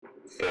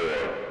406.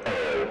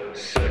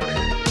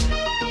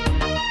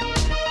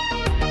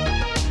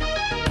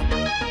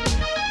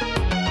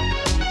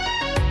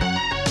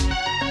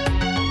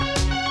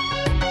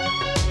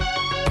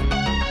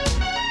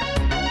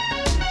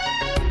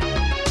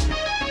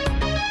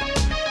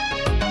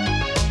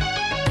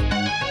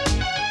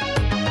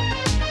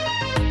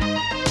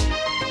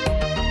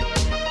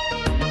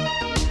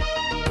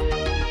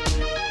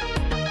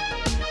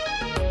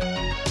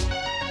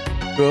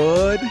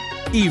 Good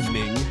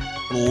evening,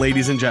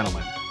 ladies and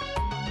gentlemen.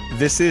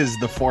 This is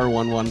the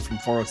 411 from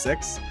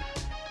 406.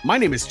 My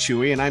name is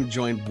Chewie, and I'm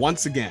joined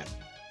once again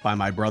by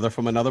my brother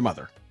from another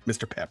mother,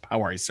 Mr. Pip.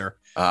 How are you, sir?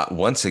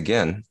 Once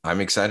again,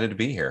 I'm excited to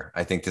be here.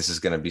 I think this is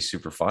going to be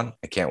super fun.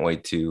 I can't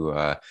wait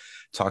to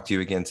talk to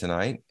you again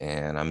tonight,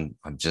 and I'm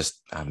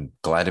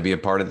glad to be a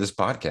part of this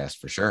podcast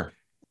for sure.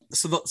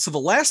 So the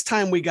last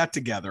time we got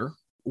together,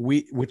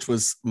 which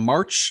was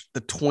March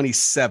the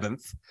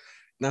 27th.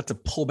 Not to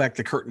pull back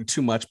the curtain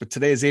too much, but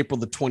today is April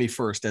the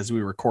 21st as we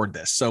record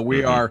this. So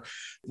we're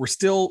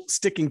still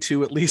sticking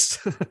to at least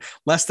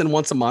less than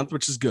once a month,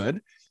 which is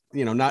good.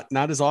 You know, not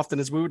as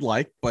often as we would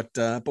like, but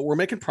we're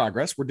making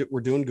progress.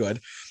 We're doing good.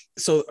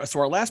 So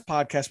our last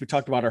podcast, we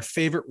talked about our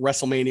favorite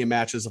WrestleMania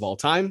matches of all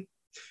time.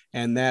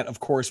 And that, of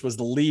course, was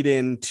the lead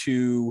in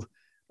to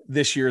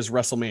this year's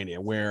WrestleMania,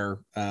 where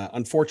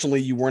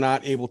unfortunately you were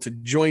not able to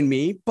join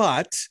me,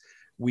 but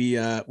we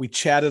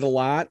chatted a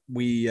lot.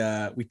 We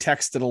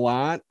texted a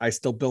lot. I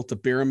still built a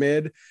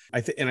pyramid. I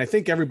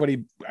think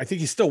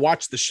you still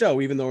watched the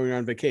show, even though we were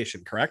on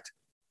vacation, correct?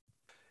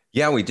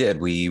 Yeah, we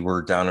did. We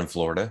were down in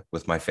Florida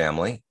with my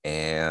family,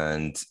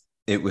 and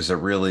it was a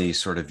really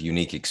sort of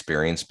unique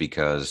experience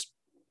because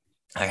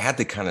I had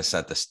to kind of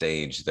set the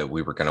stage that I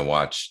was going to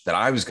watch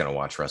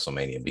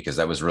WrestleMania, because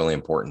that was really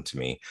important to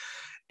me.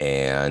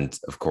 And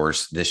of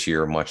course, this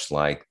year, much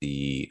like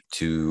the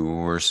 2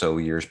 or so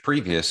years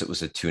previous, it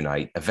was a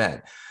 2-night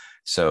event.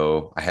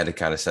 So I had to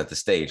kind of set the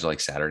stage,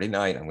 like Saturday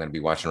night, I'm going to be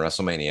watching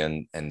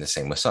WrestleMania, and the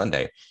same with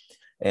Sunday.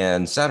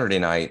 And Saturday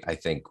night, I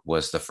think,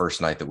 was the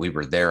first night that we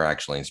were there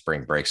actually in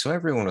spring break. So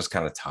everyone was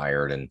kind of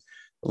tired and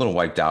a little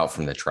wiped out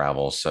from the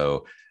travel.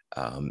 So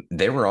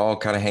they were all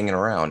kind of hanging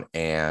around.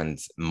 And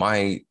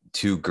my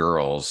 2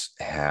 girls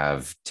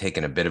have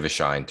taken a bit of a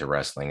shine to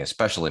wrestling,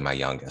 especially my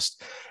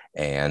youngest.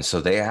 And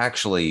so they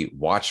actually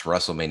watched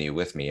WrestleMania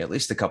with me, at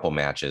least a couple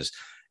matches.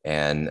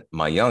 And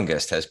my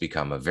youngest has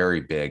become a very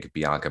big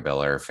Bianca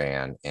Belair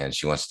fan, and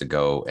she wants to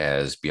go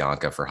as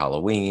Bianca for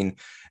Halloween.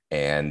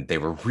 And they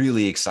were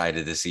really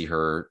excited to see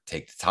her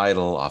take the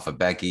title off of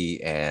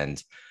Becky.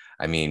 And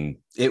I mean,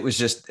 it was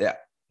just,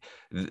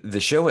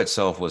 the show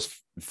itself was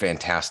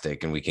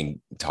fantastic. And we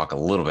can talk a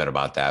little bit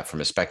about that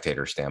from a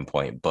spectator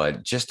standpoint,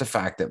 but just the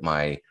fact that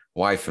my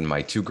wife and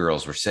my 2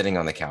 girls were sitting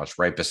on the couch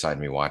right beside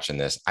me watching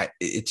this,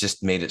 it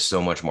just made it so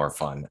much more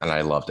fun, and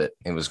I loved it.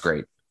 It was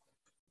great.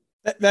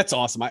 That's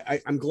awesome.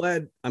 I'm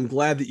glad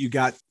that you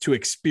got to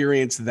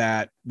experience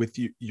that with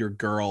your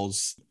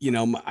girls. You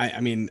know, I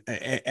mean,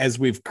 as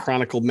we've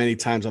chronicled many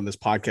times on this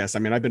podcast, I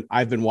mean,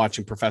 I've been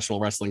watching professional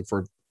wrestling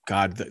for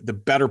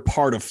the better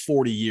part of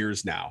 40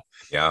 years now.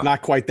 Yeah,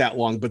 not quite that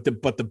long, but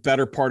the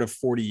better part of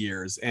 40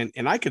 years, and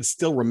I could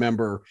still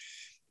remember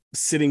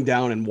sitting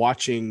down and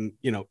watching,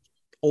 you know,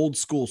 old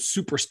school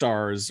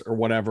superstars or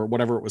whatever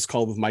it was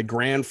called with my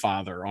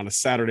grandfather on a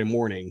Saturday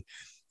morning.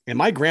 And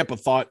my grandpa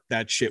thought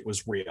that shit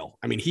was real.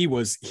 I mean, he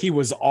was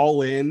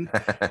all in,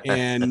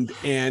 and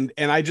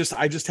I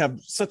just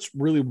have such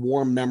really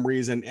warm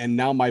memories. And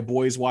now my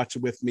boys watch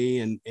it with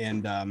me, and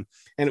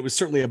it was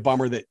certainly a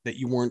bummer that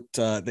you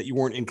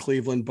weren't in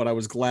Cleveland, but I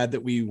was glad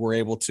that we were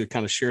able to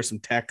kind of share some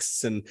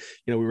texts, and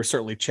you know, we were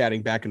certainly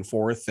chatting back and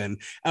forth.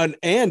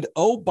 And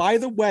oh, by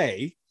the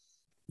way,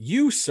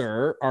 you,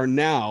 sir, are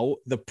now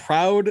the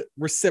proud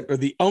recipient, or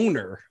the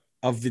owner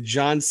of the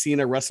John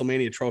Cena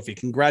WrestleMania trophy.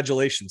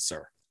 Congratulations,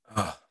 sir.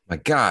 Oh my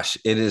gosh,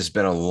 it has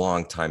been a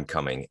long time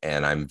coming,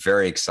 and I'm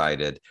very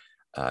excited.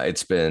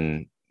 It's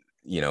been,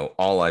 you know,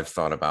 all I've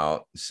thought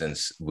about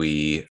since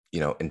we,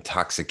 you know,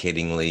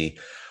 intoxicatingly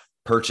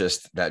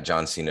purchased that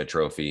John Cena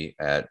trophy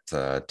at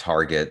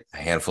Target a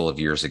handful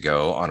of years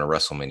ago on a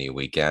WrestleMania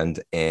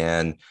weekend.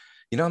 And,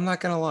 you know, I'm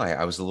not going to lie,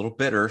 I was a little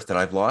bitter that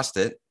I've lost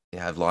it.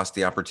 Yeah, I've lost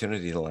the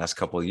opportunity the last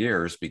couple of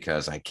years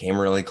because I came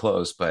really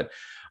close, but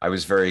I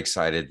was very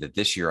excited that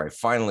this year I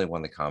finally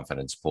won the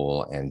confidence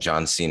pool, and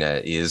John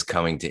Cena is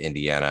coming to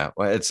Indiana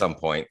at some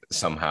point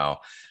somehow.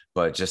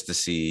 But just to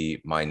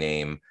see my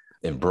name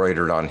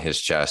embroidered on his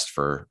chest,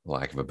 for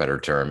lack of a better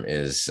term,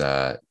 is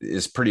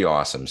pretty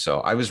awesome.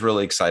 So I was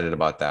really excited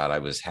about that. I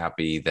was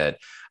happy that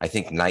I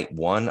think night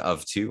 1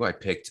 of 2, I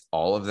picked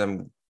all of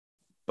them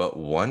but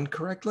one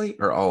correctly,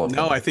 or all of them?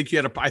 No, I think you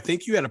had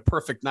a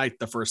perfect night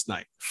the first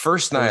night. I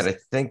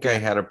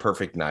had a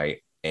perfect night.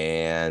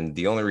 And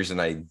the only reason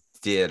I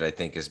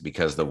think, is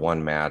because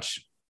one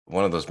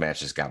of those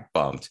matches got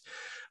bumped.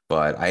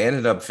 But I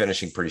ended up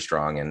finishing pretty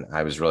strong, and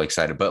I was really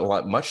excited.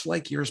 But much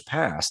like years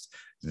past,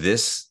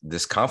 this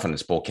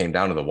Confidence Bowl came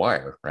down to the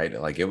wire, right?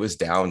 Like it was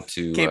down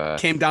to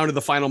came down to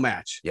the final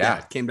match. Yeah,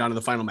 it came down to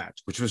the final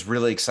match, which was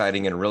really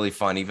exciting and really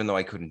fun. Even though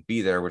I couldn't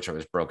be there, which I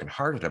was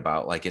brokenhearted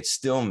about, like it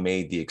still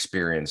made the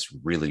experience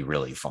really,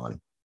 really fun.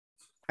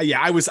 Yeah,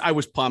 I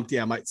was pumped.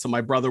 Yeah,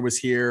 my brother was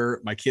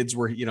here. My kids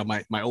were,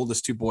 my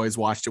oldest two boys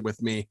watched it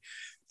with me.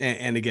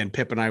 And again,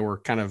 Pip and I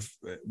were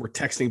we're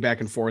texting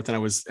back and forth, and I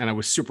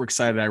was super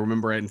excited. I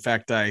remember, in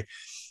fact,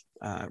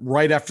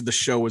 right after the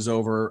show was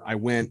over, I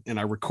went and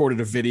I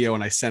recorded a video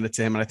and I sent it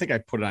to him. And I think I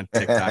put it on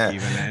TikTok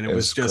even. And it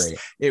was just, great.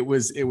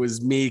 It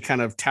was me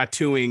kind of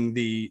tattooing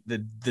the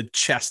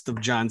chest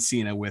of John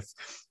Cena with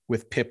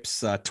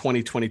Pip's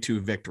 2022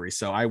 victory.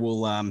 So I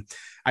will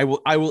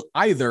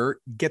either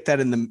get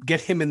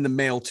him in the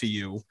mail to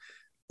you,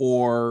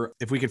 or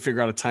if we can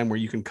figure out a time where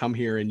you can come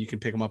here and you can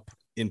pick him up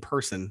in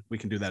person, we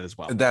can do that as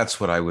well. That's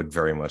what I would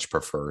very much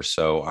prefer.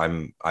 So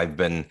I've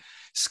been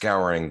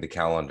scouring the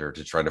calendar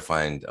to try to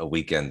find a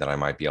weekend that I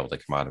might be able to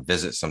come out and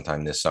visit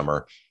sometime this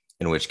summer,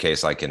 in which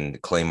case I can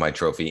claim my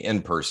trophy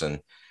in person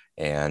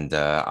and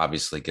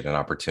obviously get an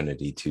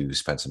opportunity to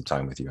spend some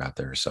time with you out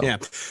there. So yeah,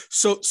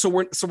 so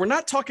we're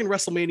not talking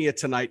WrestleMania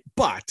tonight,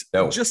 but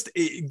no. Just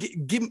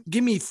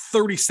give me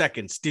 30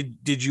 seconds.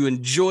 Did you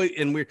enjoy?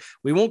 And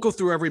we won't go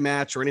through every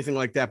match or anything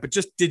like that, but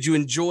just did you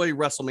enjoy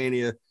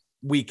WrestleMania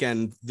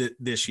weekend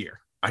this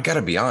year? I got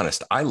to be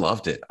honest, I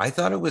loved it. I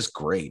thought it was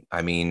great.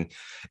 I mean,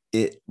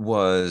 it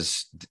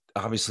was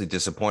obviously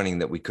disappointing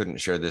that we couldn't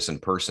share this in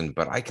person,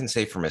 but I can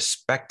say from a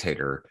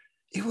spectator,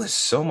 it was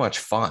so much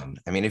fun.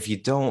 I mean, if you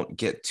don't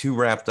get too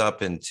wrapped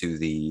up into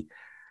the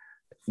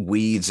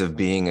weeds of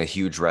being a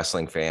huge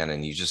wrestling fan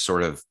and you just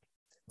sort of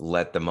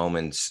let the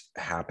moments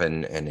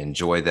happen and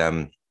enjoy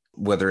them,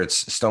 whether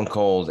it's Stone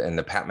Cold and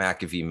the Pat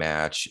McAfee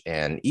match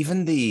and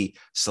even the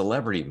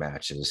celebrity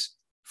matches,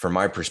 from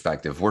my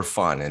perspective, were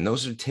fun. And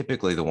those are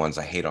typically the ones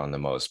I hate on the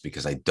most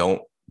because I don't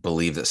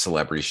believe that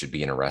celebrities should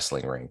be in a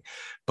wrestling ring.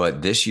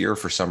 But this year,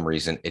 for some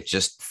reason, it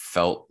just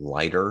felt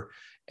lighter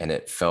and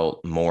it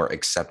felt more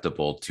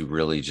acceptable to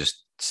really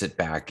just sit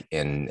back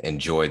and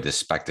enjoy the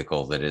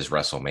spectacle that is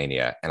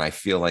WrestleMania. And I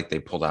feel like they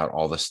pulled out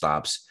all the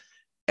stops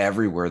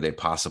everywhere they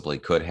possibly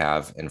could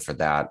have. And for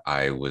that,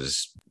 I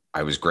was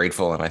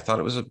grateful. And I thought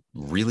it was a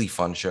really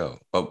fun show.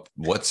 But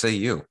what say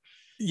you?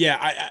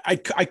 Yeah, I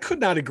could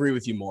not agree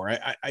with you more.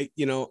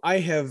 I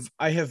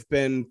have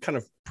been kind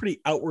of pretty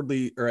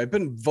outwardly, or I've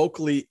been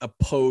vocally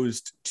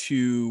opposed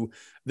to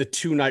the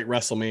 2-night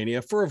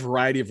WrestleMania for a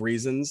variety of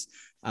reasons.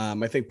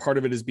 I think part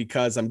of it is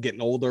because I'm getting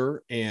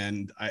older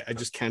and I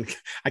just can't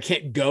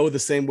go the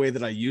same way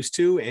that I used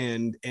to.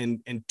 And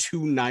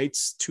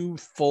 2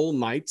 full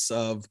nights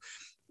of,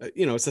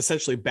 it's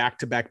essentially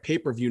back-to-back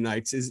pay-per-view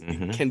nights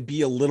can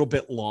be a little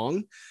bit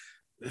long.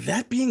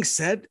 That being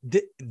said,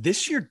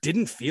 this year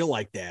didn't feel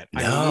like that.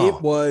 No. I mean,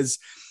 it was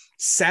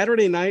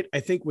Saturday night, I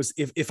think was,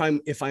 if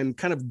I'm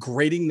kind of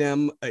grading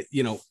them,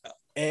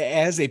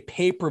 as a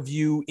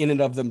pay-per-view in and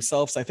of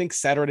themselves, I think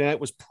Saturday night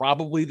was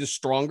probably the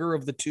stronger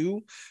of the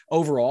two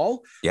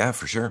overall. Yeah,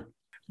 for sure.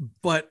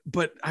 But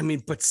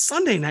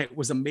Sunday night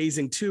was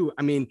amazing too.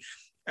 I mean,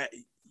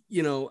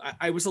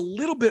 I was a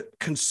little bit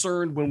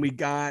concerned when we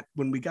got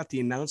the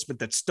announcement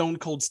that Stone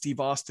Cold Steve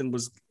Austin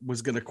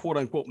was going to quote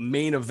unquote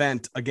main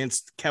event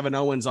against Kevin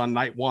Owens on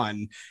night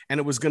one. And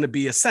it was going to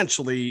be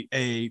essentially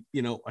a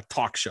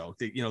talk show,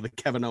 the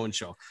Kevin Owens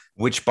show,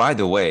 which, by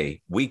the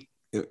way, we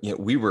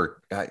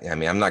were, I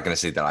mean, I'm not going to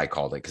say that I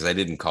called it because I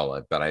didn't call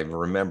it, but I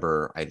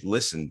remember I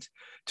listened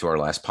to our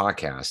last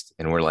podcast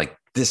and we're like,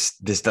 this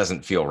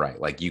doesn't feel right.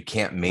 Like you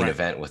can't main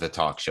event with a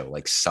talk show.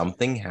 Like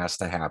something has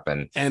to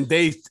happen. And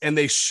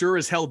they sure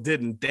as hell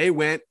didn't. They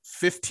went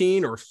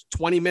 15 or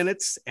 20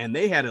 minutes and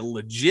they had a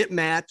legit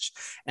match.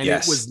 And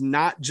It was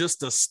not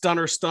just a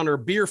stunner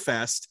beer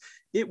fest.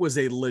 It was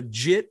a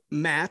legit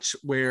match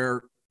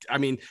where, I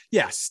mean,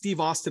 Steve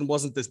Austin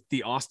wasn't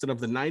the Austin of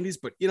the 90s,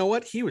 but you know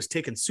what? He was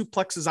taking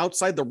suplexes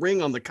outside the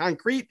ring on the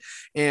concrete,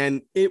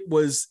 and it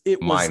was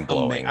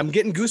mind-blowing. I'm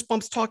getting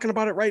goosebumps talking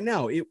about it right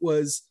now. It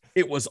was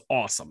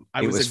awesome.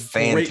 It was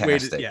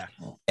fantastic.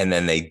 And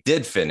then they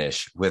did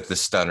finish with the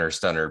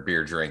stunner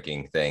beer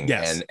drinking thing.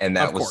 Yes, and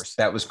that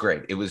was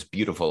great. It was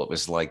beautiful. It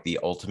was like the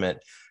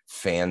ultimate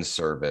fan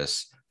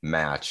service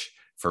match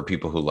for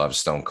people who love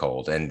Stone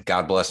Cold, and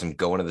God bless him,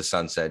 go into the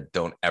sunset.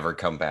 Don't ever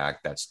come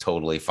back. That's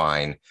totally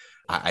fine.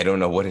 I don't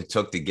know what it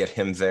took to get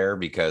him there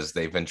because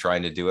they've been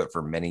trying to do it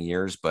for many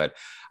years, but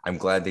I'm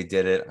glad they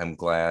did it. I'm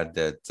glad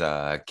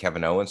that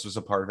Kevin Owens was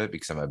a part of it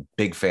because I'm a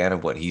big fan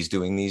of what he's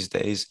doing these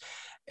days.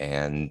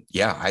 And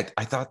I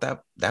thought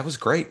that was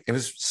great. It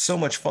was so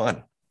much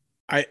fun.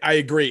 I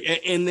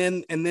agree. And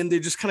then they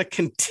just kind of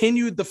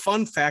continued the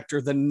fun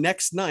factor the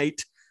next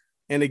night.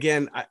 And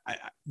again,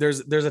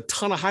 there's a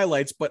ton of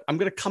highlights, but I'm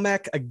going to come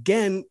back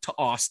again to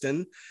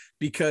Austin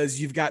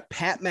because you've got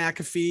Pat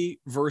McAfee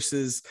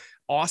versus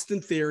Austin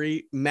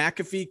Theory.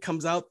 McAfee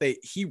comes out.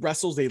 He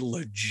wrestles a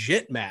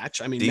legit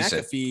match. I mean,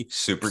 decent. McAfee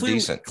super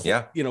decent.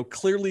 Yeah.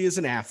 Clearly is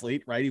an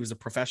athlete, right? He was a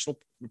professional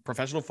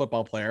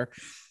football player.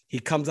 He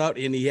comes out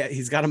and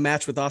he's got a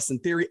match with Austin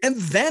Theory. And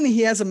then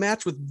he has a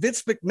match with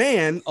Vince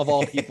McMahon, of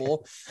all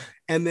people.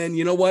 And then,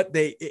 you know what?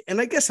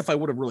 And I guess if I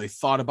would have really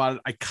thought about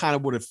it, I kind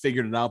of would have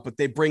figured it out. But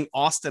they bring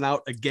Austin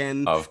out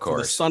again of for the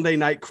course, Sunday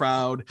night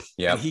crowd.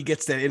 Yeah. He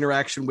gets that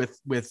interaction with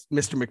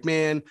Mr.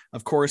 McMahon.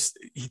 Of course,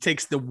 he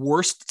takes the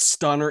worst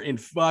stunner in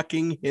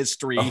fucking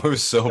history. Oh, it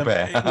was so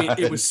bad. I mean,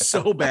 it was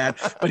so bad.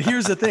 But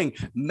here's the thing.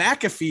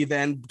 McAfee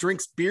then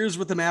drinks beers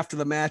with him after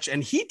the match,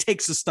 and he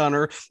takes a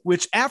stunner,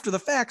 which after the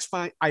facts,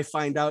 I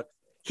find out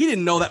he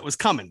didn't know that was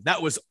coming.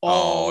 That was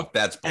all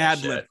that's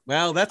ad-lib.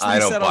 Well, that's what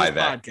he said on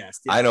the podcast.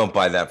 Yeah. I don't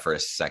buy that for a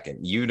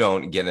second. You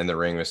don't get in the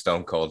ring with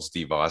Stone Cold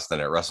Steve Austin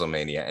at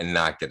WrestleMania and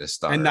not get a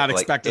stunner. And not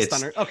expect a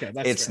stunner. Okay,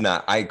 it's fair.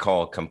 Not. I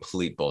call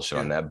complete bullshit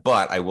on that.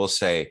 But I will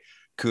say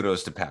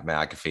kudos to Pat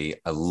McAfee.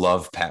 I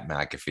love Pat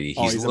McAfee.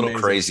 He's a little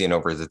amazing. Crazy and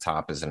over the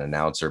top as an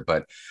announcer,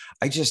 but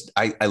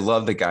I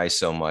love the guy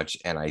so much.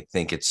 And I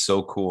think it's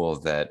so cool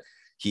that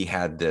he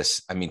had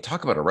this, I mean,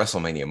 talk about a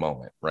WrestleMania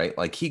moment, right?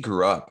 Like he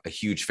grew up a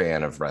huge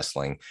fan of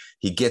wrestling.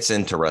 He gets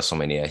into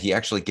WrestleMania. He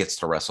actually gets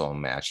to wrestle a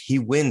match. He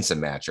wins a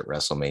match at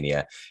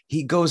WrestleMania.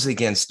 He goes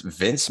against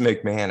Vince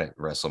McMahon at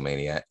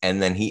WrestleMania.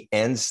 And then he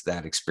ends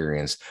that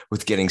experience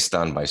with getting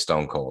stunned by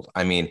Stone Cold.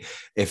 I mean,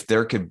 if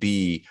there could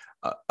be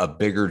a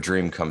bigger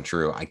dream come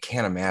true, I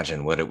can't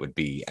imagine what it would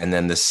be. And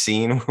then the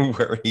scene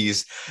where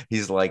he's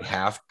like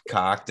half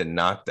cocked and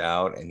knocked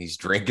out and he's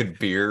drinking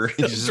beer,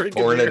 he's just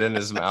pouring it in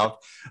his mouth.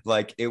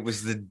 Like it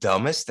was the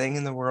dumbest thing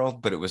in the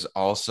world, but it was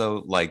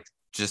also like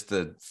just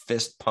the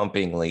fist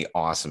pumpingly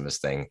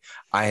awesomest thing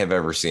I have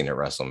ever seen at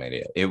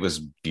WrestleMania. It was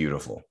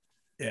beautiful.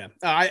 Yeah,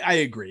 I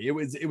agree. It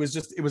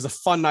was a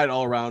fun night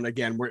all around.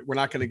 Again, we're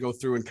not going to go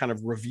through and kind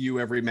of review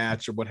every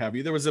match or what have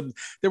you. There was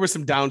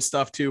some down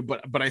stuff too,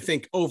 but I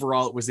think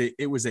overall it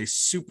was a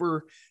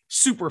super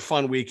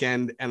fun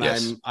weekend, and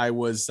yes. I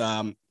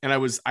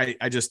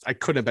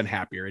couldn't have been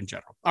happier in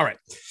general. All right,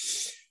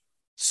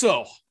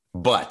 so.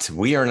 But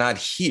we are not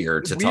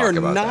here to talk about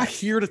that. We are not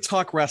here to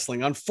talk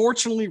wrestling.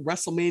 Unfortunately,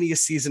 WrestleMania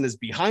season is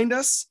behind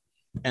us,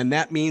 and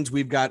that means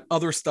we've got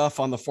other stuff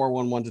on the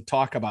 411 to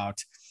talk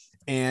about.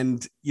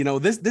 And, you know,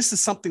 this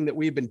is something that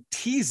we've been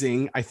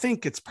teasing. I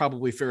think it's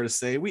probably fair to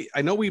say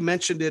I know we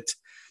mentioned it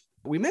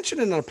on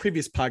a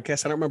previous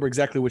podcast. I don't remember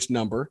exactly which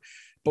number,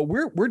 but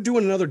we're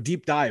doing another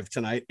deep dive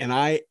tonight. And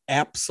I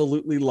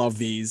absolutely love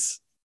these.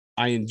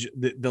 I enjoy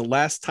the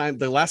last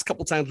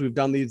couple times we've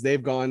done these,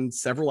 they've gone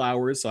several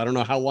hours. So I don't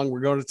know how long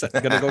we're going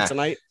to go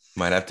tonight.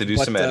 Might have to do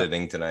some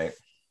editing tonight,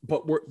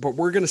 but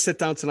we're going to sit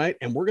down tonight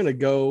and we're going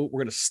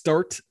to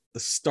start the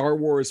Star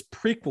Wars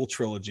prequel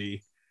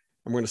trilogy.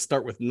 I'm going to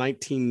start with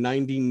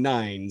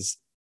 1999's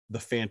The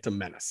Phantom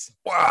Menace.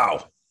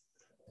 Wow.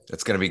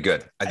 That's going to be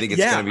good. I think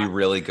it's going to be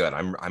really good.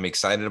 I'm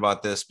excited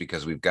about this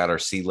because we've got our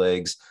sea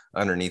legs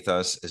underneath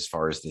us as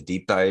far as the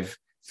deep dive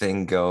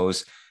thing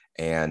goes.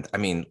 And I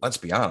mean, let's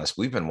be honest,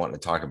 we've been wanting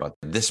to talk about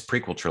this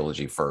prequel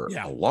trilogy for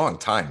a long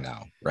time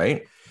now,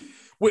 right?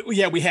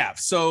 We have.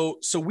 So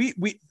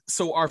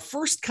our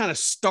first kind of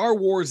Star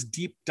Wars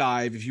deep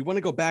dive, if you want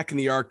to go back in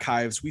the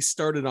archives, we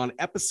started on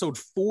episode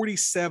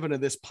 47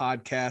 of this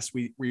podcast.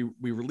 We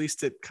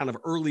released it kind of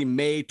early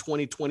May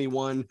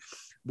 2021.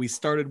 We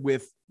started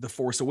with The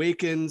Force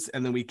Awakens,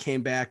 and then we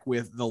came back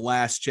with The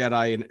Last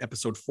Jedi in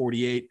episode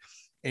 48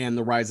 and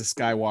The Rise of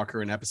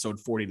Skywalker in episode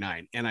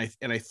 49. And I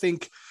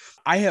think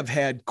I have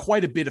had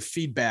quite a bit of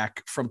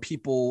feedback from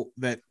people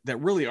that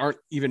really aren't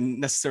even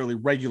necessarily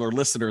regular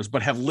listeners,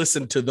 but have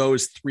listened to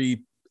those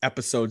 3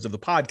 episodes of the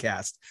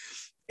podcast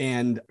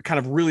and kind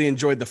of really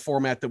enjoyed the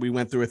format that we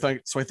went through.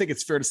 So I think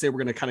it's fair to say we're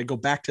going to kind of go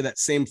back to that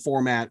same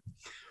format,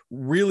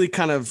 really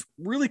kind of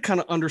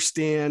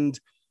understand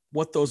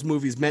what those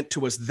movies meant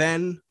to us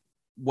then,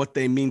 what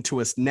they mean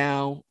to us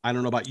now. I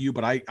don't know about you,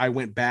 but I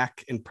went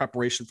back in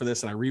preparation for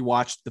this and I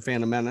rewatched The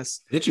Phantom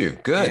Menace. Did you?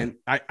 Good. And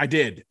I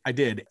did.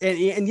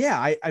 And yeah,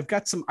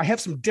 I have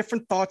some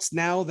different thoughts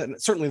now that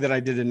I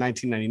did in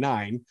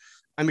 1999.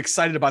 I'm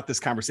excited about this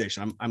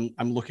conversation.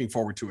 I'm looking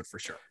forward to it for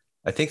sure.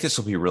 I think this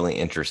will be really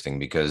interesting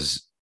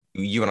because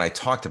you and I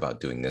talked about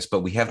doing this, but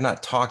we have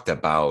not talked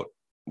about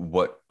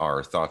what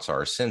our thoughts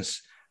are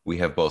since we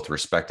have both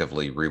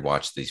respectively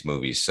rewatched these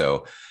movies.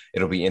 So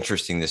it'll be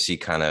interesting to see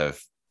kind of,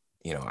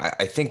 you know,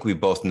 I think we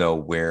both know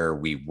where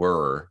we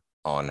were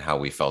on how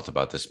we felt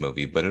about this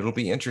movie, but it'll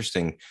be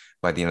interesting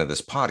by the end of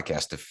this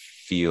podcast to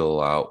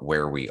feel out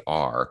where we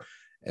are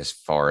as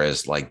far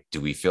as like, do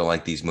we feel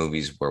like these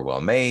movies were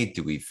well made?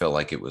 Do we feel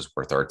like it was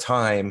worth our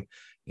time?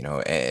 You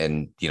know,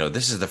 and, you know,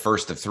 this is the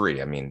first of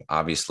 3. I mean,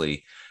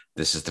 obviously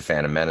this is The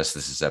Phantom Menace.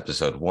 This is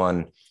episode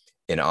 1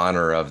 in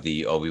honor of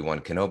the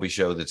Obi-Wan Kenobi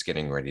show that's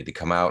getting ready to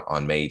come out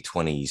on May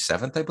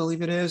 27th, I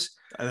believe it is.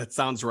 That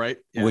sounds right.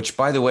 Yeah. Which,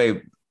 by the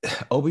way,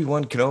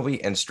 Obi-Wan Kenobi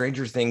and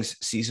Stranger Things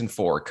season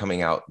 4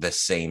 coming out the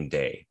same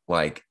day.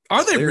 Like,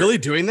 are they really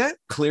doing that?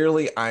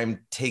 Clearly,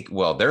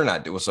 they're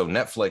not doing. So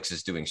Netflix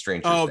is doing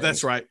Stranger Things. Oh,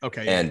 that's right.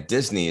 Okay. And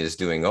Disney is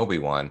doing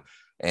Obi-Wan,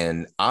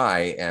 and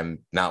I am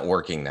not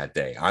working that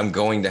day. I'm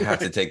going to have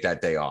to take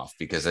that day off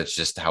because that's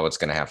just how it's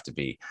going to have to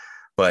be.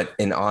 But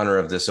in honor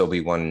of this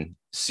Obi-Wan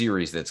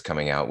series that's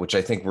coming out, which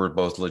I think we're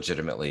both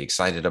legitimately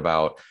excited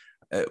about.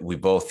 We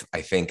both,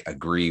 I think,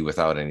 agree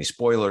without any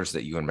spoilers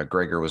that Ewan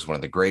McGregor was one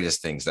of the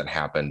greatest things that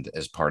happened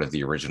as part of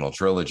the original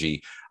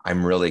trilogy.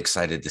 I'm really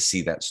excited to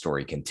see that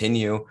story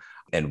continue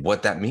and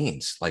what that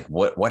means. Like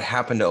what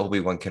happened to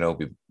Obi-Wan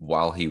Kenobi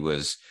while he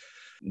was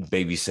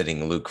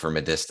babysitting Luke from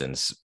a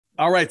distance.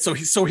 All right,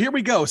 so here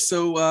we go.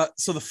 So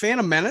the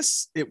Phantom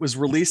Menace, it was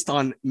released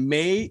on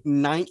May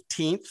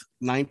 19th,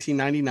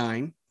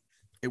 1999.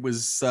 It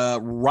was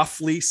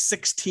roughly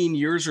 16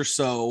 years or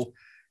so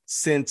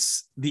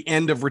since the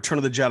end of Return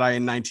of the Jedi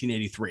in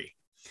 1983.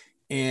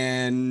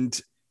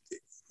 And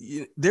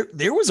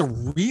there was a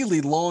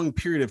really long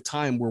period of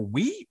time where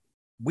we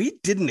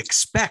didn't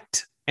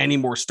expect any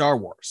more Star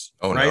Wars.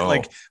 Oh, right? No.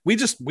 Like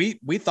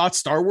we thought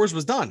Star Wars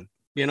was done.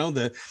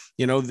 The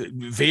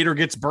Vader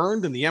gets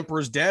burned and the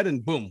Emperor's dead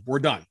and boom, we're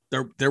done.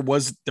 There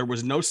was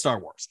no Star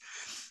Wars.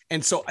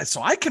 And so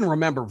I can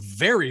remember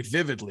very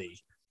vividly,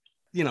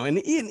 and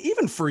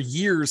even for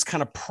years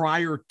kind of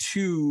prior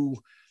to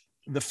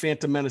the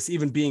Phantom Menace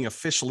even being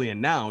officially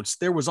announced,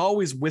 there was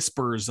always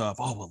whispers of,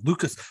 oh, well,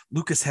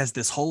 Lucas has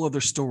this whole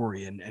other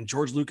story, and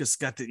George Lucas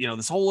got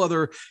this whole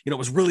other, it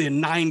was really a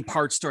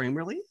 9-part story, and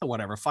we're like,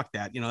 whatever, fuck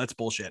that, that's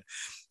bullshit.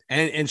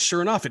 And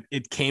sure enough,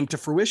 it came to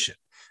fruition.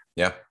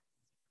 Yeah.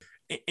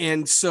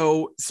 And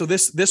so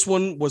this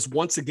one was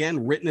once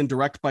again written and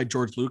directed by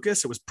George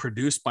Lucas. It was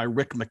produced by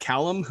Rick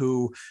McCallum,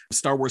 who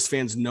Star Wars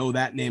fans know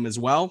that name as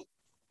well.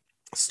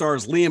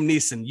 Stars Liam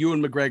Neeson,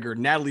 Ewan McGregor,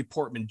 Natalie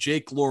Portman,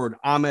 Jake Lord,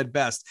 Ahmed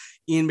Best,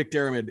 Ian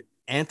McDiarmid,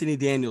 Anthony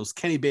Daniels,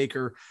 Kenny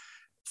Baker,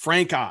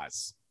 Frank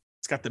Oz.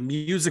 It's got the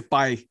music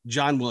by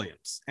John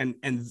Williams.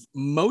 And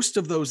most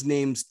of those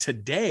names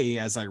today,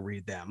 as I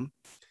read them,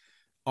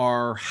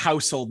 are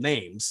household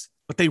names,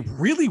 but they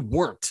really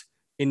weren't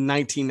in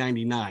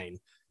 1999.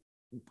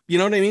 You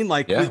know what I mean?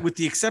 Like with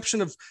the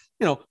exception of,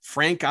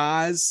 Frank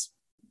Oz,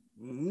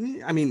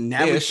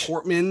 Natalie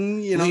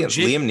Portman,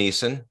 Liam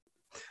Neeson.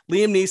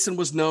 Liam Neeson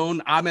was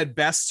known. Ahmed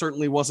Best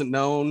certainly wasn't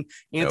known.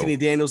 Anthony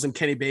Daniels and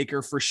Kenny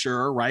Baker for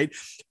sure, right?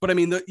 But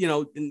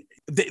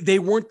they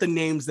weren't the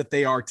names that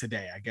they are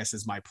today, I guess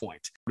is my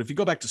point. But if you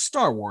go back to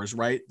Star Wars,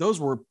 right, those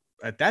were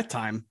at that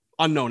time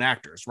unknown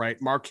actors,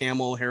 right? Mark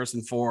Hamill,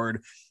 Harrison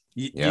Ford.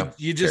 You just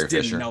Carrie didn't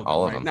Fisher, know them,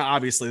 all of right? them. Now,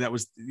 obviously, that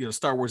was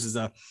Star Wars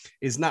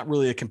is not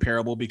really a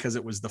comparable because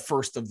it was the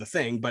first of the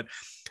thing, but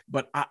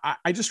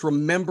I just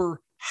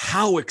remember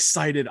how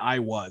excited I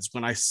was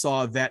when I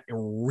saw that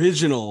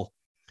original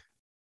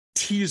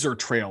teaser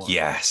trailer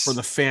for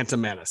the Phantom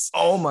Menace.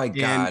 Oh my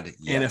God.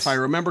 And if I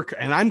remember,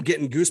 and I'm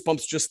getting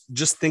goosebumps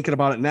just thinking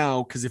about it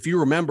now, because if you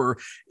remember,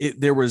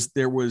 there was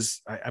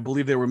I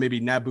believe there were maybe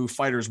Naboo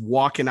fighters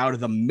walking out of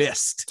the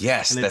mist.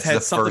 Yes, and it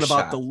had something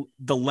about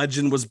the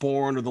legend was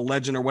born, or the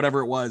legend, or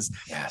whatever it was.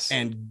 Yes.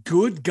 And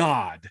good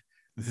God,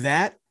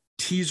 that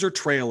teaser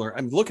trailer,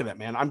 I'm looking at,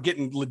 man, I'm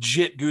getting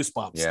legit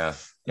goosebumps. Yeah,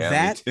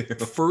 that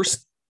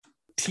first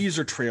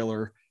teaser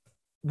trailer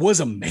was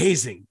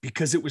amazing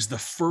because it was the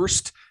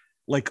first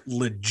like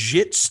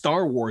legit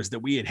Star Wars that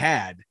we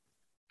had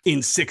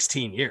in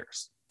 16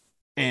 years.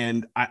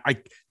 And I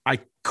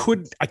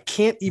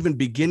can't even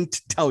begin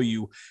to tell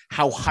you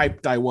how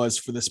hyped I was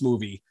for this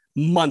movie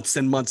months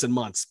and months and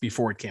months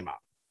before it came out.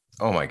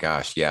 Oh my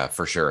gosh. Yeah,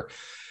 for sure.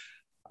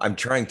 I'm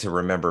trying to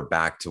remember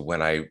back to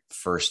when I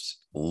first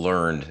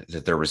learned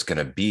that there was going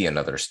to be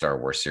another Star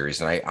Wars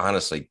series. And I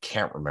honestly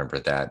can't remember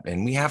that.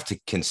 And we have to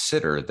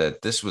consider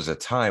that this was a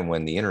time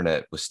when the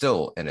internet was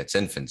still in its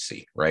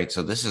infancy, right?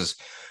 So this is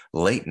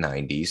late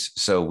 90s.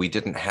 So we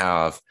didn't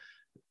have,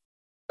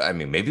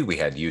 maybe we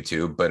had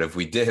YouTube, but if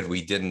we did,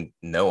 we didn't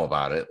know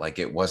about it. Like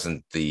it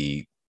wasn't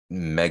the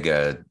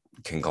mega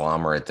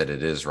conglomerate that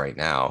it is right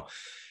now.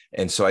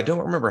 And so I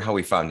don't remember how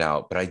we found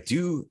out, but I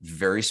do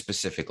very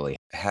specifically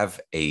have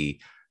a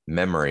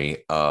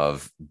memory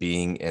of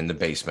being in the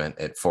basement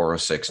at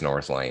 406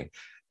 North Lane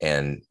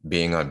and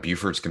being on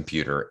Buford's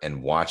computer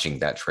and watching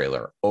that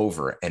trailer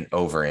over and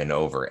over and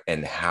over,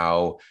 and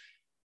how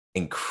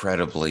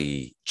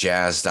incredibly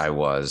jazzed I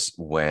was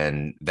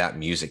when that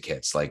music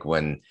hits, like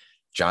when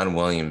John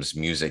Williams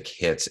music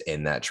hits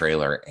in that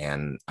trailer.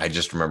 And I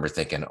just remember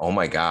thinking, oh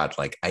my God,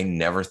 like I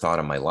never thought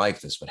in my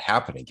life this would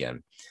happen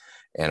again.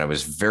 And I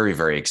was very,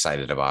 very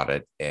excited about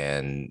it.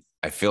 And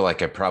I feel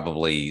like I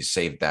probably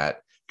saved that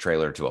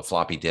trailer to a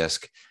floppy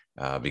disk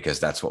because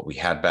that's what we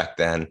had back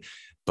then.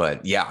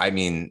 But yeah,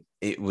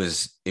 it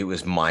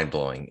was mind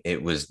blowing.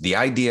 It was the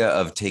idea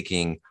of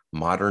taking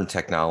modern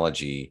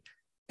technology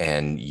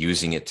and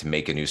using it to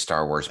make a new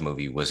Star Wars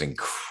movie was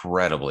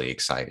incredibly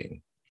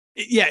exciting.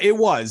 Yeah, it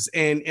was.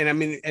 And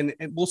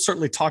we'll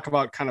certainly talk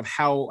about kind of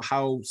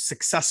how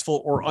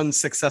successful or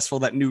unsuccessful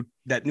that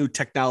new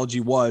technology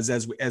was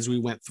as we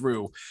went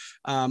through.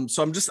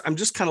 So I'm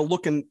just kind of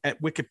looking at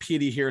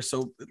Wikipedia here.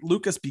 So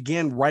Lucas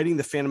began writing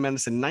the Phantom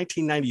Menace in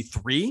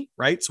 1993,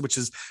 right? So which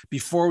is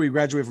before we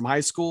graduated from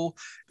high school,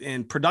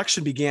 and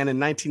production began in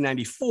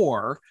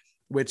 1994,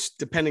 which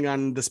depending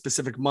on the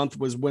specific month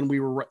was when we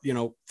were,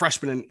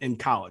 freshmen in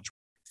college.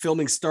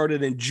 Filming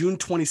started in June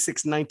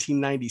 26,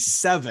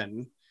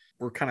 1997.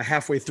 we're kind of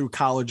halfway through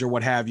college or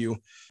what have you.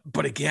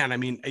 But again, I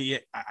mean,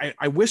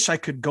 I wish I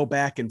could go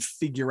back and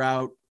figure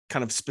out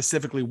kind of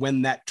specifically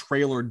when that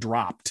trailer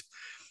dropped,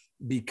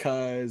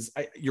 because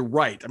you're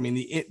right. I mean,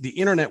 the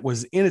internet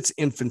was in its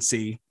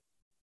infancy,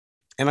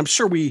 and I'm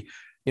sure we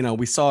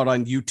saw it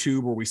on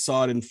YouTube, or we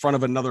saw it in front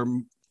of another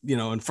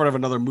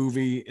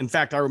movie. In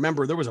fact, I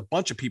remember there was a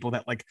bunch of people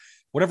that, like,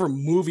 whatever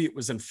movie it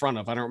was in front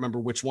of, I don't remember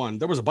which one,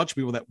 there was a bunch of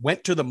people that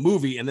went to the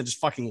movie and then just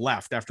fucking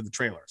left after the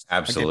trailers.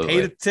 Absolutely.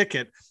 Like,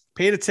 they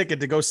paid a ticket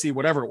to go see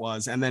whatever it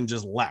was and then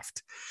just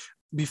left.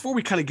 Before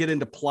we kind of get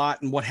into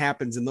plot and what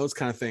happens and those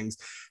kind of things.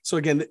 So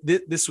again,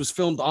 this was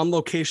filmed on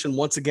location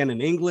once again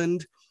in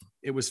England.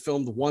 It was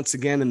filmed once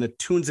again in the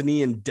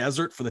Tunisian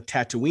desert for the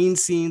Tatooine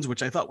scenes,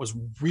 which I thought was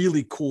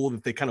really cool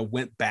that they kind of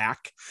went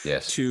back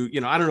to, I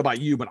don't know about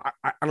you, but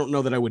I don't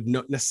know that I would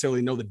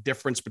necessarily know the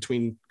difference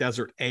between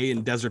desert A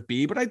and desert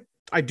B, but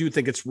I do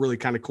think it's really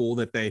kind of cool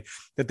that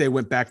they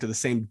went back to the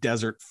same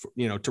desert,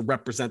 to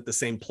represent the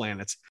same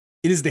planets.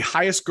 It is the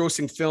highest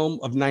grossing film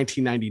of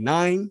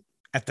 1999.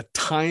 At the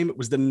time, it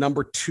was the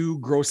number 2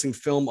 grossing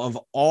film of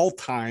all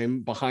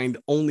time, behind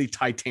only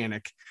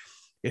Titanic.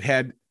 It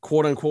had,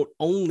 quote unquote,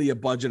 only a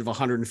budget of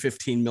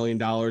 $115 million,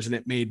 and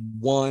it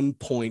made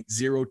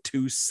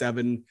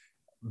 $1.027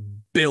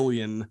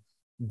 billion.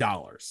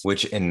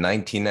 Which in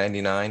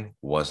 1999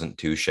 wasn't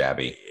too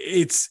shabby.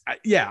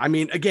 I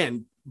mean,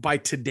 again, by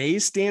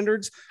today's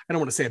standards, I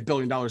don't want to say $1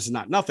 billion is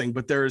not nothing,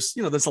 but there's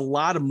a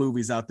lot of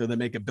movies out there that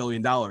make $1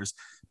 billion.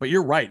 But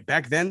you're right.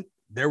 Back then,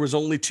 there was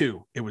only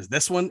 2. It was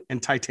this one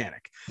and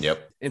Titanic.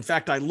 Yep. In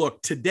fact, I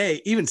looked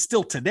today, even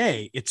still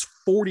today, it's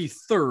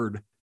 43rd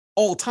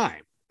all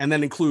time. And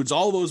that includes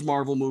all those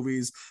Marvel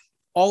movies,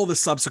 all the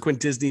subsequent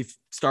Disney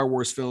Star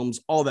Wars films,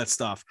 all that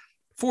stuff.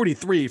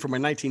 43 from a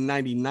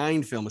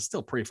 1999 film is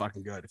still pretty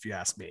fucking good, if you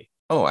ask me.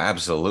 Oh,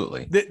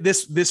 absolutely.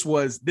 This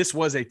was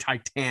a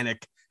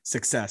Titanic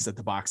success at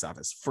the box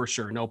office, for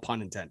sure. No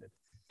pun intended.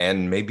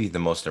 And maybe the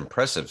most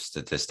impressive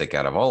statistic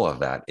out of all of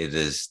that, it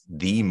is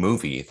the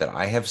movie that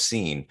I have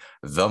seen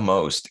the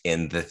most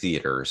in the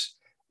theaters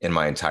in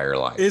my entire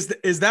life.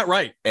 Is that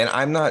right? And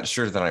I'm not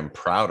sure that I'm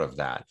proud of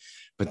that,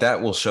 but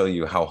that will show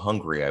you how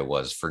hungry I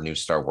was for new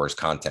Star Wars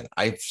content.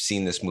 I've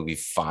seen this movie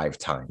 5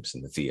 times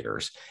in the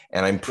theaters,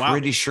 and I'm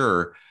pretty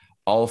sure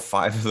all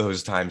 5 of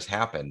those times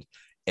happened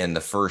in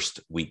the first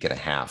week and a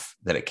half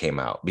that it came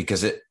out,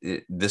 because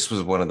this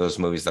was one of those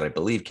movies that I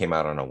believe came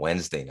out on a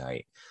Wednesday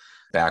night,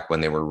 back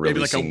when they were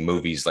releasing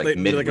movies like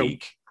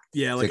midweek.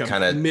 Like a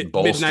kind of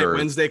bolster midnight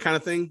Wednesday kind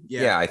of thing.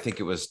 Yeah, I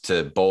think it was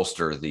to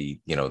bolster the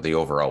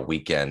overall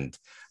weekend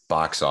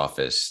box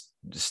office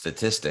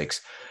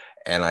statistics.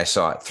 And I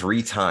saw it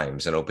 3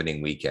 times an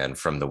opening weekend,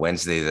 from the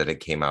Wednesday that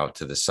it came out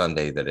to the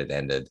Sunday that it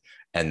ended,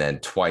 and then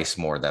twice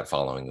more that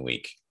following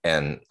week.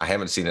 And I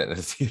haven't seen it in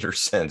the theater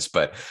since,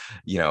 but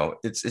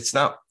it's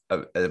not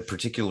a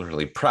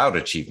particularly proud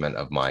achievement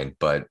of mine,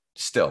 but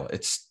still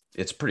it's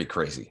pretty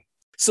crazy.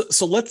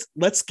 So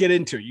let's get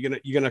into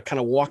it. You're gonna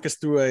kind of walk us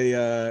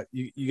through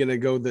you're gonna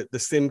go the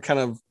same kind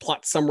of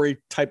plot summary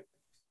type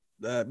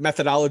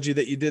methodology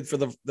that you did for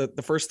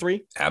the first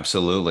 3?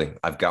 Absolutely.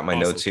 I've got my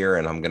notes here,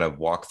 and I'm gonna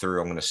walk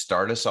through. I'm gonna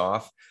start us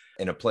off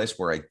in a place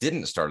where I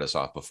didn't start us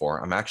off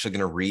before. I'm actually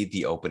gonna read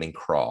the opening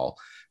crawl,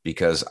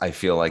 because I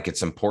feel like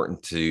it's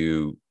important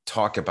to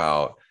talk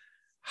about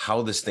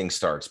how this thing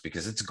starts,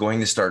 because it's going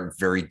to start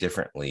very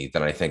differently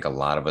than I think a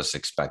lot of us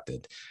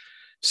expected.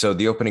 So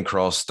the opening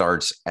crawl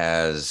starts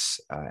as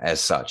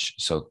such.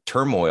 So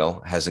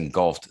turmoil has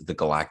engulfed the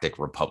Galactic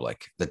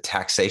Republic. The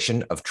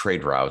taxation of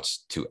trade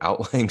routes to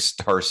outlying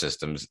star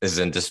systems is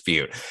in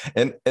dispute.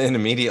 And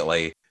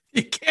immediately,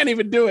 you can't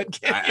even do it.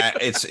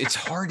 It's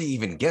hard to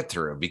even get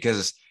through,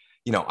 because,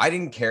 I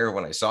didn't care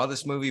when I saw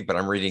this movie, but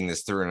I'm reading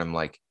this through and I'm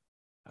like,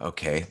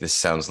 okay, this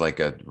sounds like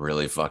a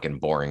really fucking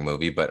boring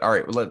movie, but all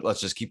right,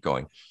 let's just keep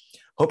going.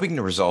 Hoping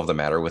to resolve the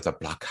matter with a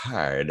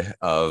blockade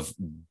of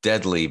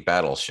deadly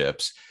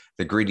battleships,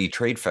 the greedy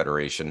Trade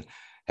Federation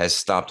has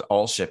stopped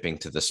all shipping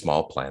to the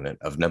small planet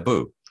of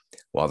Naboo.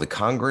 While the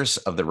Congress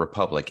of the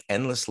Republic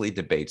endlessly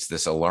debates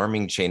this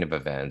alarming chain of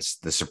events,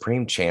 the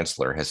Supreme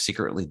Chancellor has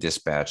secretly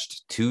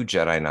dispatched 2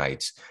 Jedi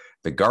Knights,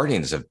 the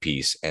guardians of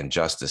peace and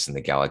justice in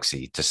the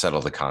galaxy, to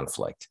settle the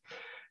conflict.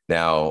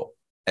 Now,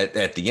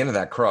 at the end of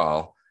that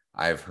crawl,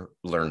 I've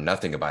learned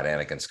nothing about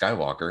Anakin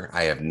Skywalker.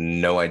 I have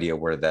no idea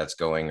where that's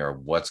going or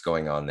what's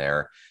going on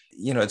there.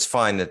 It's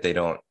fine that they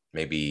don't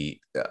maybe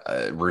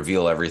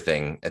reveal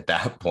everything at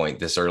that point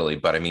this early.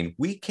 But I mean,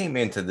 we came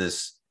into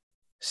this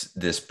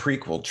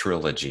prequel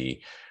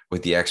trilogy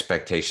with the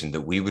expectation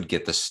that we would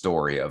get the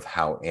story of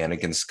how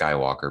Anakin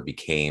Skywalker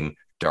became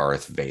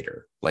Darth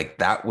Vader. Like,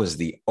 that was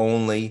the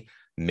only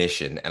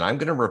mission, and I'm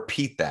going to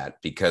repeat that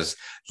because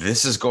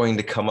this is going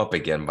to come up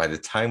again by the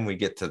time we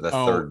get to the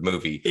third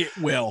movie. It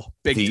will,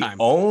 big time.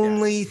 The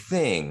only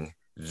thing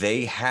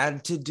they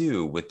had to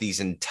do with these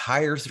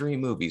entire 3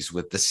 movies,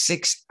 with the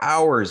 6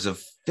 hours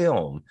of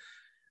film,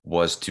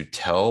 was to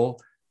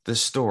tell the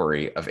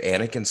story of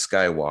Anakin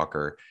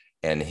Skywalker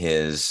and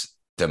his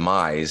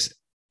demise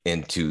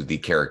into the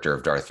character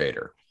of Darth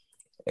Vader.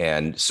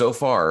 And so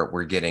far,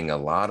 we're getting a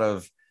lot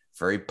of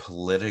very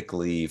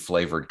politically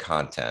flavored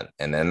content,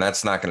 and then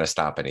that's not going to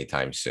stop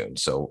anytime soon.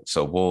 So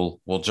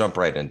we'll jump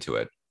right into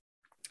it.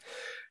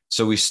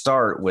 So we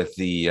start with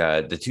the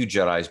two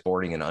Jedis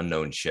boarding an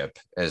unknown ship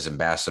as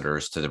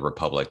ambassadors to the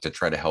Republic to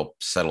try to help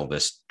settle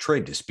this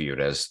trade dispute,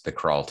 as the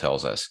crawl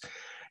tells us.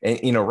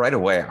 And right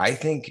away, I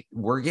think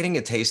we're getting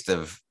a taste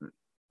of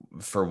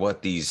for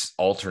what these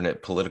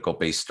alternate political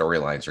based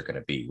storylines are going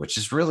to be, which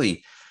is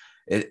really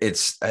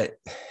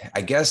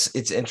I guess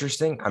it's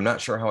interesting. I'm not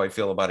sure how I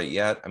feel about it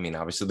yet. I mean,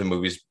 obviously the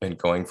movie's been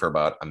going for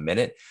about a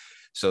minute,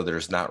 so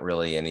there's not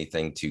really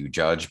anything to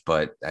judge,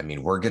 but I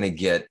mean, we're going to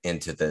get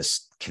into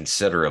this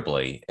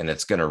considerably, and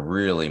it's going to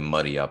really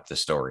muddy up the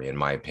story, in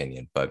my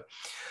opinion. But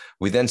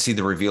we then see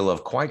the reveal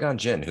of Qui-Gon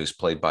Jinn, who's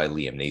played by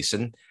Liam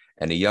Neeson,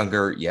 and a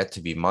younger, yet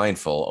to be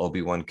mindful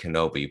Obi-Wan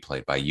Kenobi,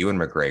 played by Ewan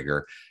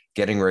McGregor,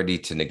 getting ready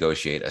to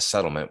negotiate a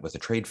settlement with the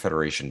Trade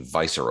Federation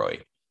viceroy,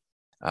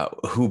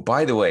 who,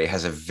 by the way,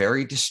 has a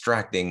very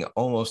distracting,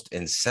 almost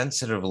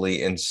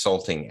insensitively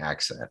insulting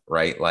accent,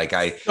 right? Like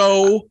I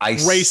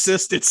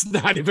racist, it's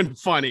not even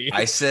funny.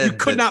 I said you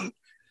could not.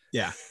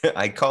 Yeah,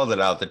 I called it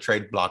out. The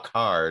trade block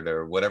hard,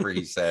 or whatever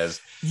he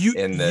says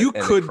in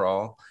the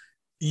crawl.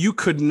 You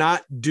could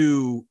not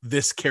do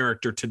this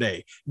character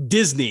today.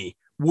 Disney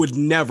would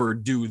never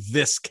do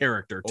this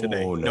character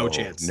today. Oh, no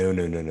chance.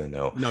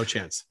 No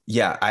chance.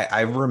 Yeah,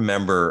 I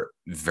remember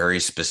very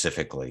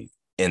specifically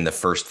in the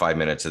first 5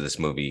 minutes of this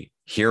movie,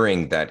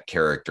 hearing that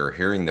character,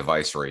 hearing the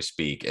viceroy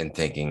speak and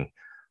thinking,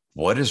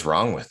 what is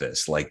wrong with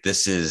this? Like,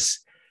 this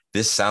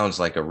sounds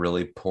like a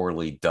really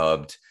poorly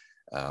dubbed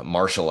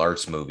martial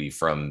arts movie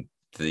from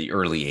the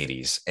early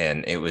 80s.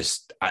 And it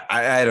was,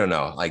 I don't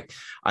know, like,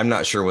 I'm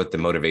not sure what the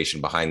motivation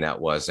behind that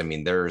was. I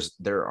mean,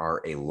 there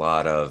are a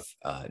lot of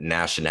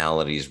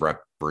nationalities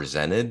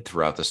represented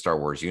throughout the Star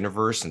Wars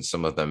universe, and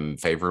some of them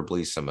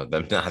favorably, some of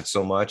them not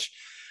so much.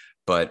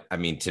 But I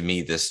mean, to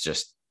me,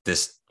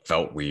 this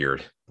felt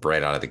weird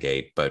right out of the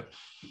gate. But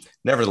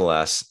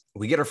nevertheless,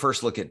 we get our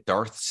first look at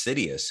Darth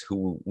Sidious,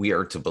 who we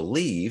are to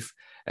believe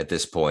at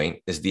this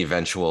point is the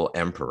eventual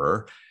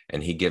emperor.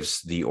 And he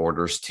gives the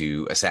orders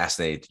to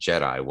assassinate the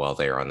Jedi while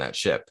they are on that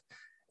ship.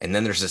 And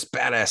then there's this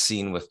badass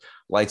scene with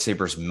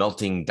lightsabers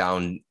melting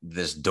down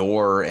this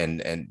door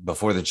and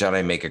before the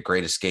Jedi make a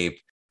great escape.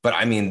 But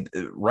I mean,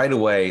 right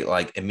away,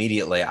 like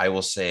immediately, I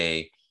will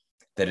say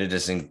that it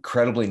is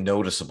incredibly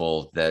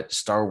noticeable that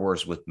Star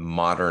Wars with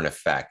modern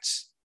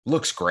effects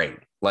looks great.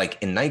 Like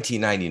in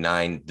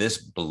 1999, this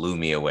blew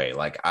me away.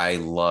 Like I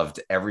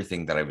loved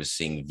everything that I was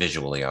seeing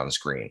visually on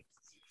screen.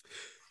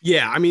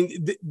 Yeah, I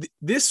mean,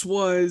 this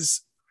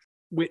was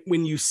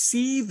when you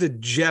see the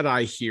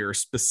Jedi here,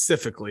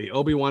 specifically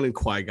Obi-Wan and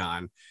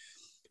Qui-Gon,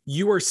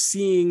 you are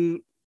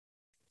seeing,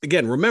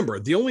 again,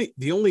 remember, the only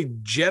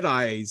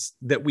Jedis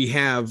that we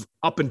have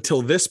up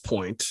until this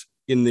point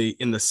in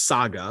the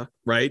saga,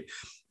 right?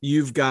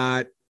 You've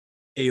got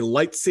a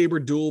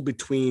lightsaber duel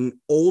between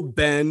old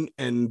Ben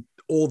and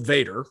old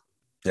Vader.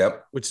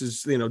 Yep. Which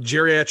is,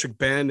 geriatric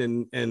Ben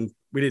and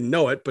we didn't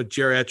know it, but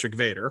geriatric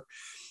Vader.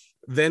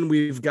 Then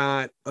we've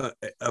got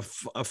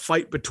a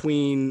fight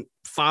between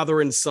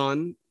father and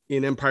son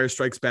in Empire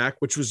Strikes Back,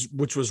 which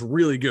was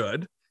really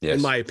good, yes,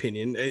 in my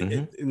opinion.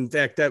 Mm-hmm. In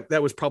fact,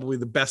 that was probably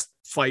the best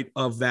fight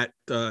of that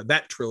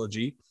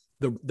trilogy,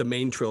 the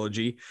main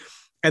trilogy.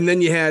 And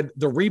then you had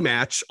the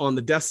rematch on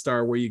the Death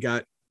Star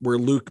where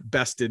Luke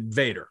bested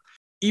Vader.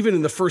 Even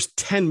in the first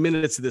 10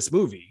 minutes of this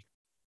movie,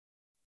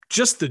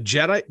 just the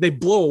Jedi, they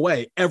blow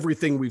away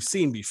everything we've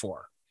seen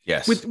before.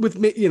 Yes. With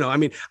I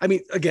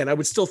mean, again, I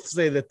would still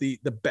say that the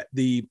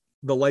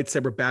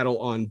lightsaber battle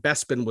on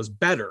Bespin was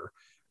better,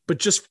 but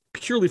just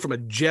purely from a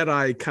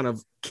Jedi kind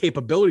of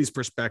capabilities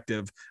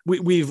perspective,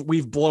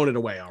 we've blown it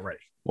away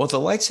already. Well, the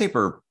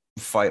lightsaber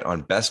fight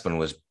on Bespin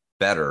was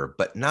better,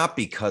 but not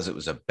because it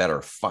was a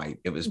better fight.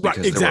 It was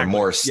because there were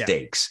more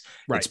stakes.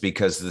 Yeah. Right. It's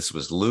because this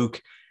was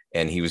Luke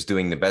and he was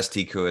doing the best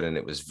he could, and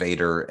it was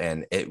Vader,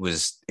 and it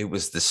was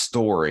the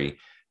story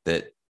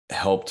that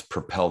helped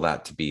propel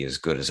that to be as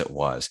good as it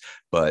was.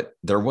 But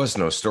there was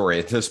no story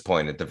at this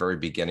point at the very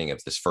beginning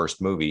of this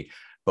first movie,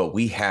 but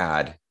we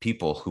had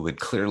people who had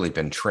clearly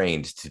been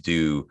trained to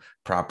do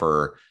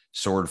proper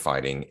sword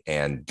fighting,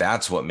 and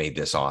that's what made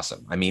this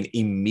awesome. I mean,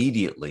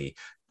 immediately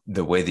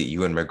the way that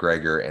Ewan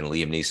McGregor and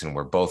Liam Neeson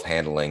were both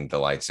handling the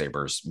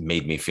lightsabers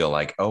made me feel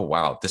like, oh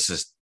wow,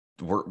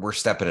 we're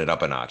stepping it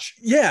up a notch.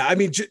 Yeah, I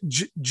mean,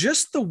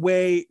 just the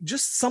way,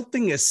 just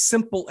something as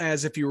simple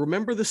as, if you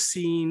remember the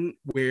scene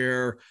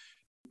where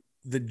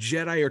the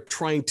Jedi are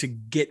trying to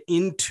get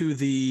into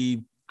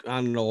the,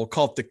 I don't know, we'll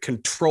call it the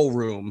control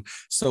room.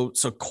 So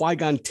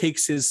Qui-Gon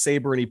takes his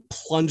saber and he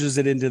plunges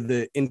it into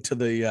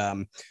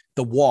the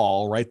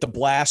wall, right? The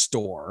blast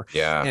door.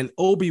 Yeah. And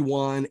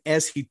Obi-Wan,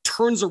 as he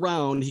turns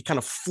around, he kind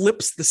of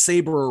flips the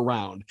saber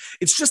around.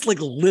 It's just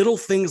like little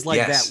things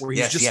like that where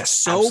he's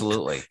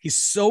absolutely.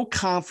 He's so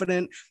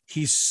confident.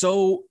 He's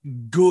so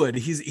good.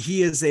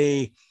 He is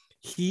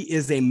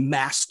a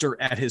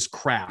master at his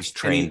craft. He's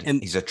trained.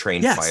 And he's a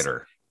trained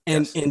fighter.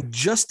 and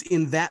just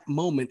in that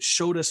moment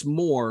showed us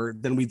more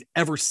than we've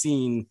ever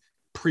seen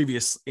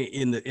previous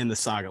in the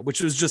saga,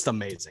 which was just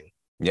amazing.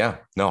 Yeah,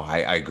 no,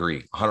 I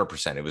agree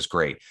 100%. It was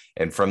great.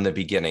 And from the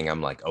beginning,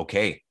 I'm like,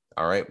 okay,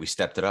 all right, we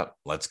stepped it up.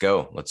 Let's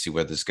go. Let's see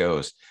where this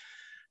goes.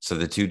 So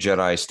the two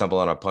Jedi stumble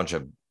on a bunch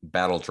of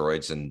battle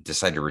droids and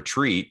decide to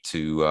retreat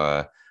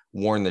to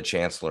warn the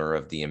Chancellor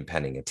of the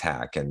impending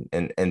attack.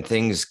 And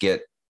things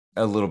get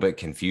a little bit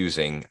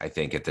confusing, I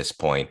think, at this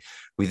point.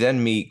 We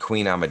then meet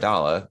Queen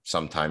Amidala,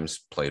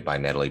 sometimes played by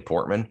Natalie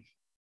Portman,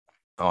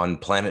 on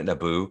planet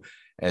Naboo,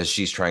 as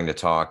she's trying to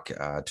talk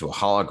to a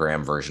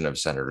hologram version of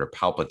Senator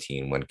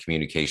Palpatine when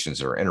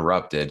communications are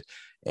interrupted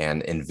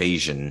and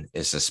invasion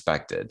is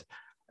suspected.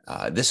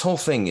 This whole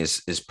thing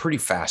is pretty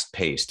fast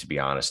paced, to be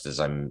honest, as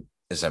I'm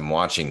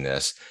watching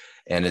this,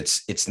 and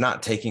it's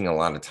not taking a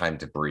lot of time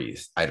to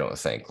breathe. I don't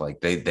think. Like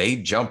they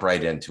jump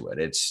right into it.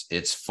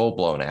 It's full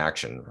blown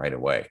action right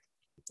away.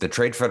 The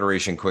Trade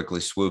Federation quickly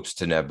swoops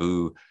to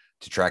Naboo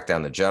to track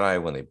down the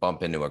Jedi when they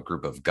bump into a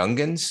group of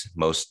Gungans,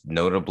 most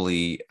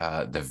notably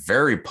the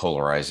very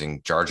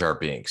polarizing Jar Jar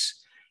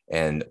Binks.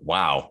 And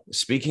wow,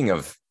 speaking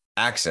of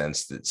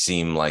accents that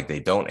seem like they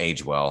don't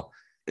age well,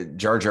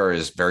 Jar Jar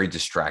is very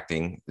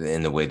distracting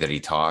in the way that he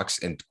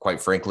talks, and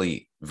quite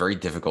frankly, very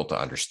difficult to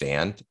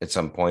understand at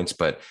some points.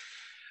 But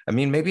I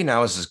mean, maybe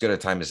now is as good a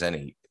time as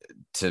any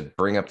to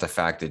bring up the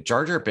fact that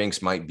Jar Jar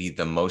Binks might be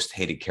the most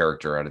hated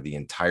character out of the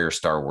entire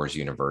Star Wars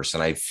universe.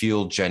 And I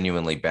feel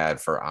genuinely bad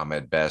for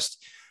Ahmed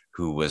Best,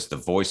 who was the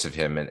voice of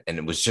him, and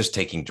it was just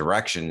taking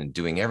direction and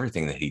doing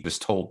everything that he was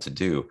told to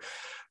do.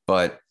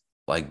 But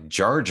like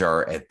Jar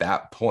Jar at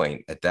that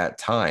point, at that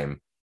time,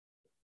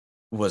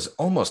 was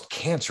almost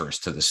cancerous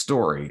to the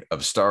story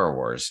of Star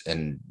Wars.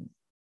 And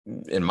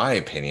in my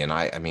opinion,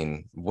 I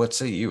mean, what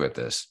say you at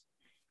this?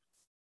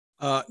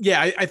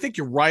 I think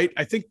you're right.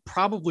 I think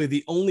probably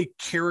the only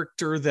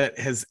character that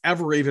has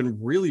ever even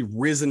really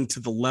risen to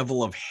the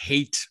level of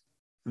hate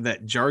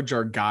that Jar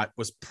Jar got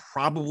was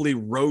probably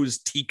Rose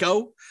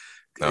Tico.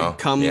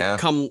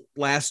 Come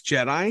Last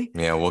Jedi.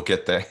 Yeah, we'll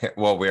get there.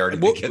 Well, we already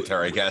did get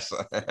there, I guess.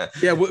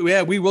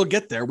 we will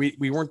get there.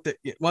 We weren't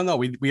well, no,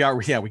 we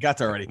are. Yeah, we got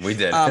there already. We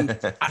did. I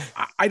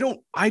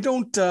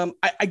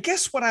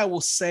guess what I will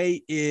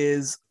say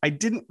is I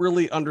didn't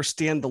really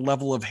understand the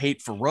level of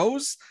hate for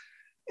Rose,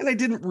 and I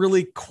didn't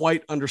really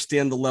quite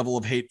understand the level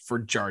of hate for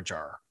Jar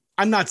Jar.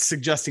 I'm not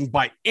suggesting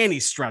by any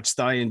stretch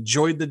that I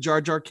enjoyed the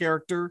Jar Jar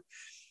character,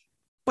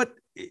 but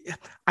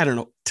I don't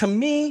know. To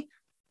me,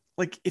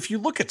 like if you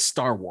look at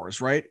Star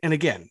Wars, right? And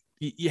again,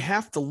 you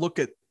have to look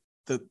at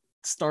the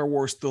Star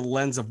Wars through the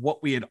lens of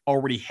what we had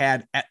already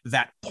had at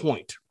that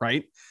point,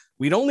 right?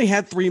 We'd only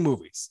had 3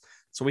 movies.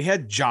 So we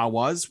had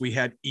Jawas, we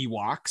had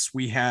Ewoks,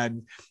 we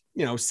had,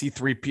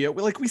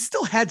 C-3PO. We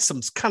still had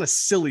some kind of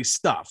silly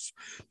stuff.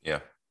 Yeah.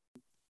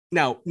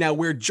 Now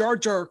where Jar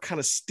Jar kind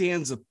of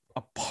stands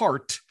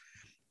apart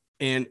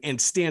and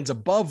stands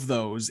above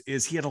those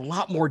is he had a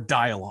lot more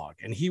dialogue,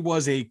 and he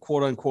was a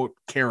quote unquote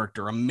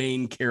character, a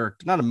main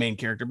character, not a main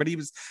character, but he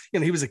was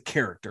a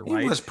character,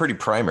 right? He was pretty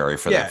primary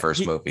for that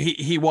first movie.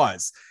 He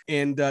was.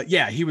 And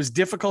he was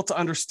difficult to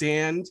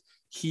understand.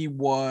 He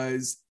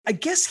was, I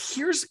guess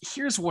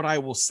here's what I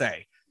will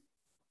say.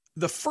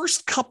 The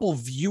first couple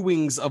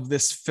viewings of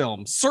this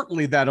film,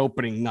 certainly that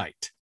opening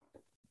night,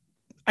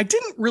 I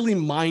didn't really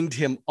mind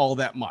him all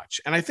that much.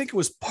 And I think it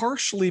was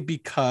partially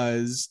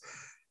because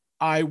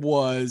I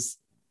was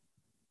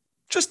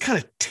just kind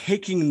of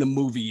taking the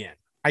movie in.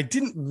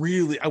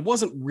 I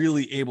wasn't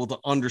really able to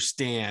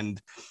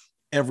understand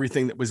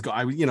everything that was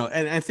going,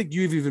 and I think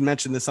you've even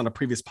mentioned this on a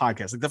previous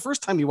podcast. Like the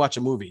first time you watch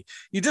a movie,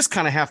 you just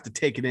kind of have to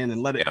take it in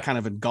and let it kind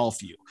of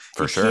engulf you.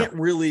 For sure.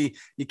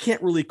 You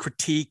can't really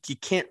critique. You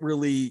can't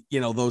really,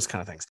 those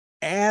kind of things.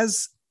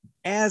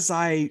 As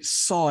I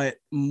saw it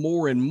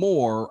more and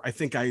more, I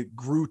think I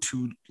grew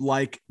to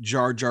like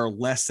Jar Jar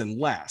less and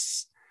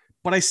less,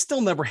 but I still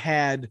never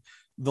had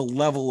the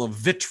level of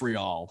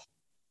vitriol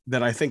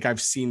that I think I've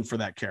seen for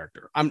that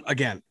character. I'm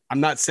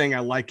not saying I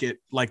like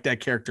that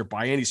character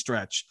by any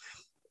stretch.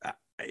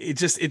 It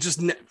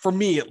just, for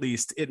me at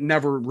least, it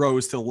never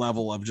rose to the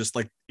level of just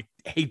like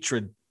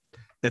hatred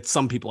that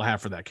some people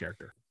have for that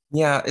character.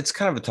 Yeah, it's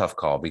kind of a tough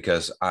call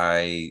because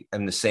I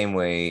am the same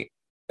way.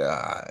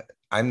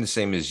 I'm the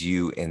same as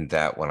you in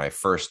that when I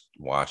first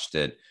watched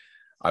it,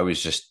 I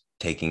was just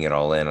taking it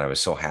all in. I was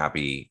so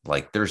happy.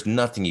 Like there's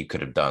nothing you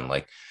could have done.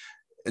 Like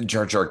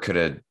Jar Jar could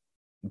have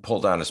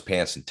pulled down his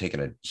pants and taken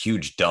a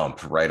huge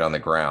dump right on the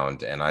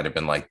ground. And I'd have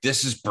been like,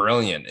 this is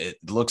brilliant. It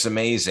looks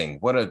amazing.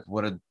 What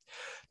a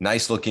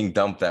nice looking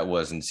dump that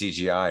was in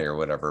CGI or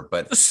whatever.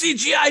 But the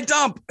CGI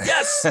dump.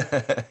 Yes.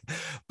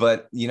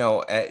 But,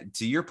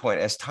 to your point,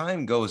 as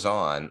time goes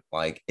on,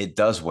 like it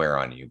does wear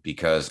on you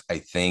because I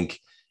think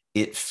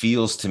it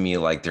feels to me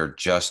like they're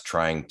just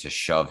trying to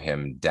shove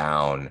him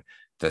down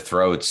the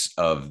throats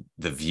of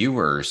the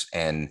viewers.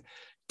 And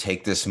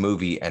take this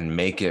movie and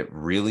make it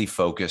really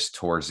focused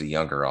towards a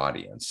younger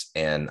audience.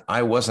 And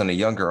I wasn't a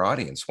younger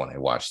audience when I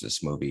watched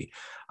this movie.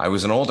 I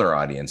was an older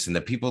audience, and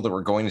the people that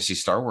were going to see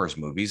Star Wars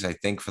movies, I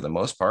think for the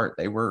most part,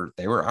 they were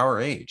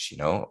our age, you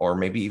know, or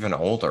maybe even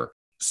older.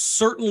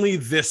 Certainly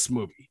this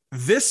movie.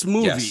 This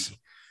movie Yes.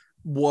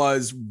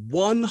 was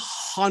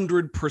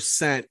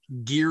 100%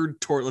 geared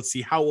toward, let's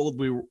see, how old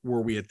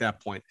were we at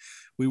that point?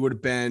 We would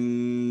have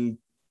been,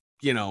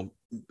 you know,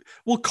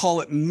 we'll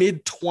call it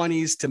mid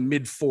 20s to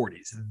mid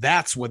 40s.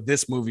 That's what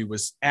this movie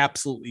was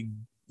absolutely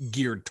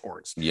geared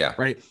towards. Yeah.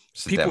 Right.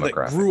 People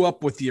that grew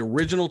up with the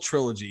original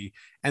trilogy,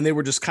 and they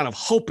were just kind of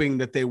hoping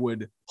that they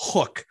would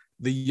hook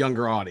the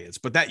younger audience.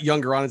 But that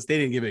younger audience, they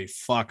didn't give a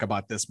fuck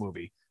about this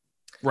movie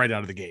right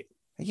out of the gate.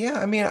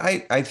 Yeah, I mean,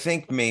 I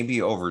think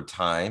maybe over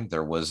time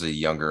there was a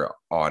younger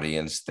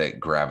audience that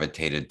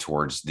gravitated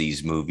towards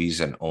these movies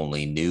and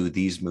only knew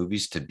these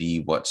movies to be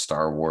what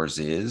Star Wars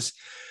is.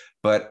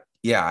 But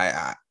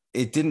yeah,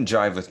 it didn't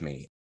jive with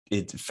me.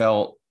 It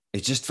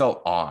just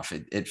felt off.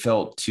 It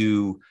felt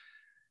too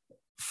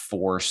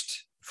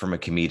forced from a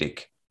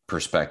comedic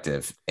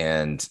perspective.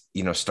 And,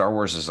 you know, Star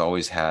Wars has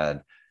always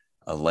had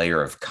a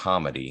layer of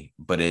comedy,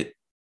 but it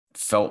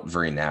felt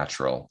very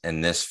natural.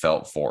 And this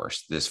felt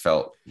forced. This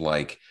felt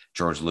like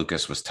George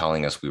Lucas was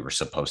telling us we were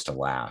supposed to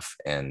laugh.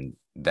 And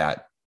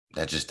that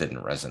just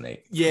didn't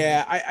resonate.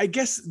 Yeah, I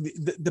guess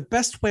the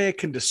best way I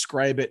can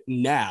describe it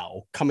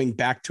now, coming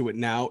back to it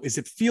now, is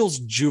it feels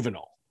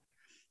juvenile.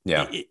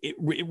 Yeah. It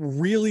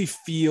really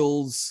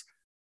feels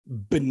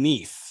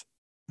beneath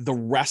the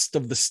rest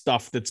of the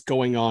stuff that's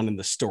going on in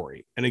the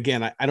story. And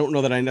again, I don't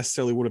know that I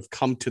necessarily would have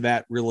come to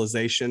that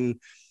realization,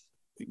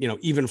 you know,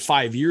 even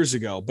 5 years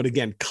ago. But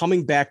again,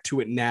 coming back to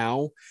it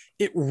now,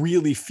 it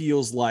really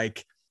feels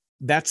like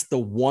that's the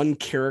one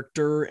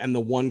character and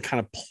the one kind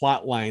of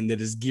plot line that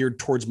is geared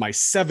towards my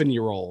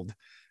 7-year-old,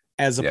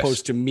 as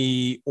opposed to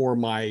me or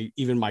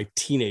even my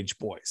teenage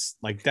boys.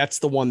 Like, that's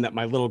the one that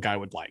my little guy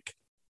would like.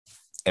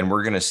 And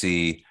we're going to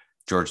see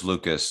George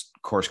Lucas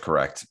course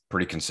correct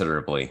pretty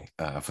considerably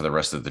for the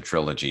rest of the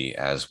trilogy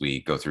as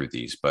we go through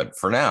these. But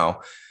for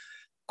now,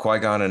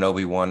 Qui-Gon and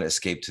Obi-Wan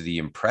escape to the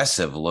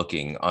impressive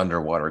looking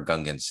underwater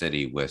Gungan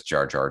city with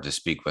Jar Jar to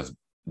speak with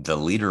the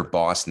leader,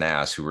 Boss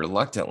Nass, who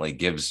reluctantly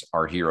gives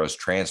our heroes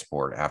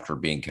transport after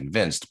being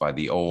convinced by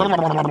the old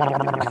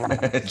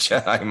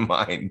Jedi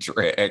mind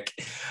trick.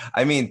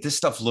 I mean, this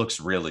stuff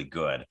looks really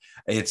good.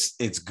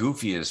 It's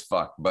goofy as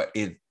fuck, but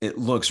it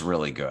looks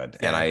really good.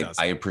 Yeah, and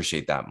I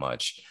appreciate that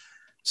much.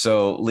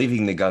 So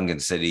leaving the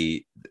Gungan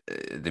city,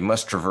 they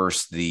must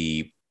traverse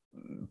the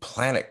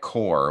planet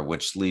core,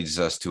 which leads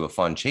us to a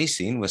fun chase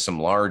scene with some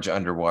large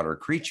underwater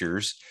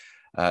creatures,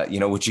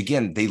 which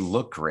again, they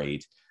look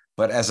great.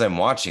 But as I'm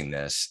watching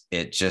this,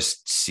 it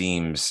just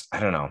seems,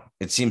 I don't know,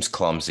 it seems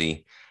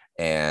clumsy,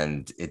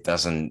 and it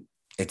doesn't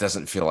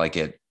feel like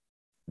it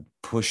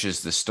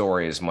pushes the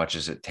story as much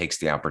as it takes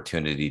the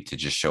opportunity to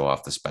just show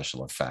off the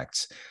special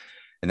effects.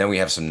 And then we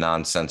have some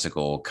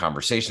nonsensical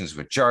conversations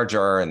with Jar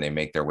Jar, and they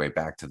make their way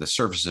back to the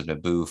surface of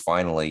Naboo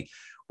finally,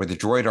 where the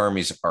droid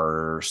armies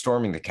are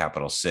storming the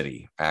capital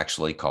city,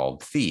 actually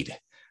called Theed.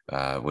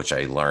 Which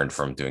I learned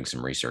from doing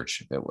some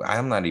research.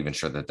 I'm not even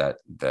sure that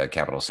the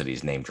capital city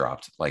is name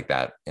dropped like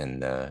that in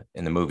the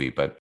movie,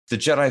 but the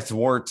Jedi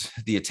thwart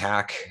the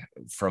attack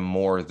from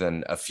more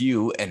than a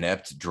few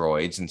inept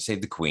droids and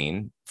save the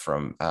Queen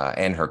from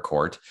and her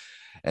court,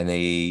 and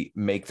they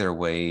make their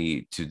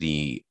way to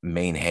the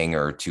main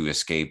hangar to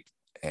escape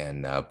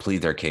and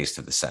plead their case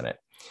to the Senate.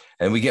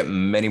 And we get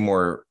many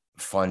more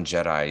fun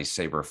Jedi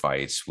saber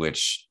fights,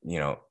 which, you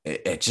know,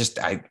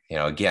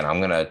 again, I'm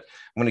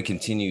going to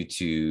continue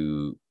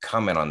to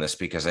comment on this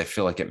because I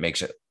feel like it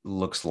makes it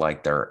looks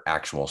like they're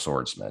actual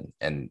swordsmen.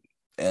 And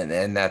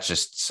that's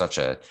just such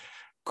a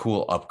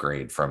cool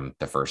upgrade from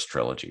the first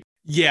trilogy.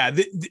 Yeah.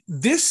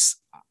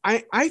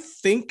 I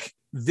think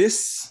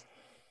this,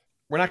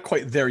 we're not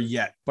quite there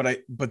yet, but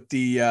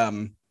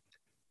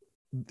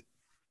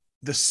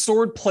the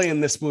sword play in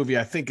this movie,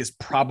 I think, is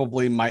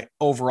probably my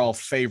overall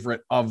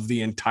favorite of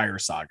the entire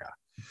saga.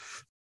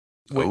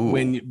 Wow.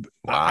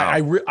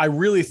 I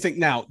really think,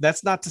 now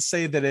that's not to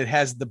say that it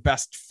has the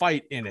best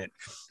fight in it,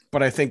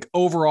 but I think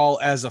overall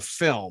as a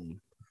film,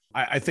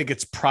 I think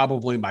it's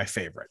probably my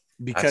favorite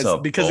because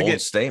bold again,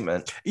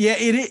 statement. Yeah,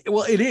 it is.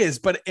 Well, it is,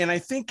 and I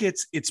think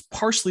it's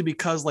partially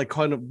because, like,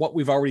 kind of what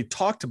we've already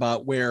talked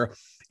about, where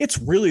it's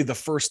really the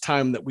first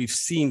time that we've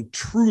seen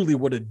truly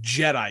what a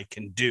Jedi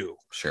can do.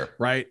 Sure.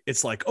 Right.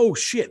 It's like, oh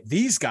shit,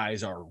 these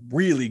guys are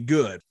really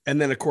good. And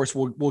then of course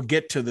we'll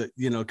get to the,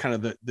 you know, kind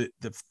of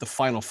the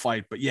final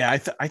fight. But yeah,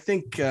 I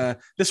think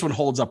this one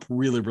holds up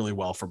really, really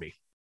well for me.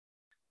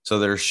 So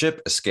their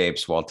ship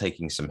escapes while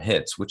taking some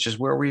hits, which is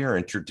where we are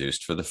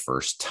introduced for the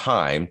first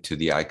time to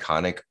the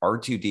iconic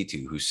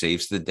R2-D2, who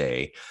saves the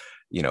day.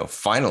 You know,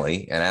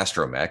 finally, an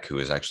astromech who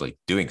is actually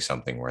doing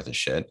something worth a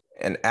shit.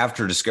 And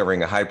after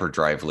discovering a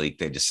hyperdrive leak,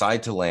 they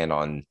decide to land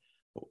on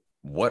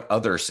what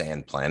other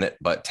sand planet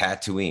but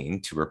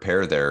Tatooine to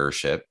repair their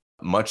ship.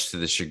 much to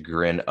the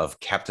chagrin of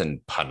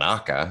Captain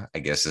Panaka, I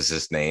guess is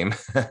his name.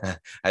 I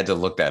had to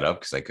look that up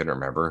because I couldn't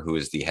remember, who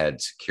is the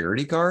head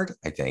security guard,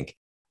 I think.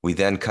 We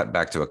then cut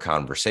back to a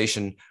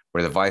conversation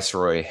where the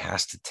Viceroy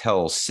has to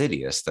tell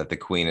Sidious that the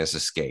Queen has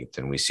escaped.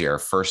 And we see our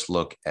first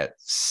look at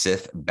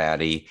Sith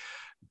baddie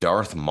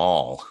Darth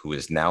Maul, who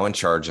is now in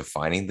charge of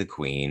finding the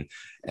Queen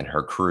and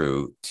her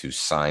crew to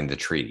sign the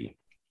treaty.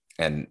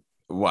 And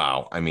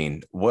wow, I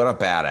mean, what a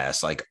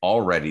badass. Like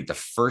already the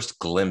first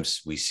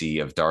glimpse we see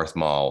of Darth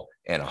Maul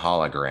in a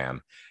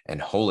hologram,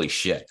 and holy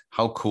shit,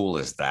 how cool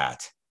is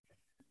that?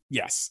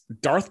 Yes,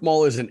 Darth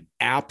Maul is an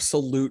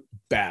absolute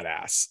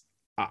badass.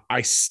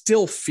 I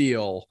still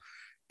feel,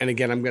 and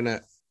again, I'm going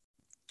to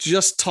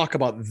just talk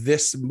about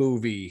this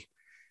movie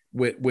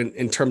when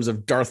in terms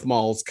of Darth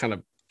Maul's kind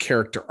of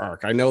character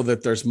arc. I know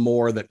that there's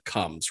more that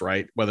comes,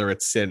 right? Whether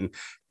it's in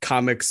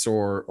comics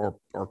or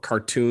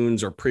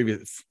cartoons or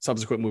previous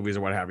subsequent movies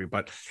or what have you.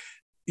 But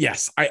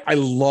yes, I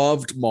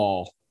loved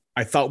Maul.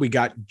 I thought we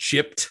got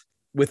gypped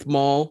with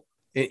Maul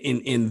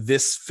in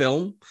this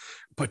film.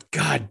 But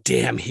God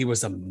damn, he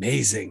was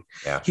amazing.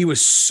 Yeah. He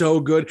was so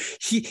good.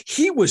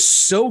 He was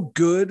so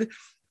good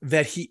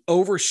that he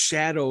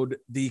overshadowed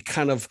the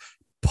kind of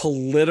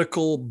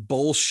political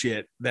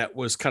bullshit that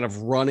was kind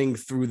of running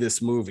through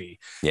this movie.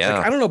 Yeah.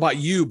 Like, I don't know about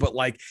you, but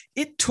like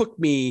it took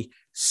me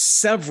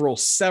several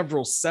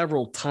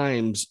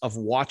times of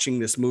watching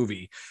this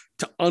movie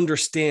to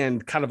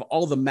understand kind of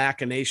all the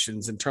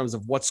machinations in terms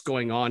of what's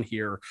going on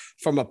here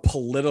from a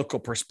political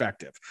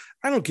perspective.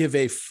 I don't give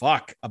a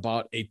fuck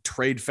about a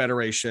trade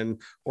federation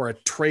or a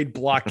trade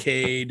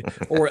blockade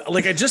or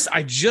like, I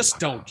just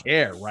don't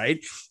care.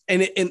 Right.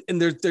 And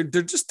there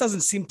just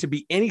doesn't seem to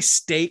be any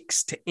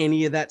stakes to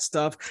any of that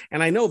stuff.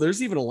 And I know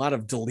there's even a lot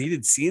of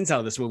deleted scenes out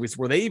of this movie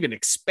where they even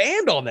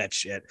expand on that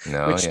shit,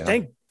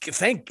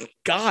 thank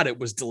God it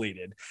was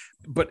deleted.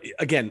 But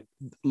again,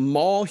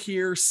 Maul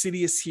here,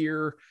 Sidious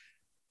here,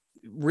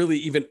 really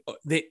even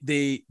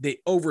they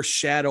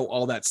overshadow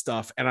all that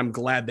stuff, and I'm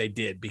glad they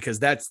did, because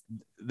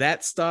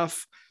that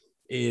stuff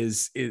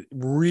it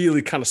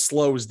really kind of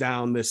slows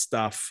down this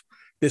stuff,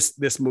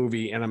 this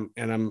movie, and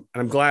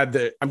I'm glad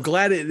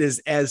it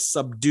is as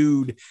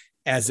subdued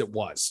as it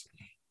was.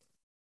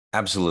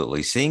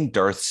 Absolutely. Seeing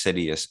Darth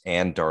Sidious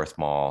and Darth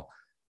Maul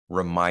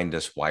remind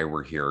us why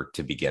we're here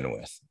to begin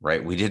with,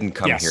 right? We didn't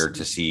come here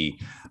to see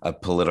a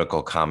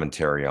political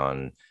commentary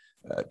on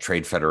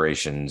trade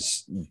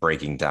federations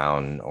breaking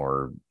down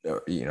or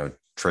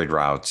trade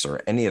routes or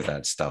any of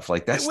that stuff.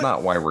 Like, that's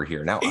not why we're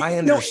here. Now, I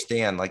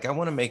understand, like, I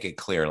want to make it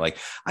clear, like,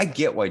 I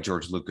get why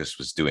George Lucas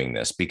was doing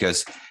this,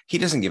 because he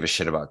doesn't give a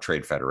shit about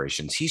trade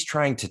federations. He's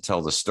trying to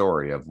tell the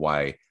story of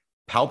why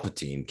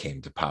Palpatine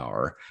came to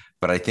power.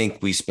 But I think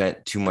we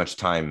spent too much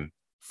time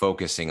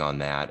focusing on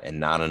that and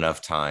not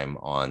enough time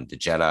on the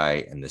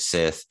Jedi and the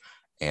Sith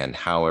and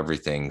how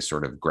everything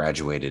sort of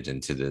graduated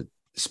into the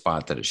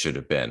spot that it should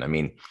have been. I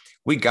mean,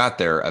 we got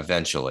there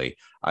eventually.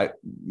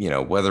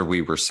 Whether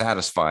we were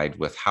satisfied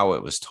with how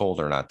it was told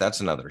or not,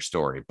 that's another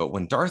story. But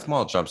when Darth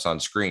Maul jumps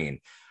on screen,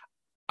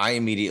 I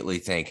immediately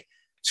think,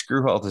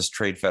 screw all this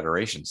Trade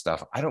Federation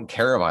stuff. I don't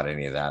care about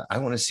any of that. I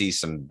want to see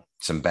some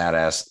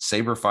badass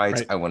saber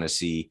fights. Right. I want to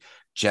see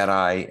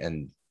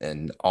Jedi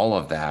and all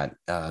of that,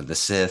 the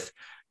Sith,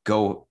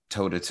 go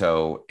toe to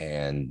toe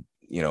and,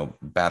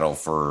 battle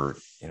for,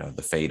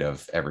 the fate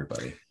of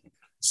everybody.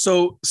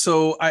 So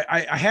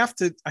I have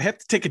to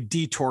take a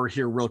detour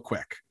here real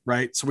quick,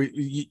 right? So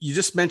you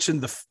just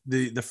mentioned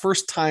the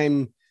first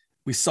time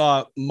we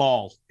saw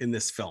Maul in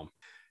this film.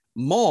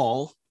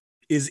 Maul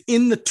is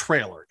in the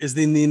trailer, is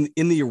in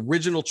the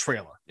original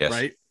trailer, yes.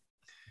 Right?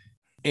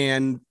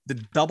 And the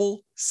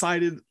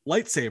double-sided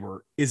lightsaber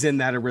is in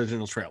that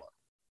original trailer,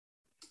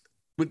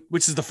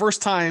 which is the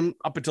first time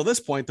up until this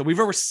point that we've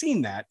ever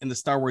seen that in the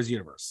Star Wars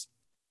universe.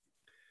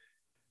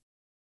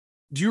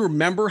 Do you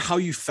remember how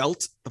you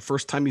felt the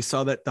first time you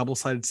saw that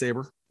double-sided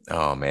saber?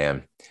 Oh,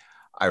 man.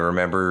 I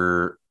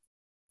remember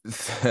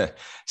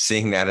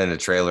seeing that in a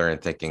trailer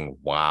and thinking,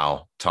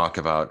 wow, talk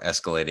about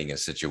escalating a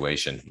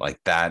situation like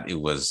that. It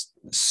was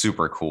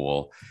super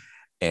cool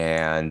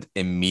and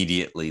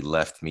immediately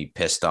left me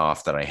pissed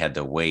off that I had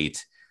to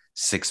wait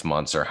 6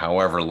 months or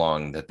however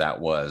long that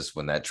was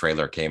when that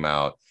trailer came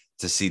out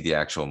to see the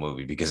actual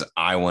movie, because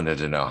I wanted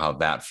to know how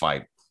that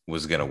fight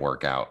was going to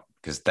work out,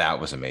 because that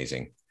was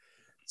amazing.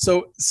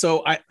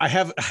 So I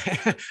have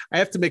I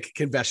have to make a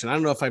confession. I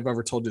don't know if I've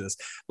ever told you this.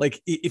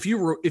 Like, if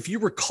you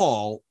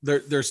recall,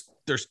 there's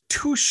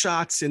two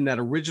shots in that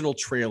original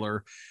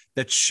trailer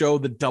that show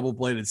the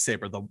double-bladed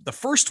saber. The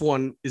first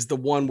one is the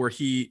one where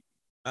he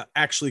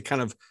actually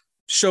kind of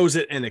shows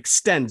it and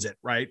extends it,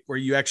 right? Where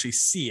you actually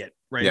see it,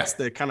 right? Yeah. It's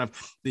the kind of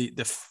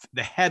the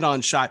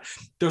head-on shot.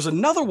 There's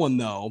another one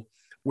though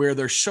where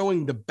they're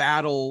showing the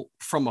battle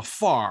from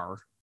afar,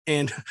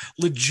 and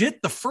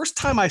legit, the first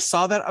time I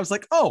saw that, I was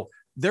like, oh,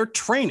 they're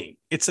training.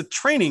 It's a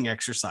training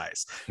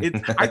exercise.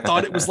 I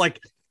thought it was like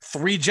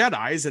 3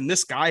 Jedis and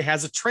this guy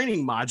has a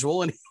training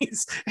module and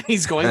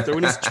he's going through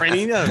and he's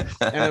training them.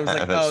 And I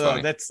was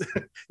like, that's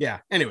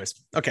yeah. Anyways.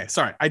 Okay.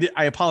 Sorry.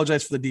 I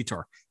apologize for the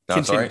detour. No,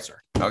 it's all Continue, right.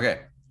 sir.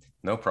 Okay.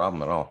 No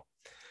problem at all.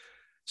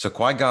 So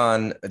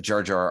Qui-Gon,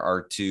 Jar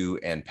Jar, R2,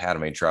 and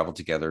Padme travel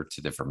together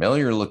to the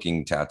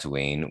familiar-looking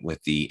Tatooine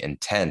with the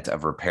intent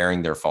of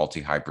repairing their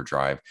faulty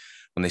hyperdrive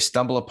when they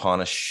stumble upon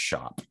a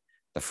shop.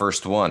 The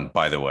first one,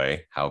 by the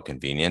way, how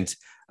convenient,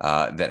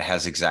 that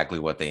has exactly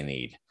what they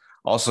need.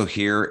 Also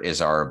here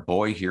is our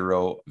boy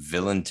hero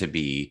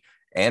villain-to-be,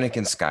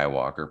 Anakin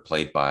Skywalker,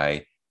 played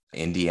by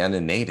Indiana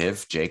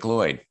native Jake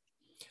Lloyd.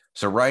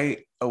 So right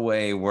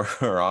away,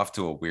 we're off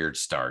to a weird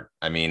start.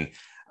 I mean,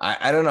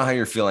 I don't know how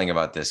you're feeling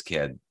about this,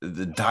 kid.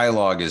 The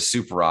dialogue is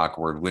super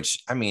awkward,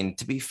 which, I mean,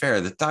 to be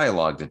fair, the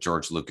dialogue that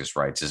George Lucas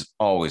writes is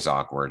always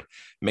awkward.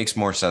 Makes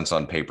more sense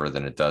on paper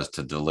than it does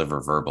to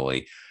deliver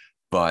verbally.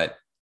 But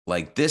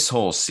like this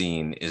whole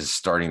scene is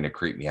starting to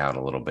creep me out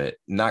a little bit.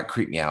 Not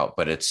creep me out,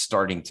 but it's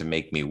starting to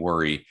make me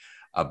worry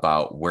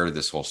about where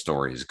this whole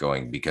story is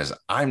going, because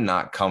I'm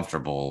not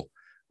comfortable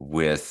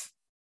with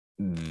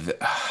the,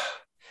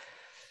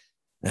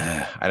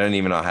 I don't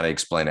even know how to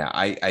explain it.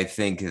 I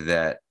think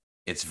that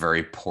it's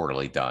very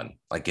poorly done.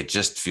 Like it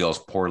just feels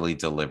poorly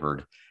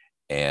delivered,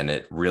 and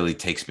it really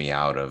takes me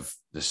out of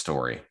the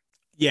story.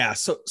 Yeah.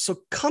 So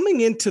coming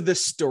into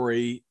this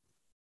story,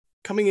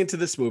 coming into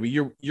this movie,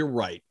 you're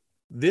right.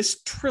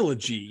 This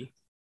trilogy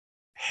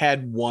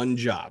had one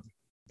job.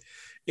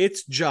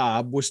 Its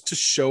job was to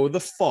show the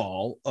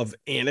fall of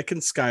Anakin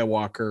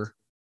Skywalker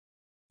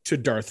to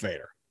Darth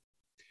Vader.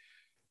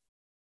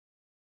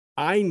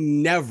 I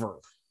never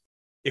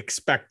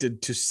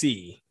expected to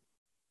see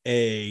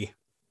a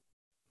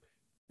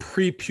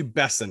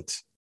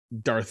prepubescent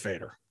Darth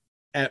Vader.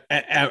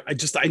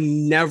 I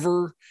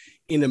never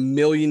in a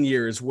million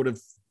years would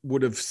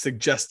have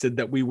suggested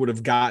that we would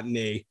have gotten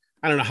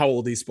I don't know how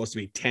old he's supposed to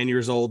be, 10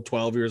 years old,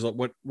 12 years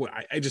old.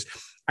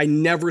 I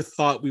never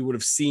thought we would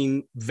have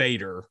seen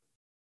Vader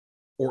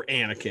or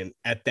Anakin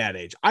at that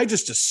age. I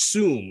just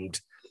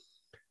assumed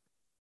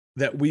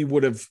that we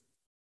would have,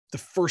 the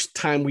first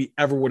time we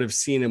ever would have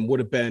seen him would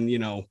have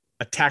been,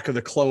 Attack of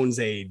the Clones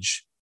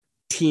age,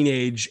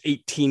 teenage,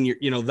 18 year,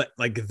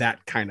 that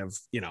kind of,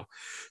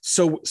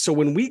 So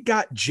when we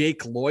got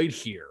Jake Lloyd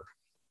here,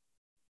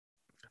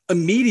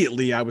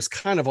 immediately I was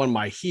kind of on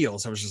my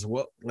heels. I was just,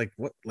 what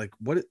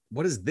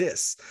is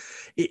this?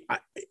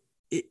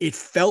 It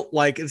felt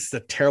like, it's a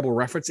terrible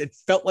reference. It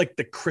felt like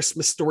the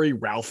Christmas Story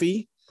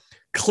Ralphie,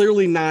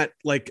 clearly not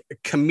like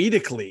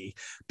comedically,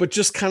 but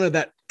just kind of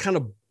that kind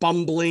of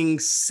bumbling,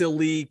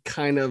 silly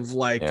kind of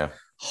like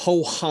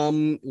ho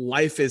hum,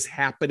 life is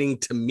happening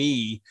to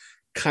me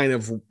kind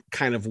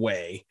of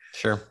way.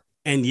 Sure.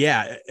 And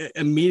yeah,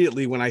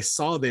 immediately when I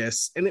saw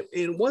this, and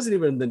it wasn't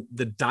even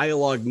the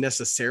dialogue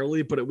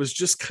necessarily, but it was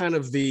just kind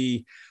of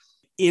the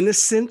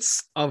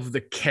innocence of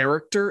the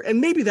character.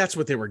 And maybe that's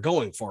what they were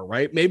going for,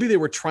 right? Maybe they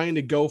were trying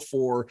to go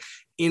for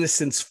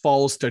innocence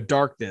falls to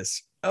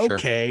darkness.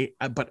 Okay.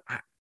 Sure. But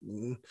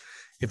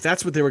if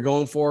that's what they were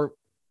going for,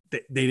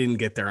 they didn't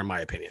get there, in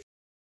my opinion.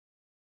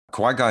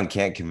 Qui-Gon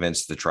can't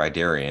convince the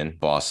Tridarian,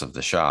 boss of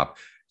the shop,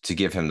 to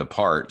give him the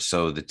part.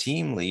 So the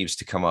team leaves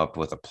to come up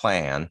with a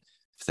plan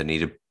for the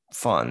needed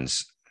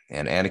funds.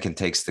 And Anakin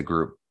takes the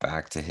group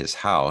back to his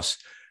house,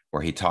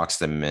 where he talks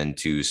them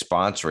into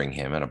sponsoring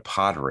him in a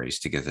pod race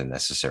to get the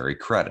necessary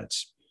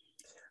credits.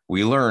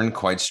 We learn,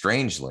 quite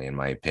strangely, in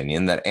my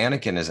opinion, that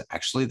Anakin is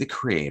actually the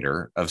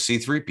creator of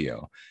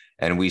C-3PO.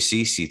 And we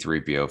see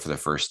C-3PO for the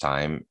first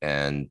time,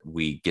 and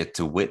we get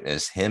to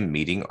witness him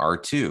meeting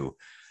R2.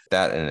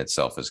 That in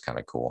itself is kind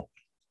of cool.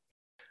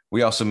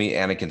 We also meet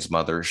Anakin's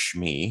mother,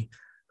 Shmi,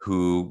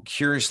 who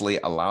curiously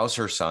allows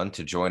her son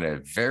to join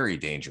a very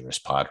dangerous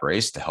pod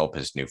race to help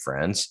his new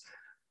friends.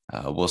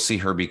 We'll see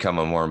her become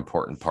a more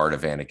important part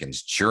of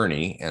Anakin's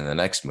journey in the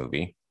next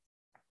movie.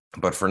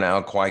 But for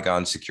now,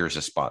 Qui-Gon secures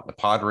a spot in the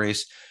pod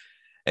race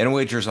and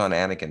wagers on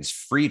Anakin's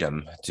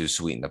freedom to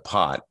sweeten the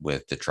pot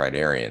with the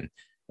Tridarian.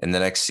 In the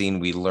next scene,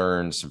 we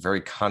learn some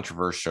very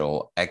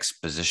controversial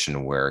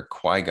exposition where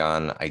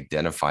Qui-Gon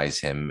identifies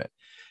him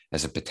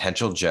as a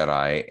potential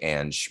Jedi,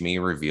 and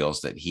Shmi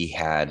reveals that he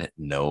had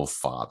no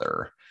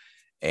father.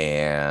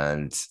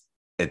 And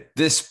at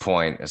this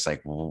point, it's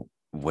like,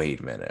 wait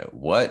a minute,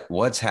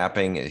 what's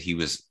happening? He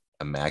was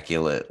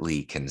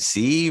immaculately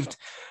conceived.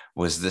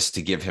 Was this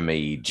to give him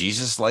a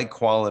Jesus-like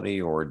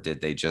quality, or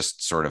did they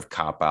just sort of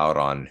cop out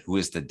on who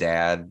is the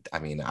dad? I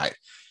mean,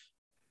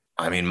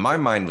 my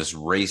mind was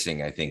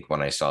racing, I think,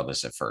 when I saw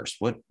this at first.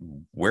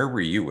 Where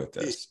were you with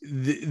this?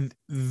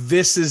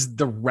 This is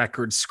the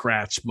record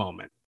scratch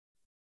moment.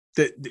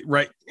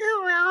 Right?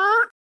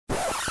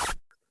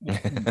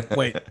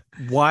 Wait,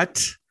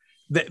 what?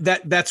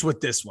 That's what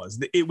this was.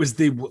 It was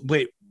the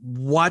wait,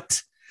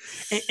 what?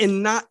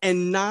 And not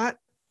in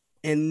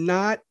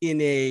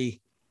a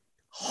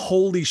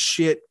holy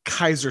shit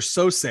Kaiser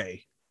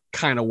Sose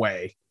kind of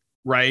way,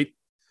 right?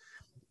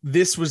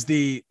 This was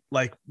the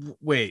like,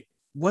 wait,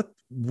 what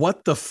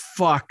the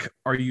fuck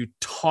are you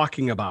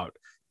talking about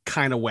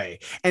kind of way,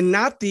 and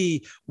not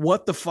the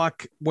what the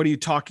fuck, what are you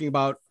talking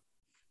about,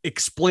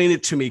 explain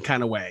it to me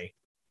kind of way.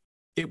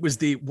 It was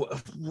the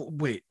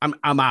wait,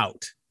 I'm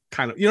out.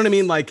 kind of, you know what I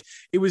mean? Like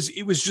it was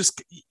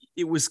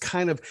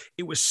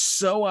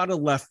so out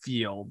of left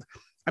field.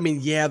 I mean,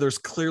 yeah, there's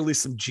clearly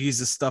some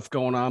Jesus stuff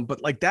going on,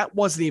 but like that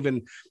wasn't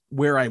even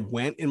where I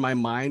went in my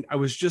mind. I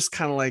was just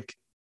kind of like,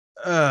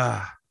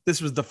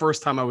 this was the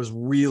first time I was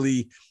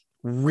really,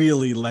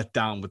 really let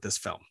down with this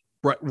film.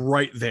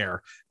 Right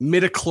there.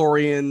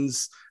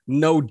 Midichlorians,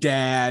 no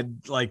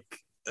dad, like,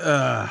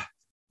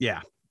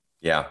 yeah.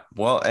 Yeah.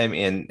 Well, I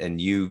mean,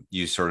 and you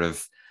sort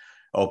of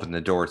open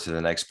the door to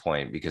the next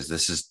point, because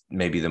this is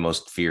maybe the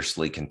most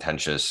fiercely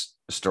contentious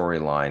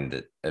storyline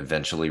that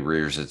eventually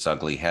rears its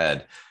ugly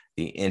head.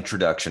 The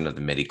introduction of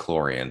the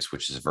midichlorians,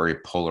 which is a very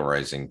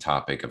polarizing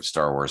topic of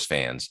Star Wars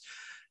fans,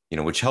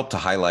 which helped to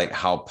highlight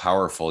how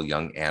powerful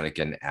young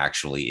Anakin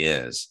actually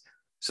is.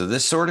 So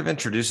this sort of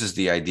introduces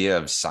the idea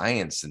of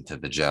science into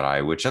the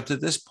Jedi, which up to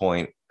this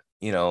point,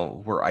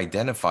 were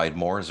identified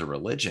more as a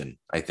religion,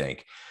 I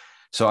think.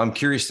 So I'm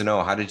curious to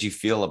know, how did you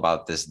feel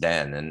about this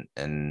then?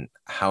 And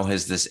how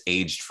has this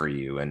aged for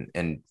you?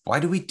 And why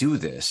do we do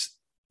this?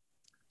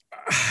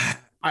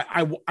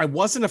 I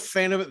wasn't a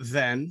fan of it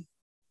then.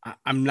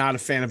 I'm not a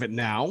fan of it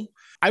now.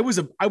 I was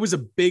a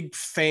big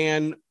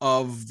fan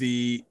of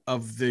the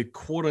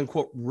quote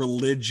unquote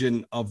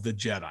religion of the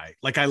Jedi.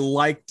 Like I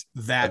liked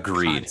that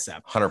Agreed.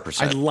 Concept.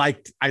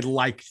 100%. I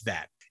liked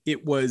that.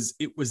 It was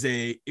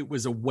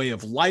a way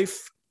of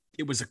life.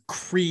 It was a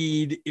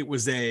creed. It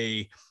was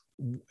an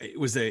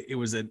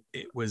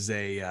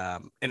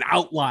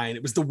outline.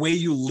 It was the way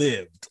you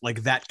lived,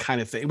 like that kind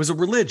of thing. It was a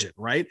religion,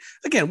 right?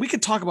 Again, we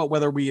could talk about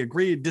whether we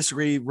agree,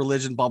 disagree,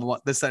 religion, blah, blah, blah,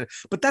 this, that,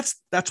 but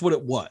that's what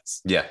it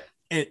was. Yeah.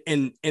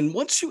 And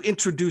once you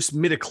introduce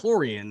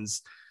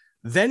midichlorians,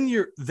 then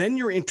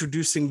you're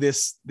introducing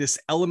this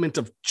element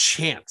of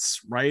chance,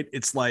 right?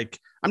 It's like,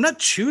 I'm not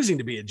choosing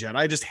to be a Jedi.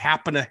 I just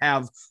happen to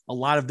have a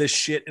lot of this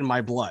shit in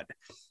my blood.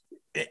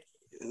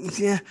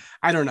 Yeah.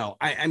 I don't know.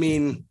 I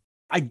mean,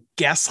 I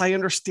guess I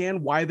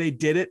understand why they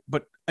did it,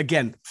 but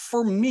again,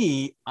 for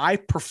me, I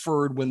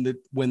preferred when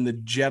the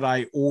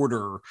Jedi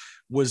Order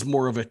was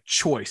more of a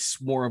choice,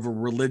 more of a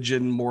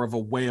religion, more of a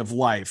way of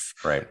life,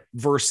 right?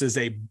 Versus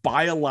a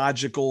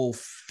biological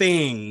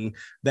thing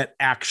that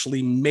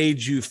actually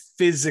made you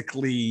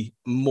physically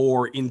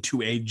more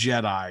into a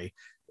Jedi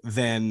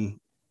than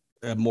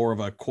more of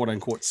a quote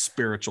unquote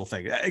spiritual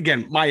thing.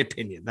 Again, my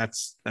opinion.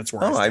 That's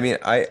where. I mean,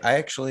 I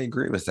actually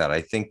agree with that.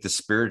 I think the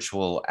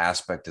spiritual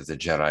aspect of the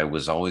Jedi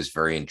was always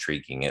very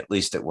intriguing. At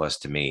least it was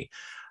to me.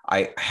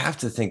 I have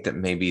to think that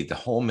maybe the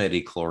whole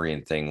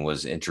midichlorian thing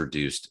was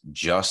introduced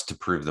just to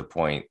prove the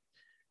point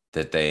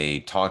that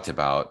they talked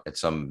about at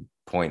some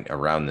point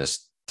around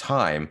this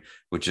time,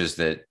 which is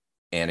that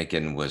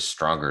Anakin was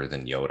stronger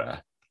than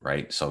Yoda,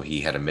 right? So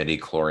he had a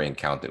midichlorian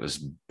count that was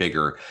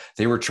bigger.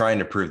 They were trying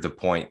to prove the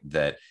point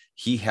that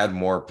he had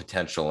more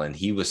potential, and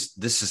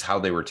this is how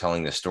they were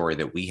telling the story,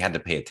 that we had to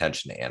pay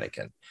attention to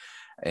Anakin.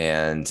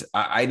 And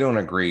I don't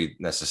agree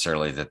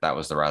necessarily that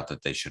was the route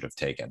that they should have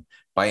taken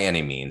by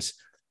any means,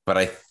 but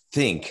I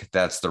think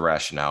that's the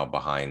rationale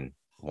behind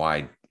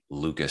why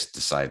Lucas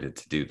decided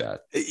to do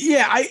that.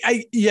 Yeah,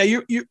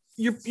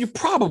 you're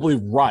probably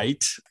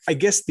right. I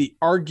guess the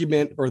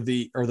argument or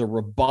the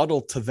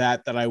rebuttal to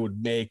that I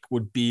would make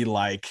would be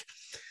like,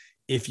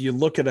 if you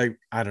look at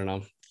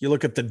you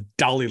look at the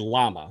Dalai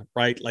Lama,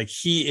 right? Like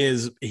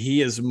he's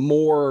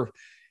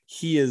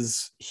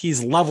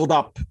leveled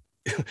up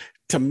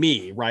to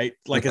me, right?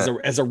 Like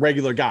as a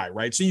regular guy,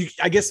 right? So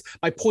I guess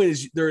my point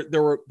is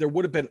there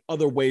would have been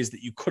other ways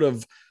that you could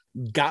have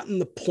gotten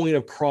the point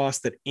across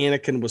that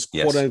Anakin was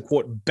quote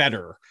unquote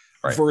better,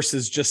 right,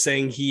 versus just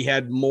saying he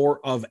had more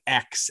of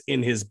X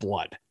in his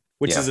blood,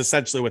 which is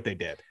essentially what they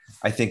did.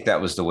 I think that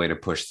was the way to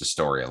push the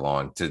story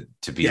along, to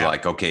be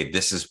like, okay,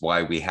 this is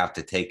why we have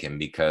to take him,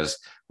 because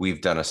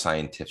we've done a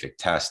scientific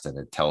test and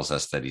it tells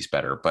us that he's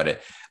better.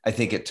 But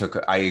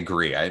I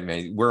agree. I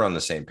mean, we're on the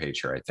same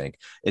page here. I think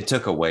it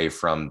took away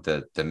from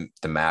the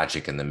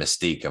magic and the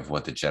mystique of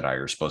what the Jedi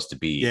are supposed to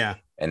be. Yeah.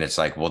 And it's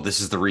like, well,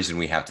 this is the reason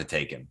we have to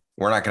take him.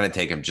 We're not going to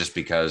take him just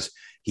because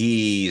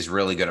he's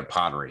really good at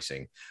pod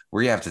racing.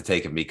 We have to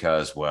take him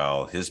because,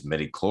 well, his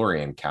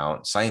midichlorian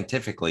count,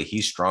 scientifically,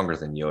 he's stronger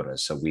than Yoda.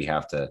 So we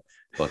have to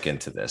look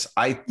into this.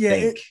 I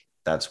think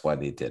that's why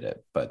they did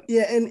it. But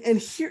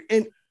here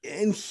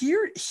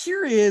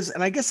is,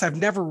 and I guess I've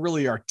never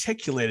really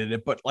articulated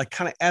it, but like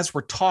kind of as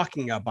we're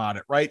talking about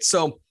it, right?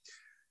 So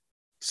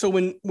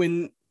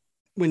when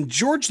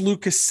George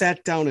Lucas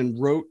sat down and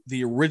wrote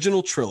the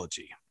original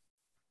trilogy,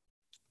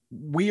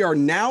 we are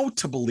now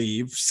to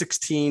believe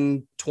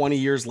 16, 20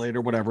 years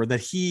later, whatever, that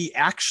he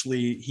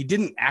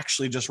didn't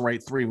actually just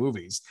write 3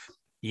 movies.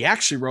 He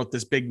actually wrote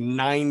this big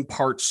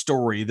 9-part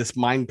story, this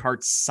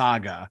 9-part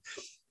saga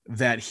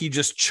that he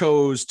just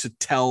chose to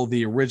tell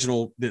the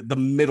original, the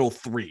middle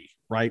 3,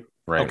 right?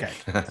 Right. Okay,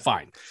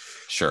 fine.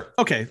 Sure.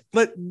 Okay.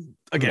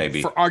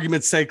 For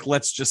argument's sake,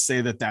 let's just say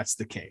that that's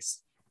the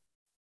case.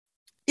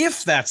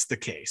 If that's the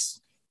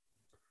case,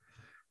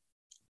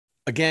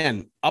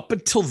 again, up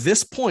until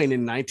this point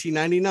in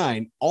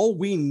 1999, all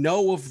we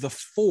know of the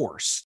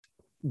Force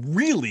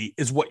really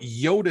is what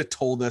Yoda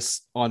told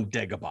us on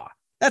Dagobah.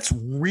 That's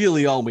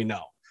really all we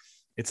know.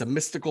 It's a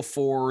mystical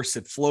force.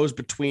 It flows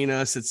between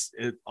us. It's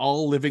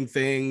all living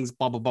things,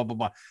 blah, blah, blah, blah,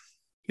 blah.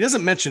 He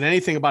doesn't mention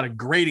anything about a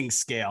grading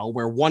scale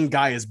where one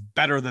guy is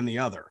better than the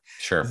other.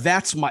 Sure.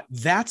 That's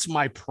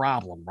my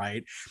problem,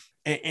 right?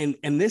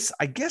 And this,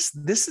 I guess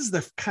this is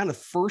the kind of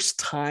first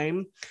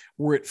time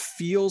where it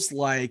feels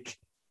like,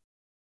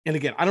 and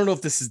again, I don't know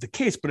if this is the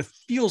case, but it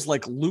feels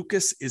like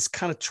Lucas is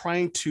kind of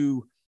trying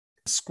to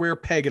square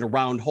peg in a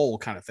round hole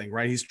kind of thing,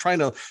 right? He's trying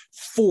to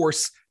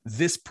force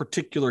this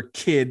particular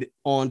kid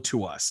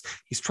onto us.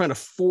 He's trying to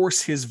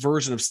force his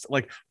version of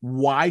like,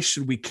 why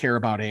should we care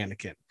about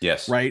Anakin?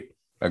 Yes. Right.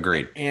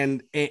 Agreed.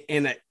 And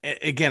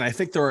again, I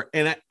think there are,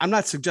 and I'm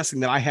not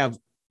suggesting that I have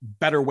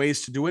better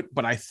ways to do it,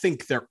 but I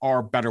think there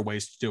are better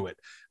ways to do it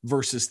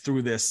versus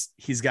through this.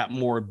 He's got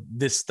more of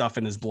this stuff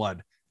in his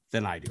blood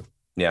than I do.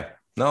 Yeah,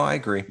 no, I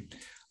agree.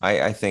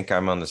 I think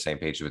I'm on the same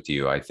page with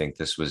you. I think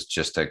this was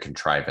just a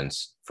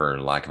contrivance, for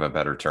lack of a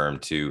better term,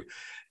 to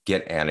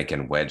get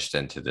Anakin wedged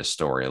into this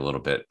story a little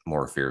bit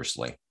more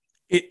fiercely.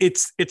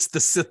 It's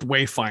the Sith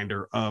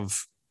Wayfinder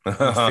of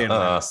Phantom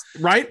Menace,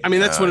 right? I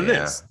mean, that's what it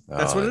is.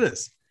 That's what it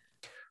is.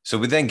 So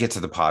we then get to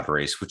the pod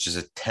race, which is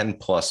a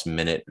 10+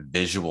 minute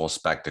visual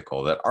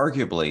spectacle that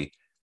arguably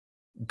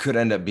could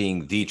end up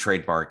being the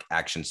trademark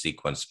action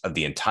sequence of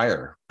the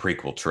entire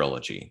prequel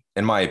trilogy,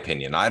 in my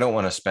opinion. I don't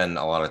want to spend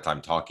a lot of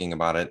time talking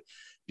about it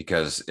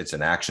because it's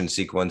an action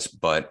sequence,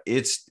 but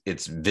it's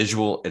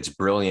visual, it's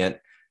brilliant,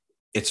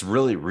 it's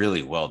really,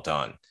 really well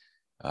done,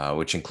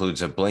 which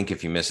includes a blink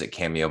if you miss it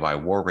cameo by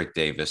Warwick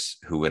Davis,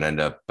 who would end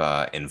up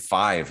in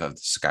 5 of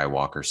the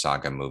Skywalker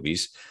saga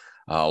movies,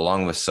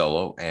 along with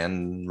Solo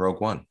and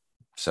Rogue One.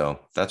 So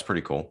that's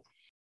pretty cool.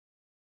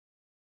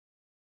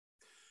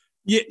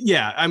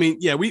 Yeah. I mean,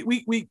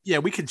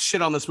 we could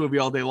shit on this movie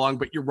all day long,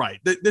 but you're right.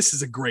 This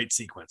is a great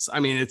sequence.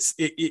 I mean,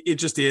 it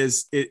just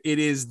is. It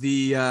is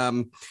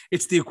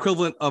it's the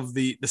equivalent of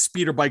the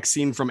speeder bike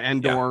scene from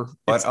Endor,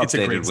 but it's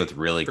updated with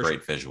really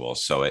great visuals,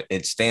 so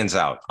it stands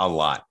out a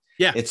lot.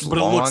 Yeah, it's but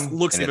long, it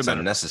looks and it's better.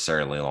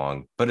 Unnecessarily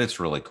long, but it's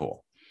really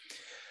cool.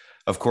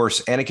 Of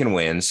course, Anakin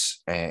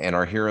wins, and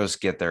our heroes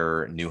get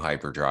their new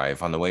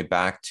hyperdrive. On the way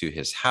back to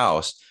his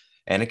house,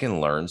 Anakin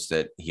learns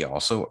that he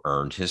also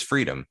earned his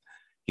freedom.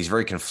 He's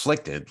very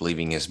conflicted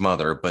leaving his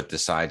mother, but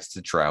decides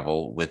to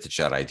travel with the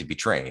Jedi to be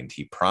trained.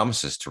 He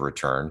promises to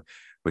return,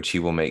 which he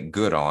will make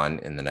good on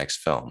in the next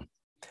film.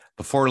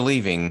 Before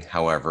leaving,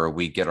 however,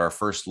 we get our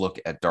first look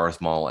at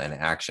Darth Maul in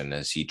action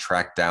as he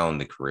tracked down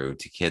the crew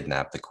to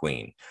kidnap the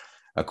Queen.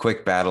 A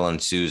quick battle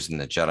ensues and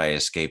the Jedi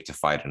escape to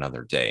fight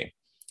another day.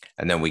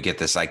 And then we get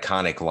this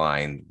iconic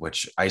line,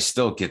 which I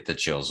still get the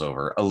chills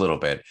over a little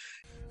bit.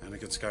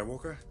 Anakin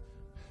Skywalker,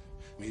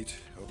 meet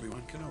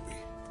Obi-Wan Kenobi.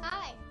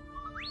 Hi.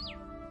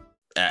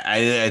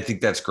 I think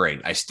that's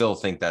great. I still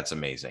think that's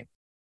amazing.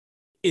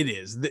 It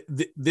is.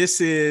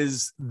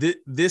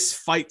 This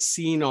fight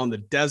scene on the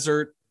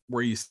desert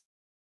where you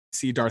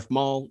see Darth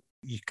Maul,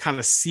 you kind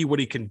of see what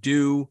he can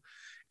do.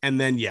 And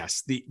then,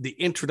 yes, the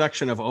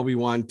introduction of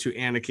Obi-Wan to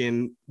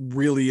Anakin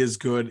really is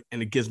good.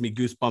 And it gives me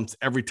goosebumps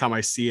every time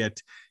I see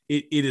it.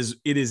 It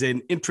is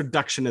an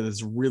introduction that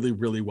is really,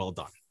 really well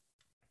done.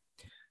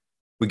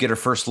 We get our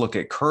first look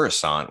at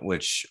Coruscant,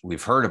 which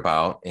we've heard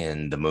about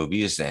in the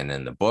movies and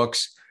in the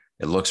books.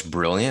 It looks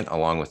brilliant,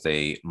 along with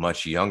a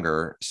much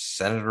younger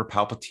Senator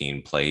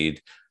Palpatine,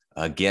 played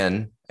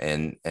again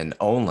and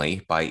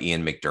only by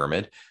Ian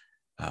McDiarmid,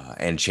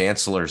 and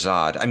Chancellor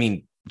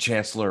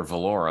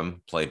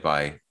Valorum, played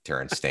by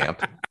Terrence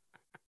Stamp.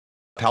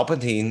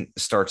 Palpatine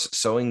starts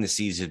sowing the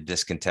seeds of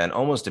discontent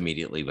almost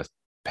immediately with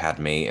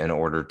Padme in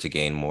order to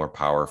gain more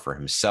power for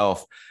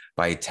himself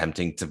by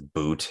attempting to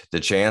boot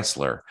the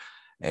Chancellor.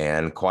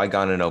 And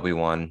Qui-Gon and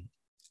Obi-Wan,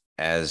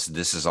 as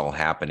this is all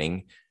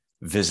happening,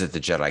 visit the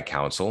Jedi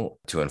Council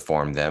to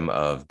inform them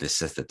of the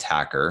Sith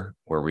attacker,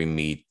 where we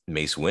meet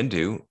Mace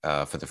Windu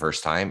for the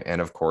first time, and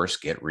of course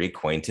get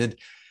reacquainted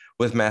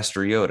with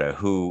Master Yoda,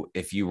 who,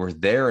 if you were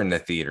there in the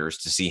theaters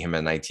to see him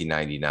in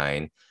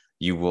 1999,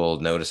 you will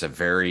notice a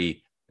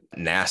very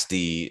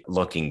nasty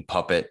looking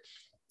puppet,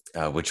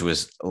 which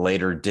was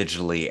later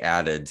digitally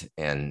added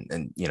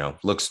and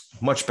looks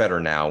much better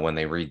now. When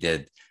they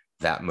redid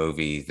that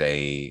movie,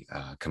 they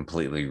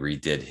completely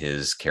redid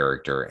his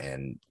character,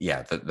 and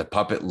the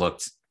puppet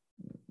looked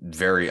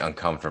very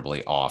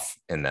uncomfortably off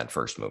in that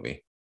first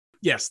movie.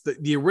 Yes,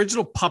 the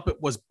original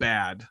puppet was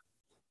bad,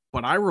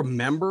 but I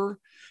remember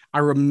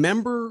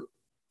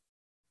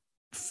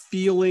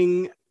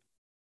feeling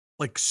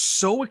like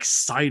so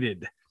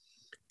excited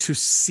to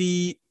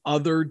see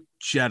other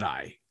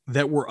Jedi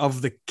that were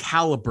of the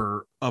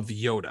caliber of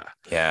Yoda.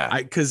 Yeah,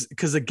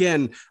 because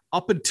again,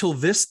 up until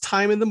this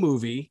time in the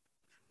movie,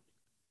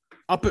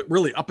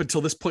 up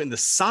until this point in the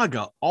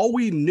saga, all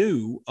we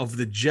knew of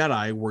the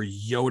Jedi were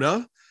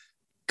Yoda,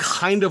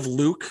 kind of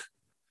Luke,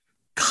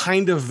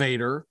 kind of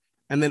Vader,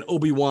 and then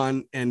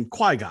Obi-Wan and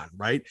Qui-Gon,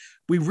 right?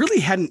 We really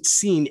hadn't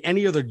seen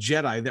any other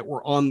Jedi that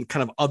were on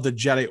kind of the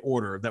Jedi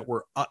Order that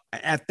were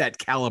at that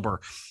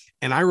caliber.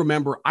 And I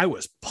remember I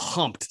was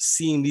pumped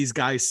seeing these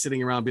guys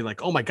sitting around being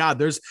like, oh my God,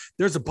 there's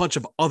a bunch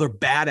of other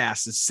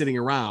badasses sitting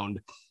around,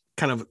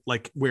 kind of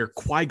like where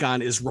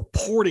Qui-Gon is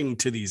reporting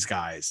to these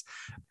guys.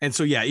 And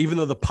so, yeah, even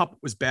though the puppet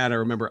was bad, I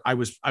remember I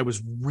was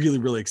really,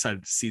 really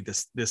excited to see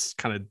this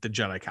kind of the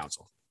Jedi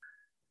Council.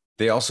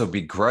 They also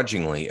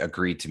begrudgingly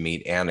agreed to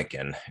meet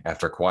Anakin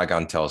after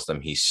Qui-Gon tells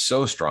them he's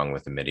so strong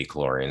with the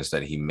midichlorians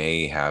that he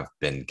may have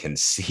been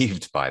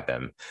conceived by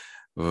them.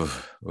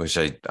 Oof, which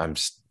I'm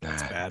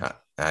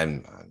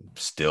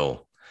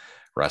still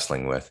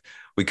wrestling with.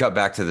 We cut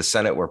back to the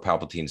Senate where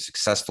Palpatine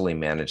successfully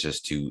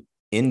manages to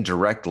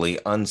indirectly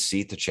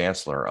unseat the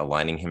Chancellor,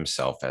 aligning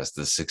himself as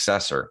the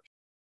successor.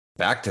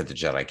 Back to the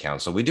Jedi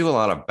Council. We do a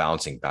lot of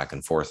bouncing back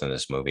and forth in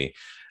this movie.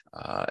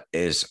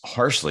 Is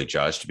harshly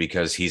judged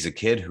because he's a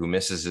kid who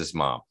misses his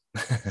mom.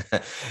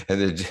 I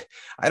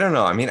don't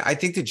know. I mean, I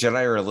think the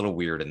Jedi are a little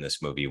weird in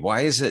this movie.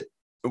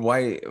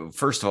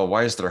 First of all,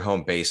 why is their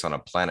home base on a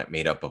planet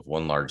made up of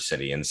one large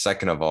city? And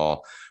second of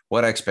all,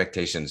 what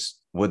expectations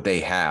would they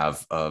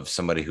have of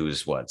somebody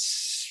who's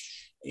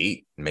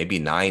 8, maybe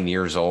 9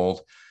 years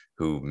old,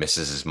 who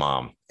misses his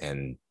mom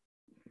and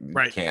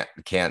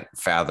can't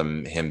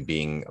fathom him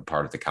being a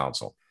part of the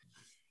council?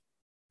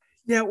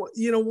 Yeah, well,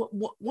 you know,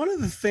 one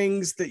of the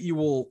things that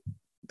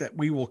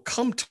we will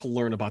come to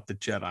learn about the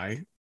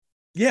Jedi.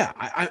 Yeah,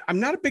 I'm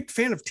not a big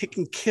fan of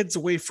taking kids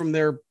away from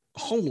their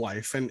home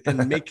life and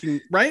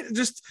making right.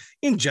 Just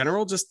in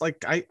general, just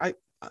like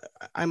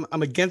I'm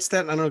against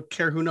that, and I don't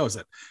care who knows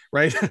it,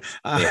 right?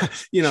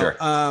 Sure.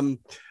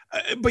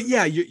 But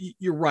yeah,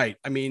 you're right.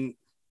 I mean,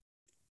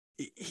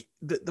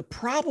 the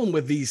problem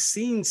with these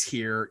scenes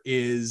here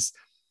is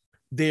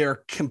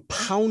they're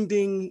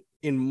compounding.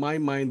 In my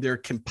mind, they're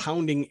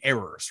compounding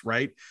errors,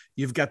 right?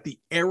 You've got the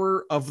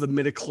error of the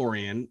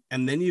midichlorian,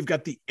 and then you've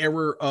got the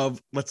error of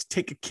let's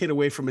take a kid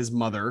away from his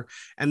mother,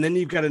 and then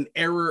you've got an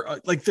error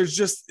like there's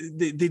just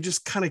they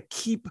just kind of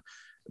keep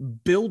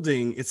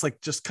building. It's like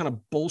just kind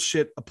of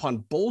bullshit upon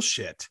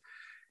bullshit.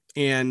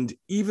 And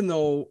even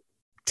though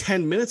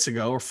 10 minutes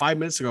ago or 5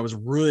 minutes ago I was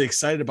really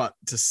excited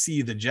to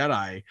see the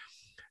Jedi,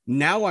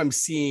 now I'm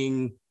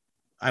seeing,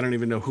 I don't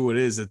even know who it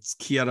is. It's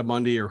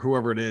Ki-Adi-Mundi or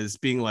whoever it is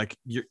being like,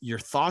 your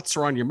thoughts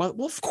are on your mother.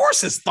 Well, of course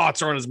his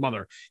thoughts are on his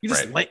mother. You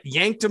just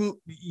yanked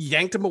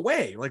him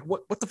away. Like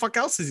what the fuck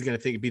else is he going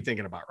to be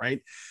thinking about?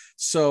 Right.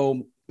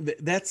 So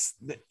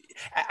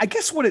I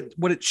guess what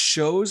it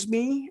shows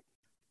me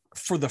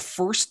for the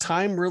first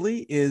time really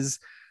is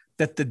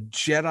that the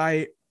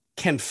Jedi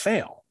can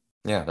fail.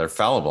 Yeah. They're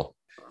fallible.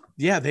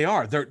 Yeah, they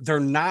are.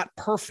 They're not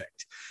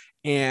perfect.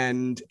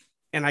 And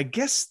I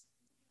guess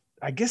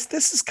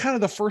this is kind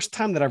of the first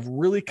time that I've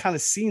really kind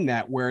of seen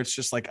that, where it's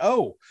just like,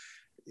 oh,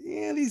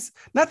 yeah, these,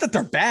 not that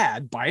they're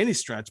bad by any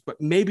stretch,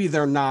 but maybe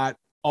they're not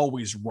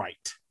always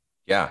right.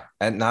 Yeah.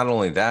 And not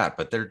only that,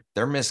 but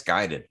they're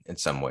misguided in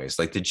some ways.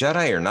 Like the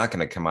Jedi are not going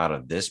to come out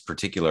of this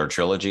particular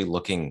trilogy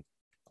looking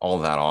all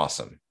that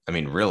awesome. I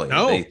mean, really,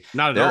 no,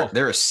 not at all.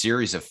 They're a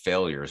series of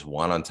failures,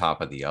 one on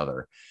top of the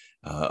other.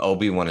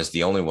 Obi-Wan is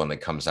the only one that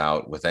comes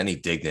out with any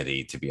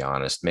dignity, to be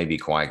honest. Maybe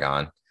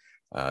Qui-Gon.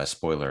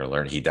 Spoiler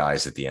alert, he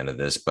dies at the end of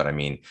this. But I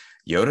mean,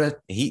 Yoda,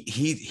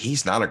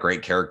 he's not a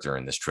great character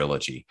in this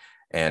trilogy.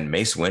 And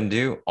Mace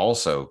Windu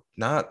also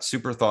not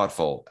super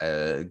thoughtful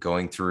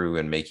going through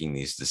and making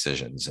these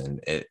decisions.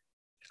 And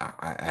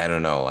I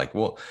don't know, like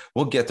we'll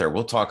get there.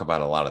 We'll talk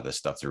about a lot of this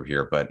stuff through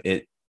here, but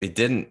it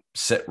didn't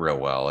sit real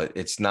well.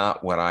 It's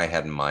not what I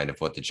had in mind of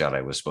what the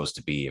Jedi was supposed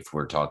to be if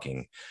we're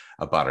talking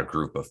about a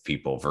group of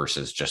people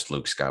versus just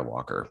Luke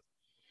Skywalker.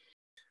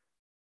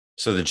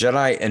 So the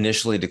Jedi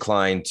initially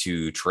declined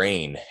to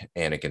train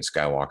Anakin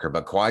Skywalker,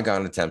 but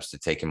Qui-Gon attempts to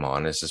take him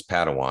on as his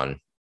Padawan,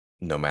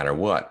 no matter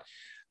what.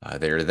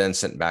 They are then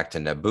sent back to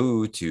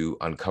Naboo to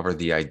uncover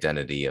the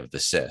identity of the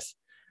Sith.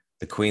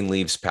 The Queen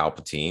leaves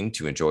Palpatine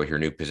to enjoy her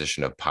new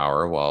position of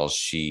power while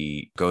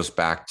she goes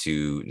back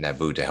to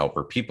Naboo to help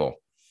her people.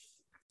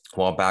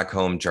 While back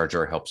home, Jar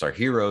Jar helps our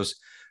heroes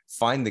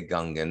find the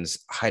Gungans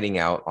hiding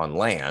out on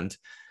land.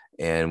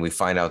 And we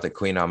find out that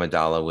Queen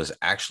Amidala was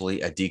actually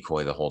a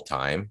decoy the whole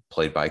time,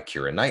 played by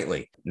Keira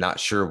Knightley. Not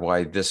sure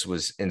why this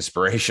was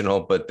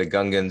inspirational, but the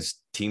Gungans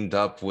teamed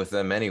up with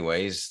them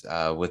anyways,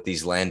 with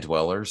these land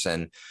dwellers,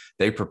 and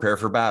they prepare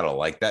for battle.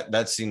 Like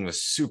that scene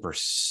was super,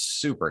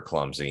 super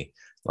clumsy.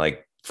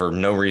 Like for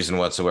no reason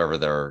whatsoever.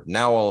 They're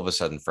now all of a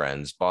sudden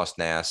friends. Boss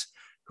Nass,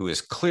 who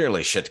is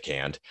clearly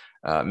shit-canned,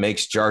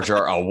 makes Jar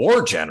Jar a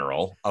war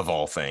general of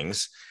all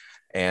things.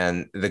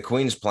 And the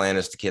Queen's plan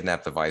is to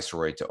kidnap the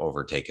Viceroy to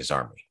overtake his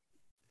army.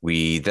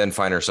 We then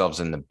find ourselves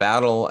in the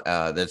battle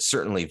that's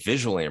certainly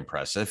visually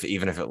impressive,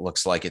 even if it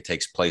looks like it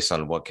takes place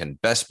on what can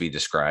best be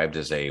described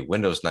as a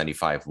Windows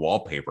 95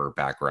 wallpaper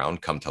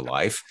background come to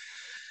life.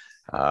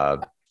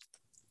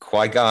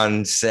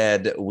 Qui-Gon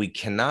said, "We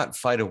cannot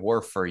fight a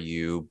war for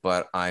you,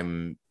 but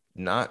I'm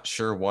not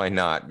sure why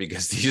not,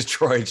 because these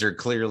droids are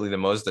clearly the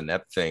most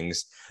inept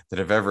things that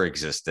have ever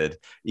existed,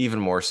 even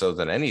more so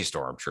than any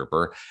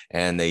stormtrooper,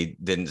 and they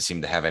didn't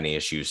seem to have any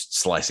issues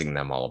slicing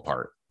them all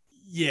apart."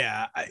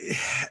 Yeah.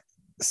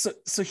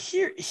 So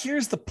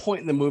here's the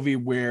point in the movie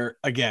where,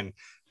 again,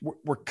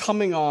 we're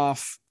coming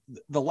off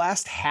the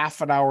last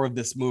half an hour of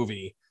this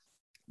movie.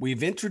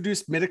 We've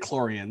introduced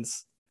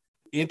midichlorians,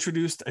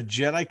 introduced a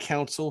Jedi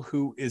Council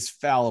who is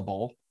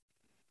fallible.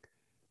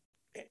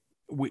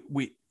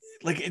 We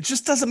like, it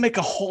just doesn't make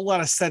a whole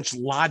lot of sense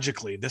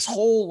logically. This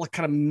whole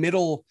kind of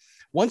middle.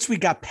 Once we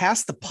got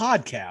past the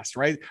podcast,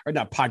 right, or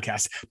not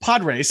podcast,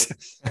 pod race,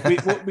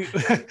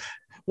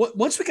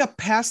 once we got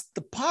past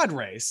the pod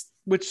race,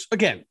 which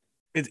again,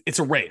 it's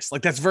a race.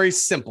 Like, that's very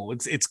simple.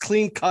 It's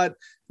clean cut,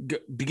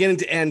 beginning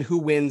to end. Who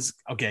wins?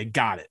 Okay,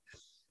 got it.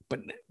 But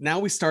now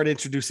we start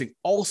introducing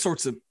all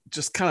sorts of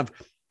just kind of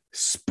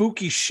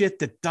spooky shit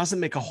that doesn't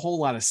make a whole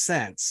lot of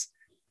sense.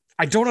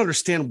 I don't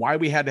understand why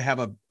we had to have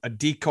a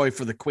decoy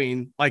for the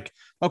queen. Like,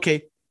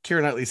 okay,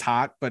 Keira Knightley's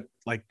hot, but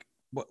like,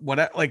 what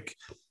like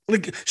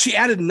she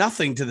added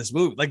nothing to this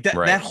movie. Like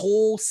that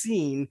whole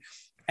scene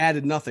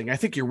added nothing. I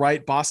think you're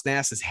right. Boss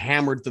Nass is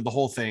hammered through the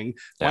whole thing.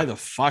 Yeah. Why the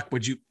fuck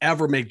would you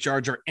ever make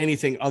Jar Jar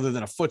anything other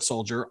than a foot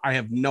soldier? I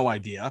have no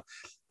idea.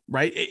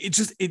 Right. It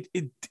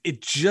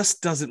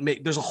just doesn't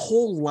make, there's a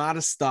whole lot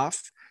of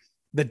stuff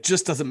that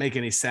just doesn't make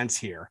any sense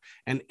here.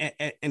 And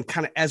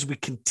kind of as we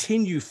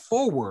continue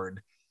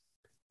forward,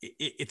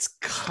 it's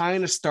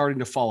kind of starting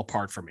to fall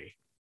apart for me.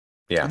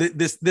 Yeah.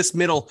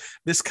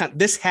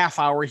 This half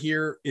hour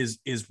here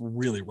is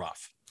really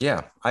rough.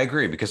 Yeah, I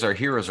agree, because our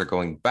heroes are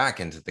going back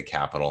into the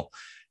capital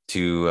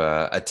to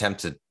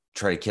attempt to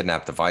try to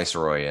kidnap the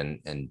viceroy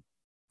and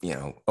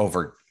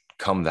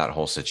overcome that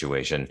whole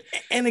situation.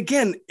 And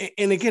again,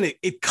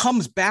 it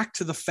comes back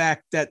to the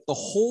fact that the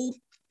whole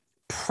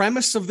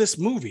premise of this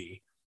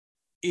movie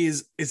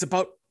is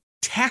about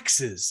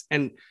taxes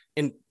and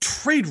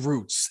trade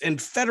routes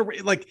and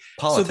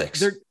politics.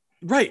 So they're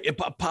right,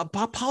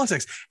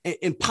 politics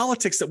and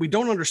politics that we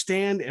don't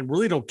understand and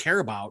really don't care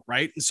about,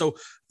 right? And so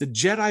the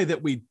Jedi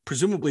that we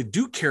presumably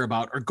do care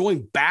about are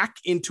going back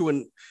into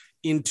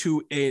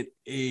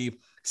a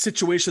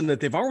situation that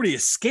they've already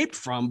escaped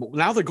from, but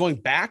now they're going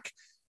back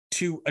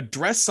to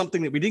address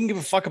something that we didn't give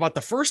a fuck about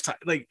the first time.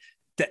 Like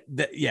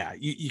that yeah,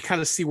 you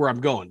kind of see where I'm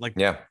going. Like,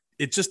 yeah,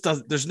 it just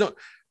doesn't. There's no,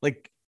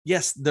 like,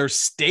 yes, there's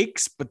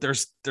stakes, but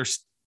there's the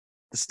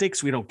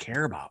stakes we don't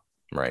care about.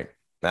 Right.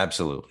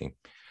 Absolutely.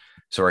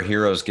 So our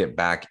heroes get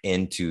back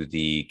into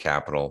the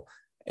capital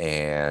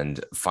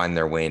and find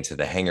their way into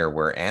the hangar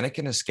where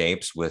Anakin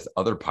escapes with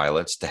other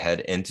pilots to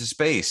head into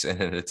space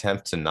in an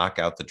attempt to knock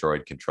out the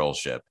droid control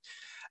ship.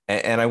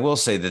 And I will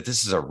say that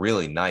this is a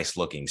really nice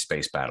looking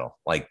space battle.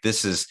 Like,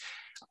 this is,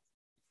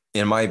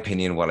 in my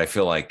opinion, what I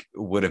feel like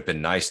would have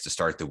been nice to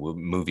start the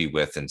movie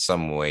with in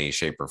some way,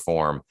 shape, or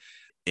form.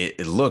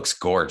 It looks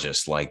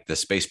gorgeous. Like, the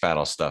space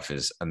battle stuff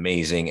is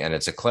amazing. And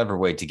it's a clever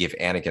way to give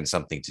Anakin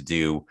something to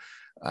do,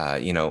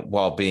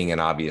 while being an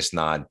obvious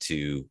nod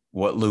to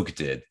what Luke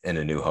did in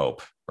A New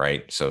Hope,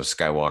 right? So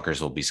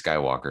Skywalkers will be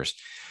Skywalkers.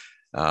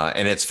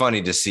 And it's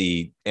funny to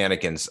see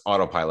Anakin's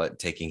autopilot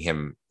taking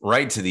him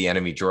right to the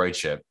enemy droid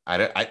ship.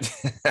 I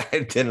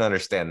didn't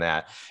understand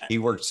that. He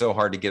worked so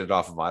hard to get it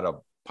off of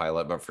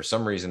autopilot, but for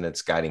some reason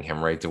it's guiding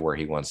him right to where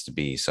he wants to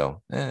be.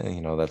 So,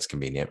 that's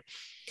convenient.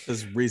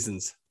 There's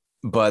reasons.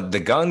 But the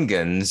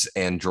Gungans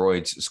and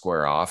droids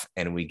square off,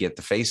 and we get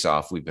the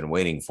face-off we've been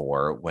waiting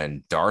for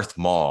when Darth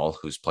Maul,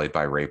 who's played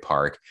by Ray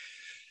Park,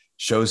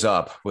 shows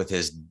up with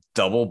his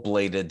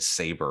double-bladed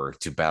saber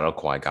to battle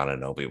Qui-Gon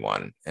and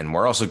Obi-Wan. And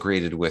we're also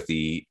greeted with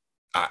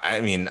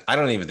I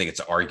don't even think it's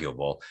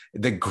arguable,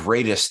 the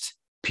greatest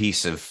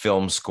piece of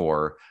film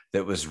score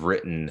that was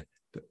written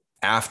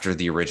after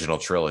the original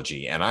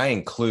trilogy. And I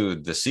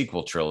include the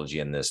sequel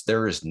trilogy in this.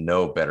 There is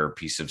no better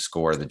piece of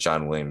score that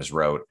John Williams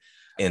wrote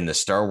in the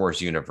Star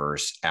Wars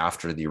universe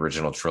after the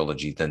original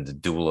trilogy than the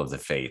Duel of the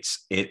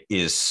Fates. It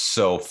is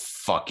so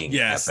fucking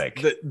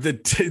epic.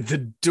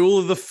 The Duel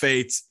of the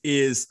Fates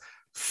is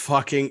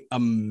fucking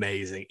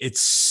amazing.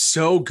 It's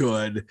so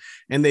good.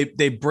 And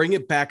they bring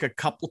it back a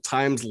couple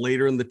times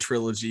later in the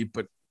trilogy,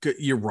 but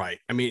you're right.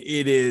 I mean,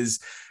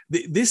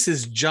 this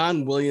is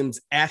John Williams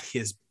at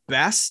his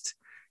best.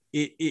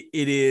 It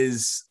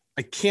is,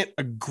 I can't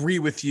agree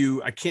with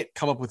you. I can't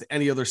come up with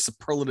any other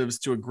superlatives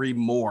to agree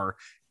more.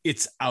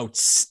 It's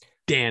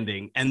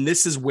outstanding. And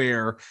this is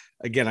where,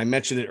 again, I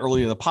mentioned it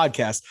earlier in the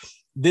podcast,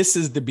 this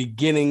is the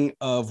beginning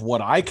of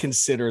what I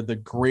consider the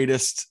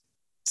greatest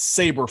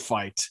saber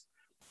fight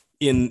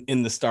in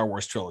the Star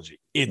Wars trilogy.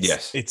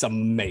 It's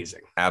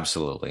amazing.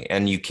 Absolutely.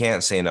 And you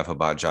can't say enough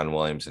about John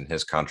Williams and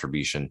his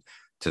contribution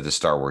to the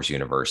Star Wars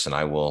universe. And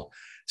I will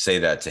say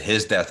that to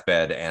his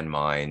deathbed and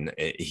mine.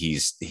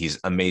 He's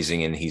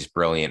amazing and he's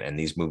brilliant. And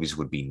these movies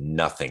would be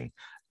nothing,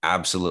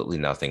 absolutely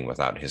nothing,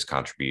 without his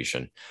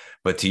contribution.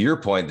 But to your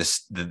point,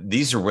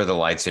 these are where the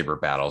lightsaber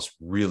battles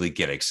really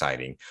get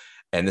exciting.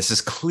 And this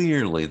is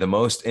clearly the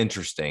most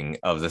interesting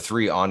of the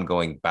three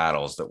ongoing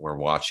battles that we're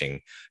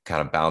watching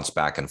kind of bounce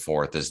back and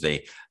forth as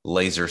they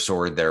laser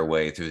sword their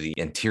way through the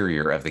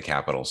interior of the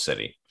capital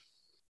city.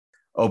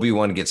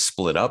 Obi-Wan gets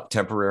split up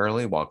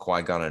temporarily while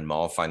Qui-Gon and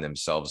Maul find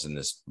themselves in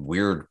this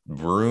weird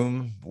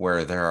room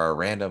where there are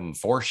random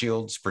force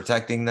shields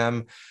protecting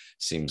them.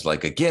 Seems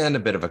like, again, a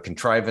bit of a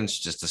contrivance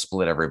just to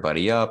split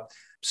everybody up.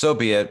 So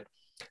be it.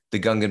 The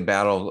Gungan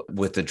battle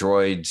with the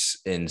droids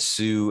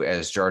ensue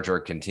as Jar Jar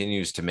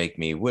continues to make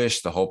me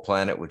wish the whole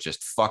planet would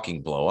just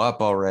fucking blow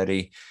up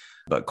already.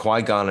 But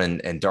Qui-Gon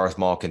and Darth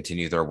Maul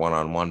continue their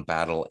one-on-one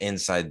battle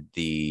inside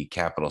the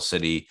capital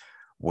city,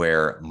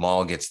 where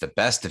Maul gets the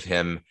best of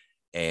him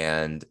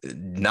and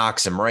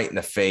knocks him right in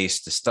the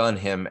face to stun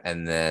him.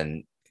 And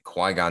then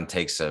Qui-Gon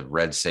takes a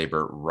red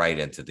saber right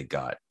into the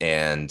gut.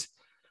 And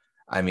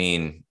I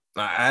mean,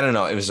 I don't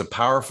know. It was a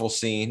powerful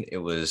scene. It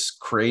was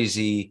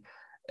crazy.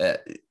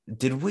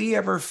 Did we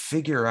ever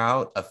figure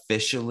out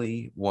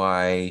officially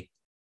why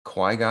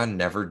Qui-Gon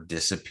never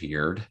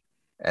disappeared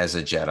as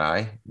a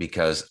Jedi?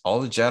 Because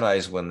all the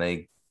Jedis, when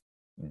they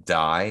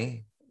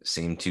die,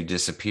 seem to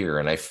disappear.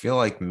 And I feel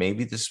like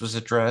maybe this was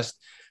addressed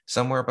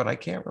somewhere, but I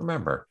can't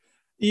remember.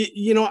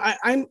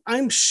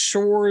 I'm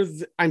sure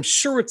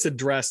it's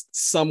addressed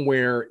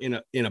somewhere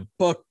in a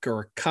book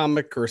or a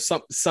comic or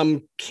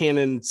some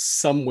canon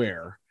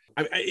somewhere.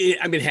 I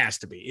mean, it has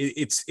to be.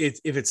 It's if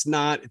it's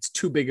not, it's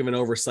too big of an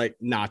oversight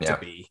not to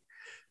be.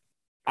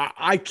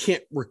 I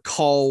can't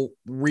recall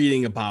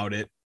reading about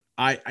it.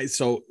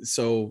 So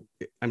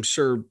I'm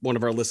sure one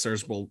of our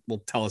listeners will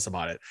tell us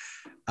about it.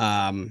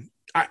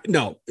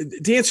 No,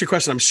 to answer your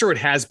question, I'm sure it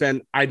has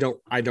been. I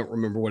don't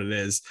remember what it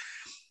is.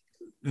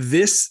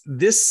 This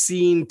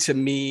scene to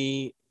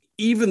me,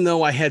 even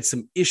though I had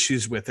some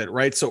issues with it,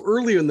 right? So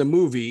earlier in the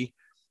movie,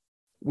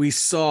 we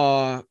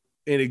saw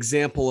an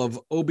example of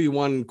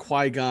Obi-Wan and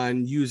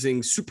Qui-Gon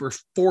using super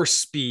force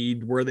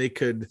speed, where they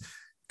could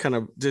kind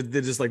of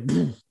they just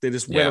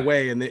went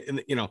away,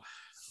 and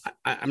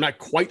I'm not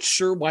quite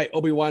sure why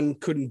Obi-Wan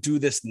couldn't do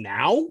this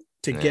now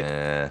to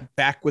get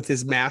back with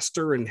his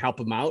master and help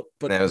him out,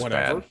 but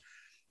whatever. Bad.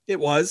 It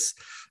was.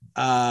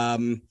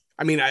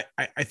 I mean,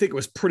 I think it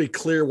was pretty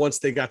clear once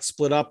they got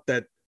split up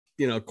that,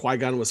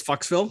 Qui-Gon was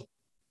Fucksville.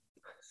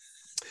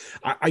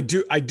 I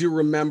do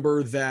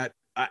remember that.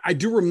 I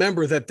do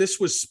remember that this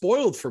was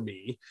spoiled for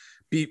me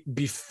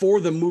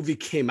before the movie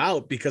came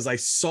out, because I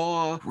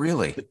saw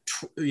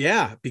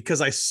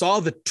because I saw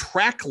the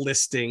track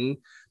listing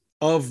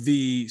of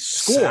the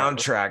score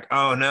soundtrack.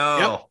 Oh no.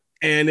 Yep.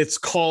 And it's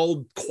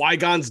called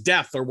Qui-Gon's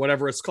Death or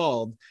whatever it's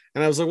called.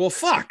 And I was like, well,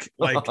 fuck.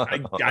 Like,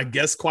 I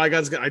guess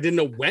Qui-Gon's I didn't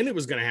know when it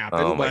was going to happen.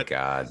 Oh my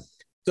God.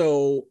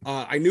 So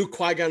I knew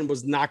Qui-Gon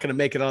was not going to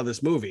make it out of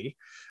this movie.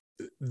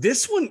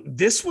 This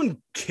one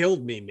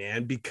killed me,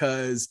 man,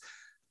 because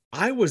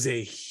I was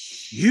a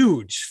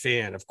huge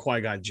fan of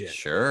Qui-Gon Jinn.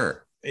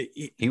 Sure.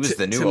 He was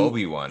the new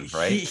Obi-Wan,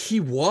 right? He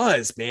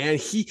was, man.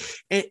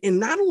 And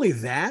not only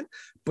that,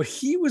 but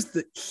he was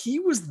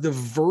the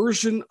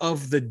version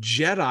of the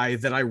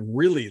Jedi that I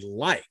really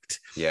liked.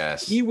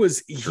 Yes. He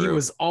was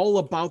all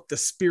about the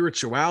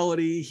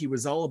spirituality. He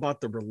was all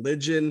about the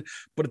religion,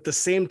 but at the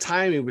same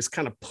time, he was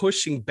kind of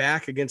pushing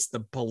back against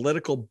the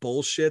political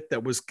bullshit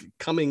that was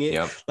coming in.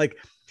 Yep. Like,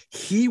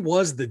 he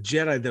was the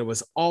Jedi that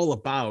was all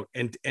about,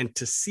 and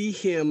to see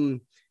him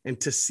and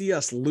to see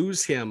us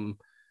lose him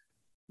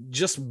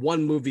just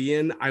one movie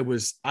in, I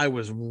was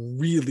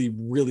really,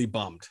 really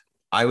bummed.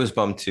 I was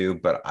bummed too,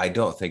 but I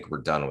don't think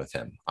we're done with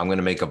him. I'm going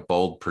to make a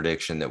bold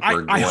prediction that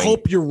I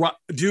hope you're right,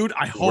 dude.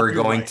 I hope we're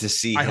going to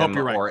see him,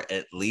 or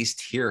at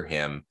least hear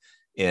him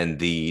in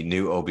the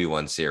new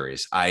Obi-Wan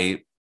series.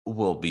 I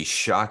will be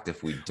shocked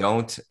if we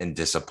don't, and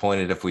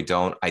disappointed if we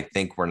don't. I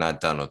think we're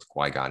not done with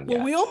Qui-Gon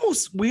yet. Well,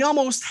 we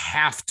almost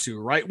have to,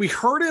 right? We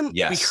heard him.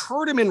 Yes. We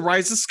heard him in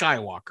Rise of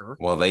Skywalker.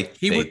 Well, they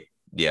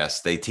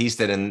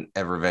teased it in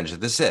Revenge of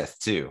the Sith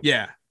too.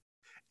 Yeah.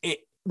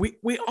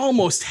 We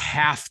almost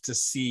have to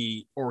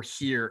see or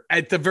hear,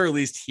 at the very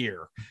least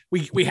hear.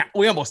 We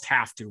almost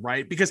have to,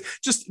 right? Because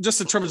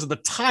just in terms of the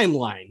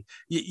timeline,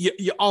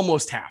 you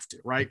almost have to,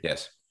 right?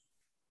 Yes.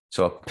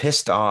 So a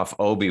pissed off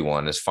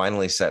Obi-Wan is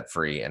finally set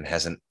free and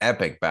has an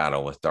epic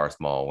battle with Darth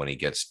Maul when he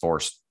gets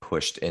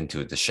pushed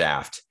into the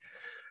shaft.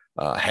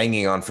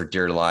 Hanging on for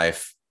dear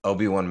life,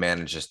 Obi-Wan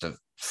manages to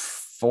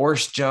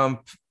force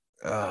jump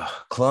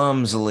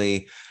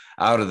clumsily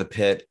out of the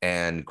pit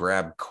and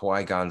grab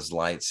Qui-Gon's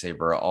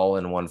lightsaber all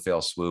in one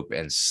fell swoop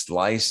and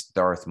slice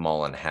Darth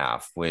Maul in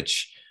half,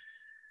 which,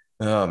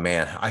 oh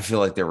man, I feel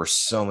like there were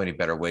so many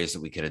better ways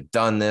that we could have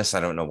done this.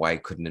 I don't know why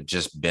it couldn't have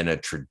just been a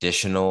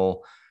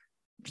traditional,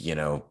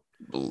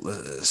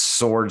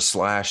 sword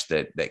slash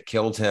that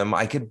killed him.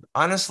 I could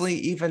honestly,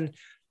 even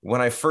when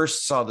I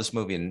first saw this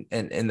movie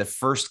and in the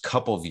first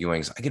couple of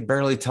viewings, I could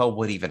barely tell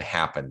what even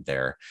happened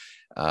there,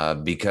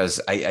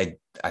 because I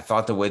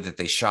thought the way that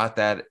they shot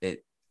that,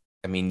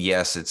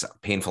 yes, it's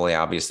painfully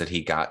obvious that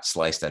he got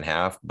sliced in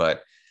half,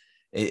 but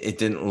it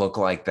didn't look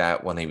like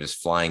that when he was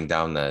flying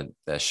down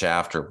the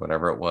shaft or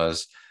whatever it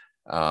was.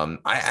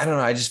 I don't know.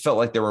 I just felt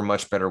like there were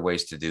much better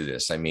ways to do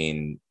this. I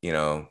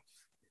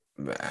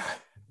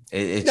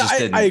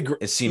agree.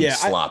 It seemed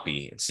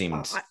sloppy.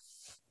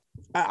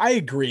 I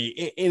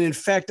agree. And in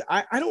fact,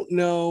 I don't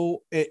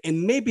know,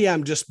 and maybe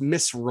I'm just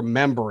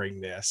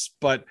misremembering this,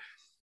 but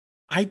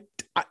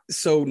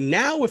so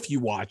now if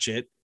you watch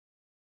it,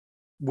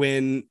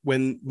 when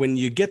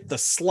you get the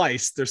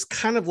slice, there's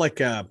kind of like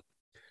a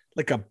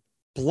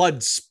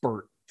blood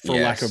spurt, for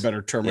lack of a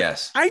better term.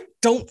 Yes. I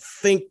don't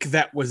think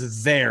that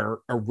was there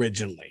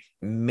originally.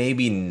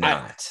 Maybe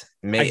not.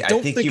 I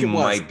don't think you it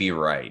was. might be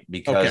right,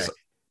 because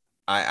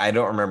I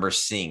don't remember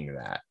seeing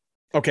that.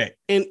 Okay.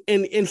 And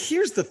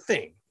here's the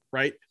thing,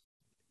 right?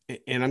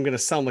 And I'm going to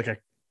sound like a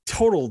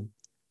total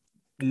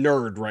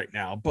nerd right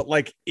now, but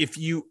like, if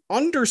you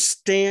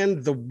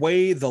understand the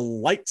way the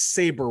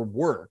lightsaber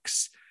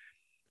works,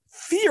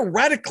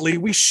 theoretically,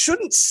 we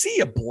shouldn't see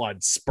a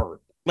blood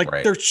spurt.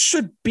 Like, there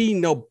should be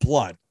no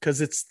blood,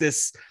 because it's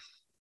this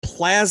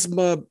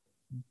plasma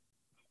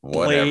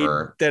blade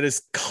that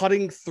is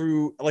cutting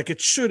through. Like,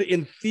 it should,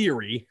 in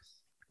theory,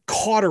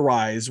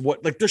 cauterize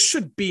what, like, there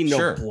should be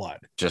no blood.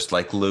 Just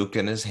like Luke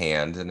in his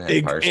hand and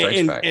Empire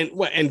Strikes Back.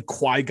 And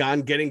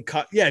Qui-Gon getting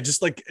cut. Yeah,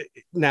 just like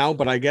now,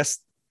 but I guess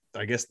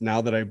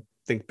now that I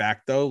think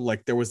back, though,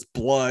 like, there was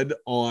blood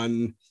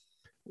on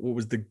what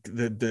was the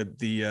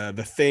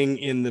thing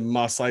in the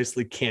Mos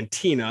Eisley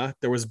cantina.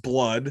 There was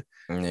blood.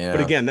 Yeah.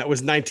 But again, that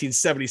was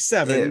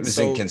 1977. It was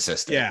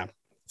inconsistent. Yeah.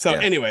 So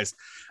anyways,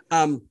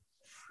 I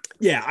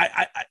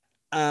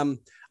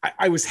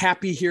was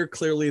happy here,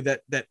 clearly,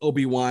 that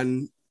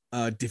Obi-Wan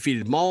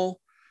defeated Maul.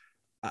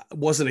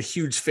 Wasn't a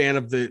huge fan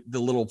of the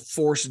little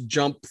force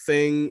jump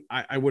thing.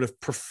 I would have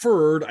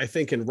preferred, I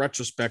think in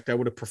retrospect, I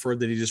would have preferred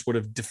that he just would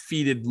have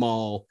defeated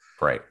Maul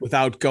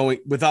without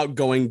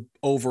going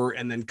over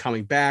and then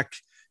coming back.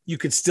 You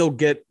could still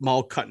get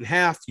Maul cut in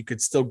half. You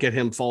could still get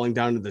him falling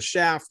down to the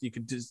shaft. You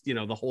could just,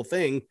 the whole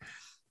thing.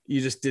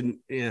 You just didn't.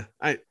 Yeah.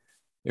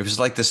 It was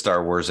like the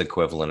Star Wars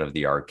equivalent of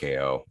the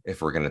RKO,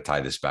 if we're going to tie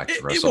this back to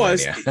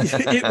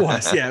WrestleMania. It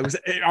was. Yeah, it was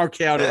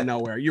RKO out of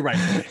nowhere. You're right.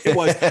 It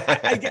was.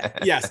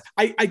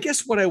 I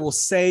guess what I will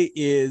say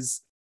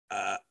is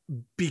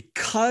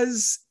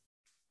because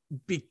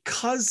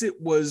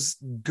it was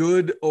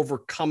good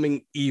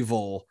overcoming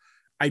evil,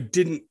 I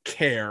didn't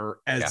care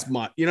as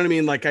much. You know what I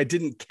mean? Like, I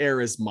didn't care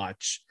as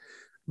much.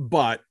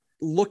 But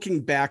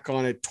looking back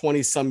on it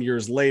 20 some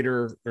years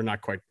later, or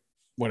not quite,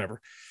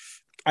 whatever,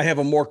 I have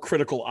a more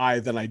critical eye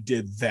than I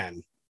did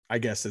then, I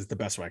guess, is the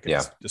best way I can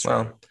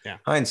describe it. Yeah.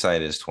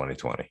 Hindsight is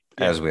 20/20,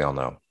 as we all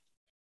know.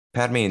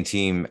 Padme and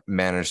team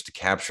managed to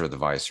capture the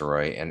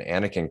Viceroy, and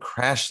Anakin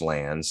crash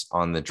lands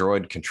on the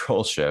droid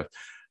control ship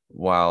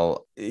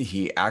while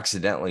he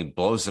accidentally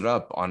blows it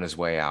up on his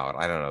way out.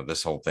 I don't know.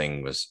 This whole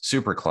thing was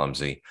super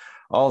clumsy.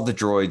 All the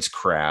droids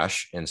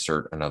crash,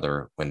 insert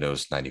another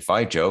Windows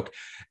 95 joke,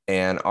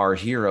 and our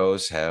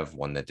heroes have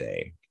won the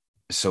day.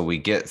 So we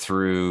get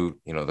through,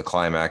 the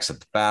climax of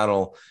the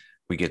battle.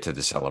 We get to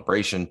the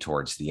celebration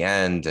towards the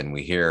end, and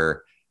we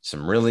hear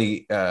some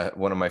really,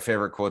 one of my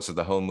favorite quotes of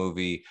the whole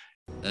movie.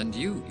 And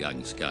you,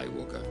 young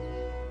Skywalker,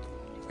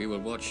 we will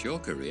watch your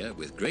career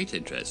with great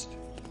interest.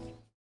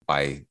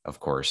 By, of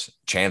course,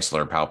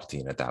 Chancellor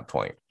Palpatine at that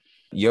point.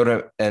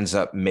 Yoda ends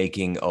up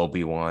making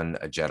Obi-Wan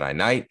a Jedi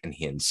Knight, and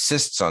he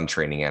insists on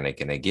training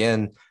Anakin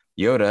again.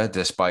 Yoda,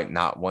 despite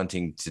not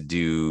wanting to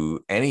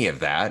do any of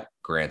that,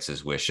 grants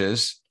his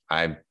wishes.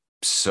 I'm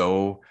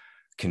so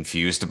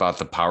confused about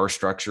the power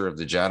structure of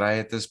the Jedi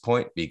at this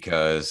point,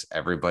 because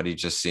everybody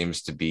just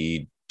seems to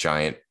be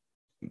giant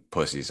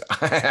pussies.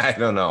 I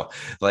don't know.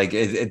 Like,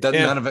 it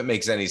doesn't, none of it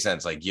makes any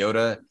sense. Like,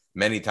 Yoda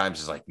many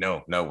times is like,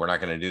 no, we're not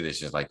going to do this.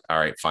 She's like, all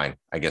right, fine.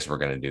 I guess we're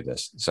going to do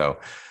this. So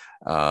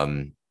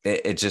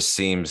it just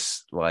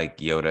seems like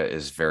Yoda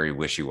is very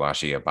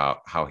wishy-washy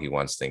about how he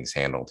wants things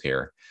handled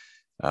here.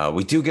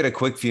 We do get a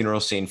quick funeral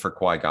scene for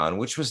Qui-Gon,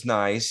 which was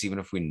nice, even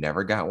if we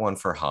never got one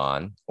for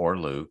Han or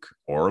Luke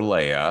or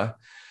Leia.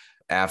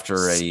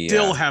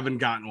 Still haven't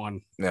gotten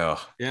one. No,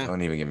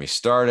 don't even get me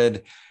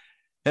started.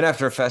 And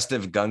after a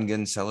festive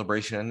Gungan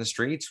celebration in the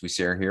streets, we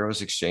see our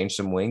heroes exchange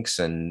some winks,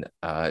 and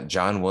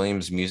John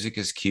Williams' music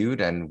is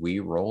cued, and we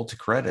roll to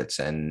credits.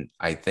 And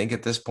I think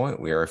at this point,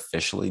 we are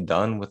officially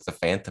done with the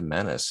Phantom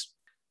Menace.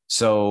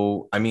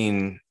 So, I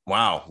mean,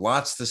 wow,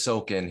 lots to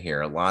soak in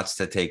here, lots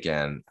to take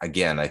in.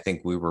 Again, I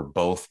think we were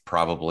both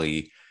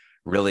probably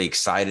really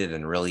excited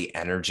and really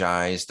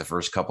energized the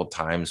first couple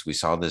times we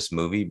saw this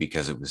movie,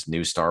 because it was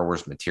new Star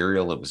Wars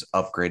material. It was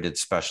upgraded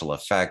special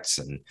effects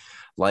and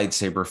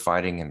lightsaber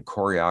fighting and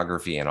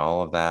choreography and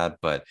all of that.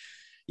 But,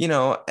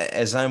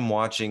 as I'm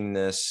watching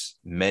this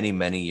many,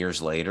 many years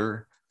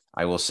later,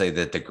 I will say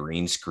that the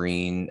green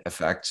screen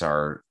effects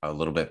are a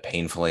little bit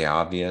painfully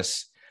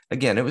obvious.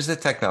 Again, it was the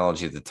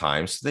technology at the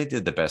time, so they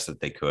did the best that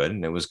they could,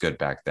 and it was good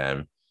back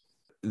then.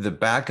 The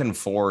back and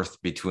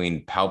forth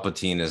between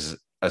Palpatine as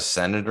a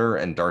senator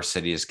and Darth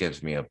Sidious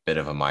gives me a bit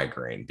of a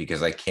migraine,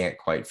 because I can't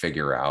quite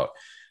figure out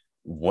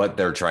what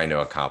they're trying to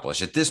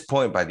accomplish. At this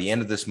point, by the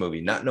end of this movie,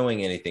 not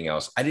knowing anything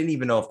else, I didn't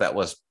even know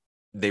if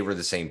they were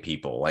the same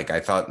people. Like, I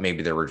thought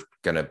maybe they were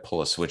going to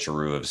pull a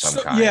switcheroo of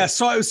some kind. Yeah,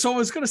 so I was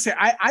going to say,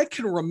 I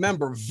can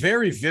remember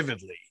very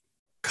vividly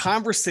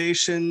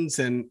conversations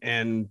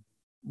and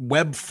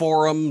web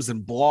forums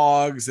and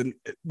blogs, and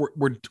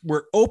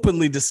we're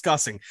openly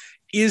discussing,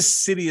 is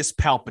Sidious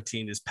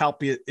Palpatine?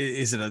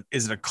 Is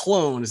it a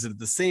clone? Is it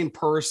the same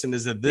person?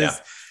 Is it this?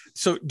 Yeah.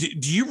 So do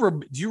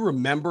you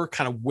remember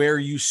kind of where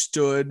you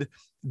stood?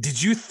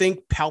 Did you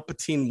think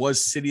Palpatine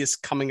was Sidious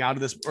coming out of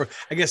this, or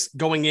I guess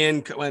going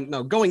in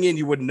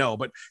you wouldn't know,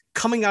 but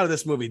coming out of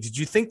this movie, did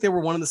you think they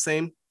were one and the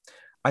same?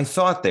 I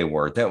thought they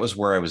were. That was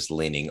where I was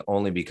leaning,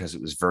 only because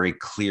it was very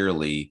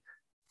clearly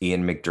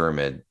Ian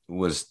McDiarmid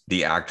was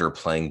the actor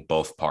playing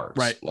both parts.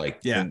 Right.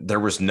 Like, yeah,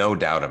 there was no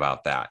doubt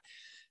about that.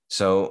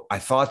 So I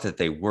thought that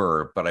they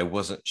were, but I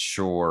wasn't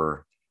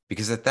sure,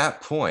 because at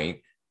that point,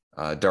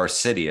 Darth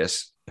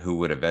Sidious, who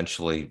would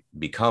eventually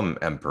become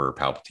Emperor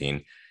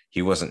Palpatine,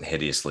 he wasn't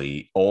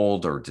hideously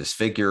old or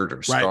disfigured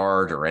or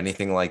scarred or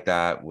anything like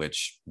that,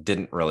 which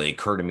didn't really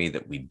occur to me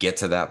that we'd get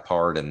to that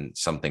part and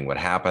something would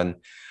happen.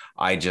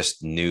 I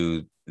just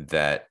knew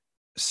that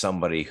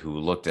somebody who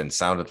looked and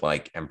sounded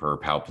like Emperor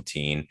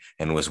Palpatine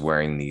and was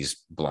wearing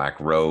these black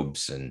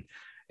robes and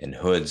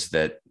hoods,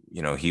 that,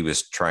 you know, he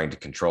was trying to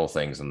control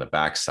things on the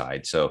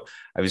backside. So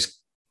I was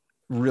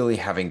really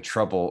having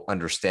trouble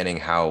understanding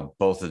how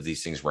both of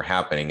these things were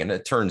happening. And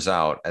it turns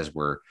out, as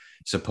we're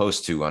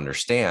supposed to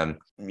understand,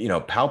 you know,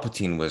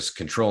 Palpatine was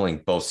controlling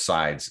both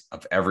sides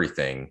of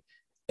everything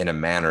in a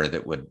manner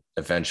that would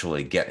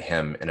eventually get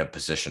him in a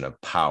position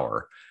of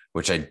power,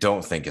 which I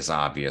don't think is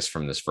obvious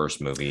from this first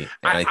movie.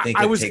 And I think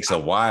it takes a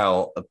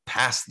while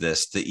past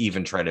this to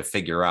even try to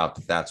figure out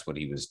that that's what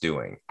he was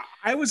doing.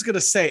 I was going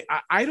to say,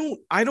 I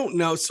don't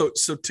know. So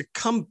to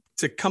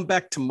come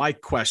back to my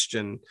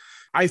question,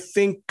 I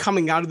think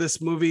coming out of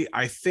this movie,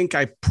 I think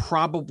I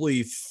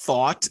probably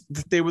thought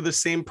that they were the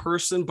same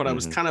person, but I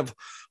was kind of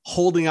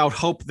holding out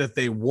hope that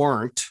they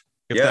weren't,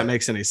 if that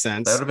makes any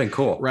sense. That would have been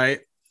cool. Right.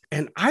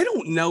 And I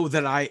don't know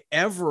that I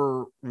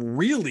ever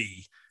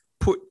really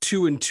put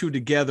two and two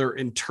together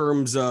in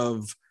terms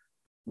of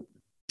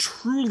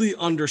truly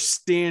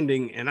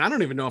understanding. And I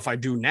don't even know if I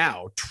do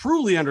now,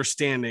 truly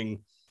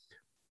understanding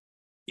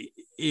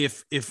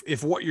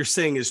if what you're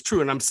saying is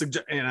true,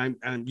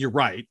 and you're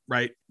right,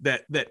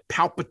 that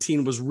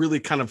Palpatine was really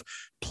kind of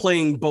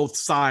playing both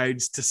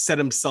sides to set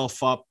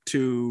himself up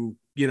to,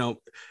 you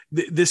know,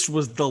 this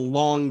was the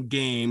long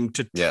game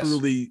to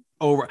truly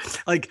over.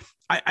 Like,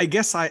 I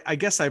guess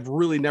I've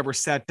really never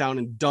sat down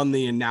and done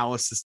the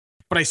analysis,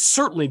 but I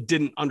certainly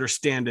didn't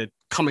understand it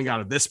coming out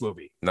of this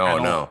movie.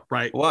 No.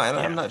 Right. Well, and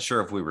I'm not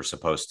sure if we were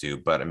supposed to,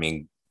 but I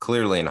mean,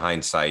 clearly in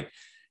hindsight,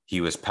 he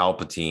was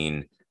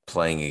Palpatine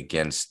playing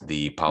against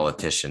the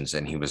politicians,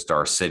 and he was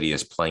Darth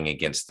Sidious playing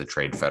against the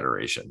Trade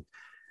Federation.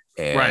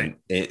 And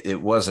it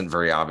wasn't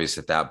very obvious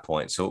at that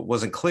point. So it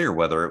wasn't clear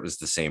whether it was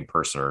the same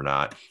person or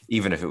not,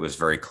 even if it was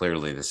very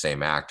clearly the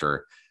same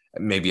actor.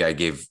 Maybe I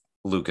gave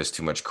Lucas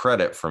too much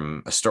credit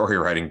from a story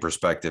writing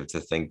perspective to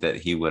think that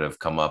he would have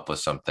come up with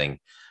something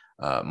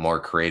more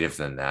creative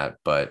than that.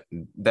 But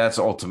that's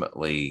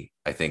ultimately,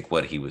 I think,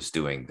 what he was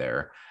doing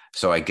there.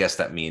 So I guess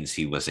that means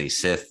he was a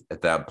Sith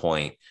at that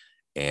point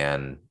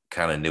and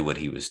kind of knew what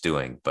he was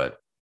doing, but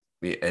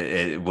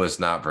it was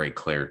not very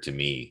clear to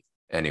me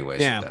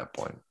anyways at that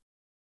point.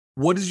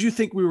 What did you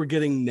think we were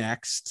getting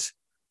next?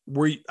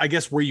 Were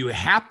you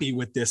happy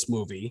with this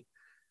movie?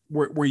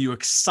 Were you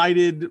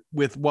excited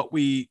with what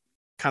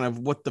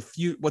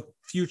what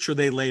future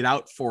they laid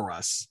out for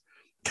us?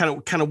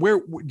 Kind of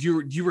where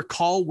do you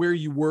recall where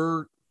you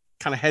were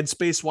kind of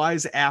headspace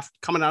wise after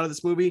coming out of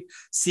this movie,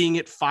 seeing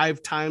it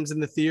 5 times in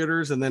the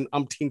theaters and then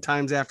umpteen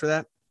times after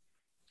that?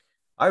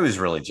 I was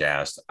really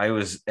jazzed.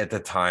 At the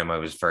time, I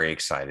was very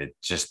excited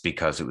just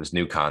because it was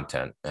new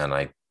content. And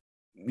I've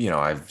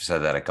said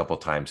that a couple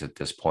of times at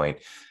this point.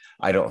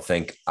 I don't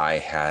think I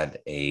had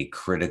enough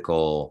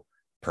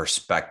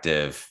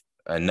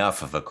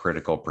of a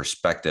critical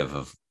perspective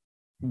of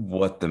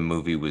what the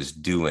movie was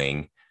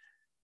doing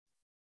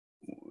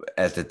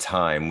at the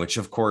time, which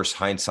of course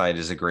hindsight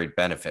is a great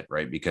benefit,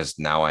 right? Because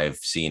now I've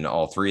seen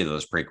all 3 of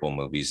those prequel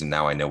movies and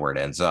now I know where it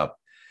ends up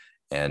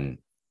and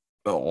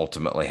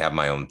ultimately have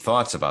my own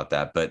thoughts about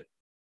that. But,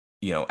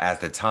 you know,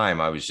 at the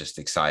time I was just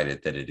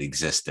excited that it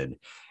existed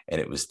and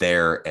it was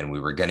there and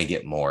we were going to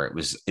get more. It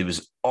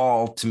was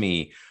all, to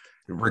me,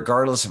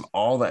 regardless of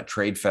all that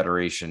Trade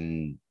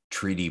Federation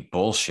treaty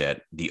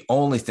bullshit, the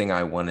only thing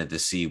I wanted to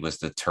see was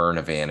the turn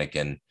of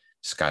Anakin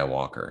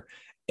Skywalker.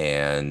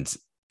 And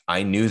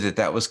I knew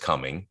that was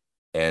coming.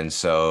 And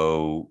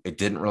so it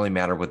didn't really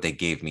matter what they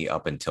gave me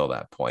up until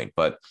that point.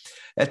 But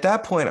at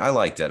that point, I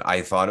liked it.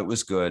 I thought it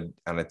was good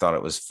and I thought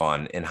it was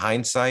fun. In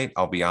hindsight,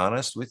 I'll be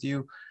honest with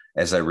you,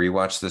 as I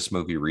rewatched this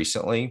movie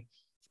recently,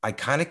 I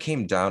kind of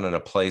came down in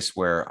a place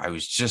where I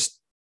was just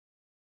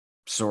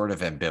sort of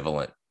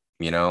ambivalent,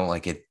 you know,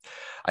 like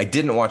I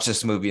didn't watch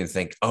this movie and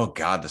think, oh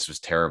God, this was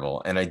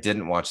terrible. And I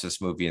didn't watch this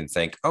movie and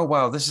think, oh,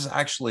 wow, this is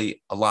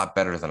actually a lot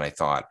better than I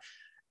thought.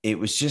 It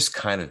was just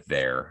kind of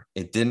there.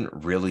 It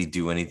didn't really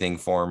do anything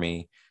for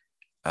me.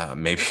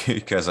 Maybe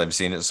because I've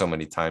seen it so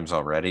many times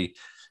already,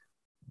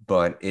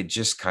 but it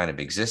just kind of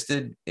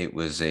existed. It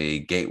was a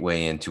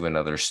gateway into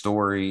another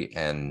story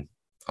and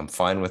I'm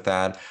fine with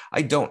that.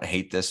 I don't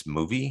hate this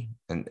movie.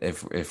 And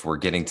if we're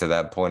getting to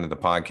that point of the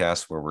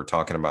podcast where we're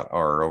talking about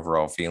our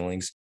overall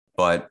feelings,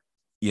 but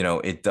you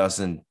know, it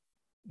doesn't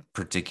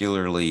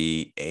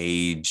particularly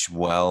age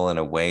well in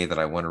a way that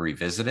I want to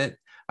revisit it.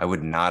 I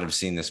would not have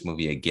seen this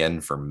movie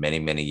again for many,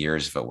 many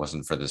years if it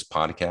wasn't for this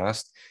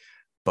podcast.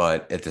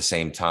 But at the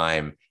same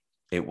time,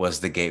 it was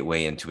the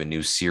gateway into a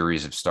new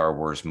series of Star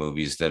Wars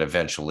movies that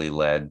eventually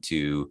led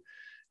to,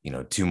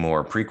 two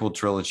more prequel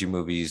trilogy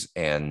movies,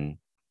 and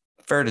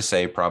fair to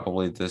say,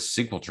 probably the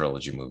sequel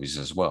trilogy movies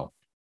as well.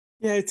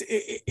 Yeah,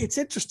 it's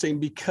interesting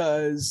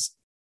because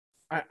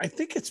I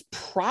think it's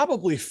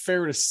probably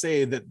fair to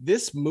say that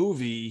this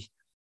movie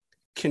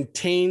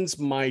contains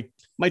my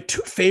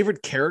two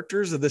favorite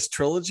characters of this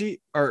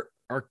trilogy are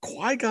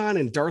Qui-Gon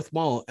and Darth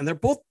Maul, and they're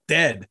both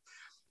dead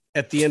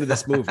at the end of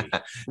this movie,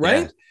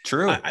 right? Yeah,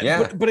 true.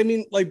 But I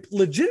mean, like,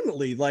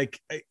 legitimately, like,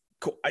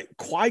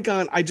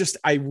 Qui-Gon,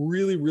 I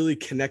really, really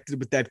connected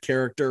with that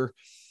character.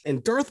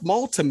 And Darth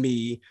Maul, to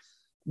me,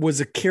 was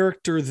a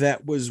character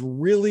that was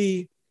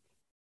really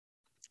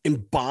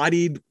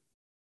embodied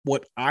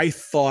what I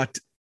thought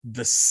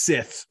the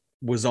Sith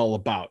was all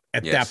about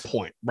at that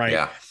point, right?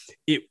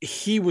 Yeah.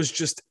 He was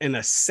just an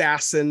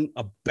assassin,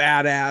 a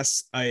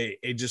badass,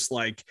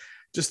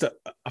 just a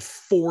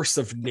force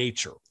of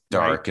nature.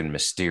 Dark, right? And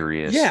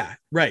mysterious. Yeah,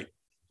 right.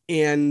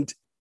 And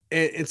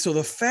so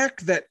the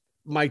fact that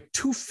my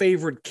two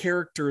favorite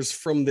characters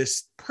from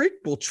this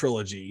prequel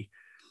trilogy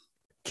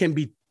can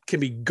be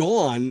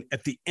gone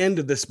at the end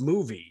of this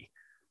movie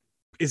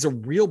is a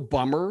real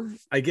bummer.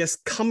 I guess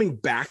coming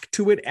back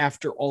to it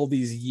after all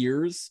these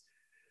years,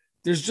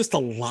 there's just a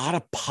lot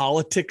of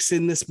politics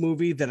in this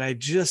movie that I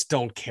just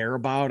don't care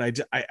about. I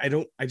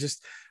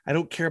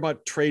don't care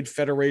about trade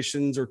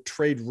federations or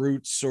trade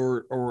routes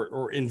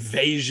or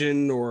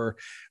invasion or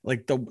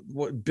like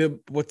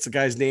what's the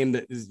guy's name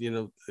that is,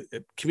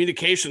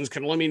 communications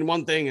can only mean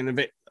one thing.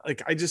 And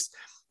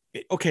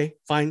okay,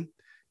 fine.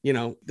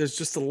 There's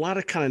just a lot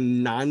of kind of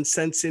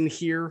nonsense in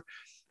here.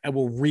 I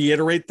will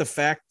reiterate the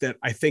fact that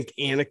I think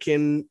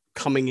Anakin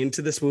coming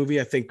into this movie,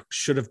 I think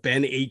should have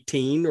been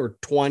 18 or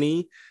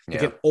 20,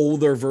 like an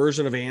older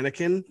version of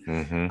Anakin.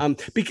 Mm-hmm.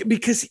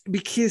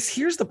 Because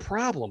here's the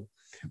problem.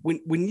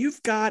 When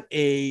you've got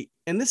and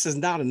this is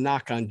not a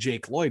knock on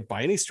Jake Lloyd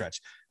by any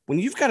stretch, when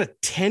you've got a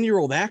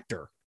 10-year-old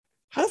actor,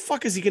 how the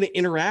fuck is he going to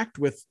interact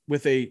with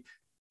a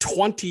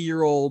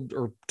 20-year-old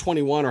or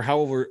 21 or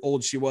however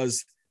old she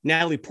was,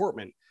 Natalie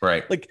Portman?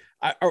 Right. Like,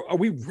 are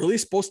we really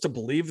supposed to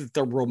believe that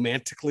they're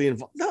romantically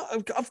involved? No,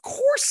 of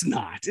course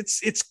not.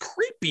 It's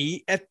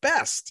creepy at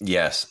best.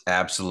 Yes,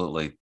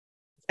 absolutely.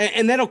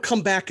 And that'll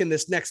come back in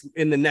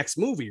the next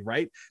movie,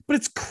 right? But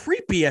it's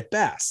creepy at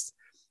best.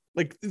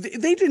 Like,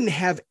 they didn't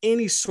have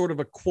any sort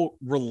of a quote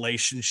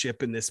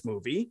relationship in this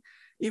movie.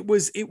 She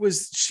was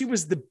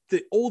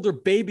the older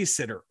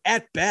babysitter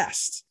at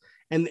best.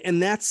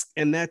 And that's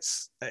and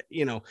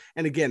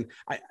again,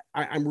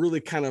 I'm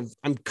really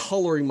I'm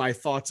coloring my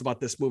thoughts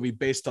about this movie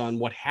based on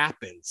what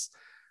happens.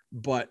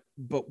 But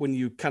when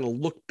you kind of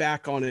look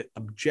back on it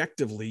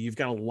objectively, you've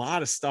got a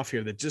lot of stuff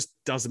here that just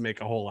doesn't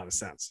make a whole lot of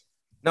sense.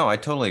 No, I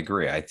totally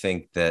agree. I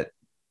think that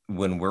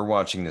when we're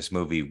watching this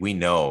movie, we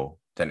know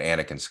that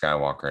Anakin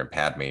Skywalker and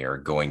Padme are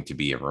going to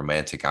be a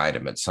romantic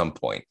item at some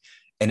point.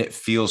 And it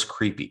feels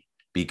creepy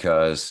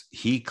because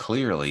he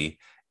clearly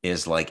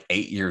is like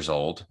 8 years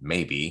old,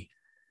 maybe.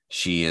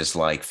 She is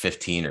like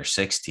 15 or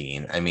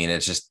 16. I mean,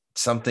 it's just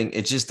something,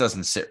 it just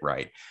doesn't sit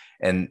right.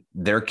 And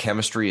their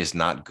chemistry is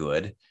not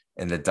good.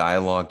 And the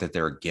dialogue that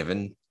they're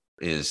given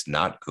is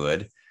not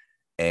good.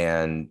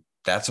 And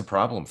that's a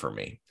problem for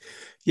me.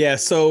 Yeah.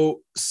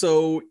 So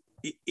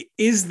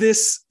is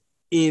this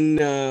in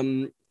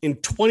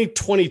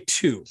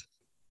 2022,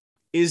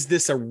 is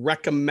this a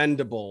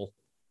recommendable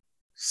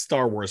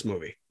Star Wars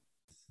movie?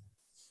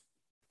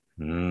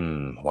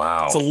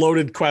 Wow. It's a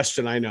loaded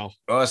question, I know.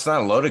 Well, it's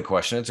not a loaded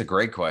question. It's a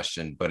great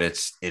question, but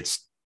it's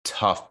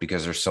tough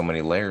because there's so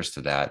many layers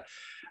to that.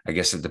 I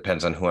guess it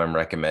depends on who I'm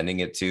recommending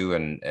it to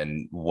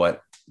and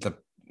what the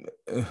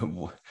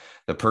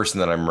person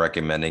that I'm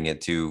recommending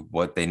it to,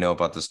 what they know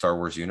about the Star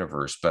Wars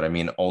universe. But I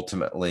mean,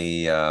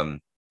 ultimately, I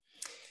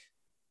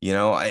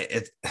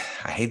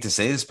hate to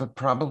say this, but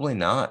probably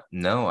not.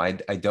 No, I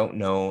don't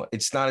know.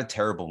 It's not a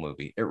terrible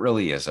movie. It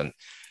really isn't.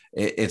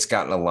 It's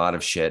gotten a lot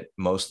of shit,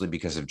 mostly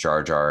because of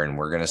Jar Jar, and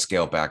we're going to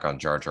scale back on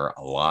Jar Jar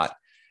a lot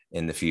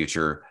in the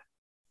future.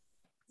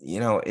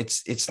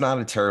 It's not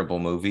a terrible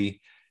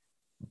movie,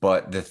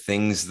 but the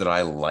things that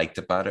I liked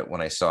about it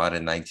when I saw it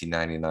in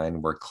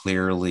 1999 were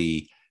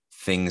clearly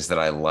things that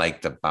I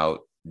liked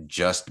about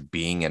just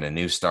being in a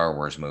new Star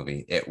Wars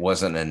movie. It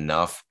wasn't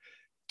enough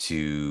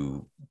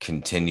to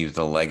continue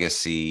the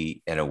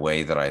legacy in a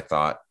way that I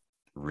thought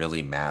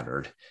really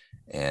mattered.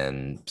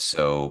 And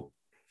so,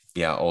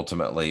 yeah,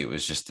 ultimately it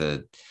was just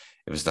the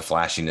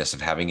flashiness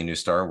of having a new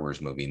Star Wars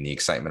movie and the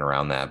excitement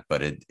around that.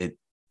 But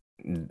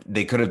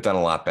they could have done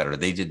a lot better.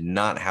 They did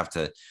not have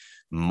to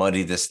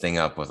muddy this thing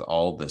up with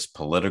all this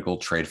political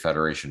trade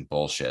federation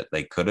bullshit.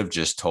 They could have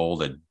just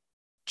told a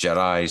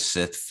Jedi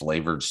Sith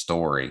flavored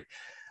story,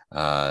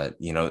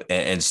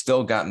 and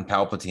still gotten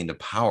Palpatine to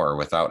power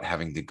without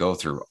having to go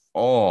through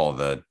all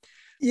the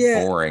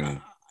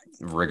boring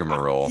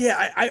rigmarole.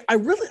 Yeah, I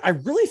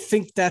really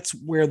think that's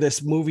where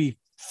this movie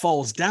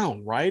falls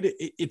down, right?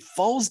 It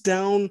falls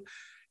down,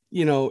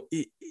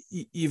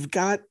 you've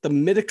got the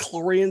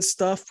midichlorian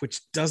stuff,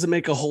 which doesn't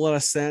make a whole lot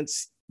of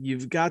sense.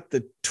 You've got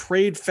the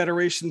Trade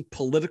Federation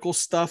political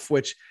stuff,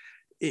 which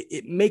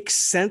it makes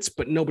sense,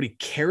 but nobody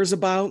cares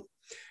about.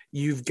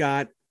 You've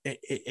got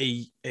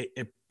a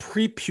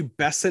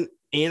prepubescent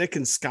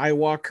Anakin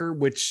Skywalker,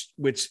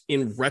 which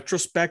in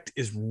retrospect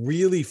is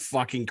really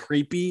fucking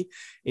creepy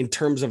in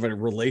terms of a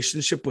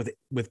relationship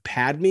with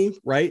Padme,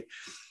 right?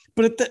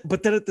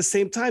 But then at the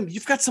same time,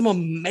 you've got some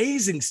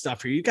amazing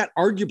stuff here. You got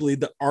arguably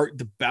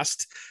the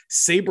best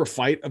saber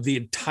fight of the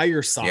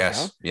entire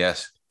saga.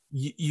 Yes.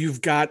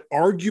 You've got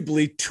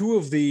arguably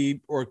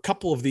a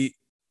couple of the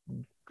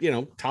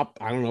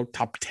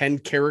top 10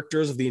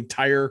 characters of the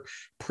entire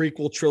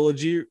prequel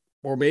trilogy,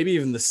 or maybe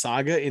even the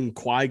saga in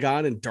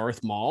Qui-Gon and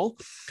Darth Maul.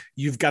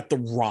 You've got the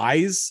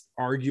rise,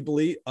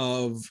 arguably,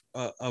 of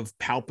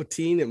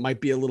Palpatine. It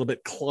might be a little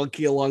bit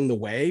clunky along the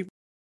way.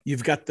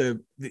 You've got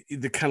the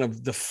kind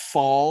of the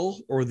fall,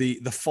 or the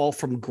fall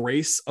from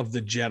grace of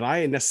the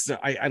Jedi. And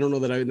I don't know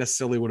that I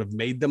necessarily would have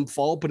made them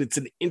fall, but it's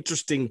an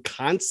interesting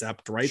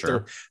concept, right?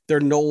 Sure. They're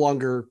no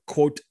longer,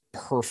 quote,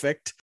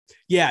 perfect.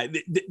 Yeah,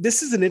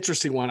 this is an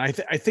interesting one. I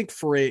think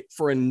for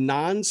a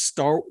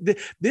non-Star,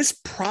 this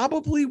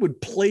probably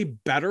would play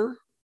better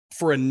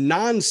for a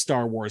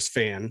non-Star Wars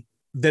fan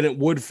than it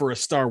would for a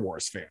Star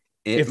Wars fan.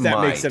 If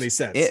that makes any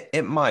sense.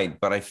 It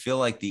might, but I feel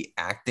like the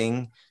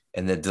acting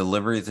and the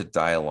delivery of the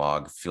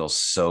dialogue feels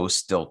so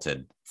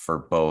stilted for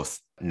both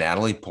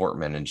Natalie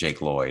Portman and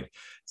Jake Lloyd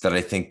that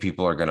I think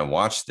people are going to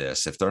watch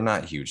this if they're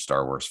not huge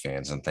Star Wars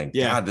fans and think,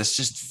 God, this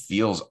just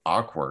feels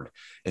awkward.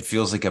 It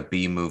feels like a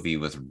B movie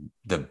with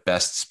the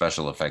best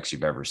special effects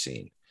you've ever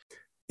seen.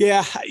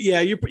 Yeah,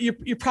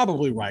 you're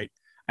probably right.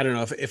 I don't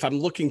know if I'm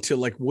looking to,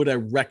 like, would I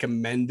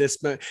recommend this?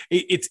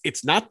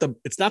 It's not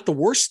the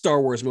worst Star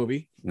Wars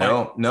movie.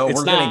 No,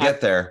 we're going to get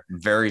there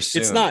very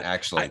soon. It's not,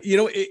 actually.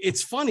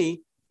 It's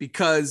funny,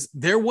 because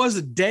there was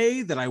a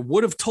day that I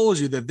would have told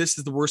you that this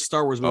is the worst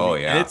Star Wars movie. Oh,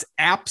 yeah. And it's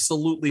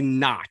absolutely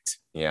not.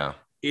 Yeah.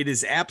 It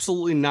is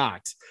absolutely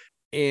not.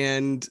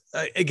 And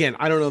again,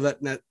 I don't know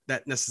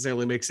that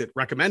necessarily makes it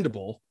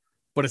recommendable,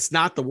 but it's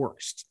not the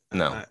worst.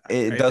 No,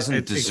 it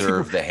doesn't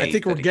deserve the hate. I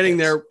think we're getting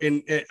there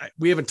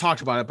we haven't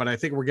talked about it, but I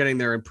think we're getting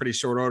there in pretty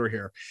short order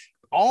here.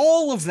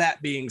 All of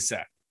that being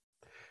said,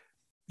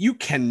 you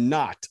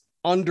cannot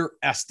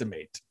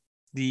underestimate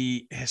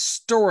the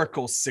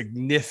historical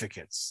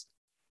significance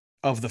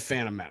of the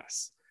Phantom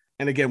Menace.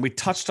 And again, we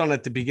touched on it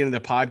at the beginning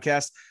of the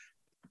podcast.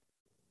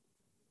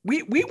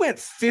 We went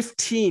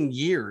 15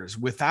 years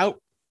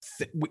without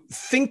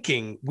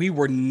thinking we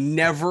were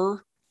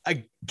never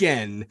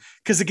again,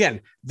 because again,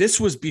 this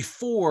was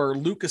before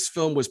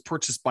Lucasfilm was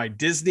purchased by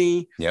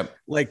Disney. Yep.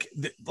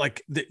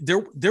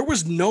 There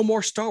was no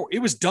more Star Wars. It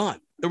was done.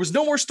 There was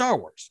no more Star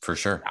Wars for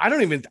sure. I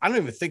don't even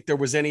think there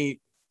was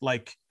any,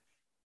 like,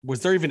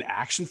 was there even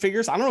action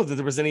figures? I don't know that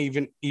there was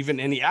even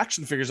any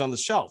action figures on the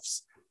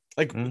shelves.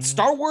 Like,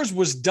 Star Wars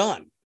was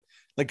done.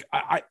 Like,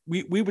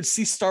 we would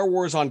see Star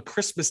Wars on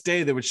Christmas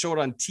Day. They would show it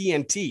on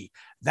TNT.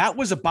 That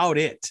was about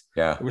it.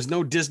 Yeah. There was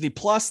no Disney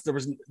Plus. There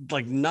was,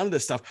 like, none of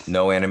this stuff.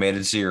 No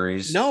animated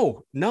series.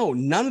 No,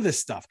 none of this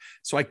stuff.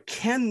 So I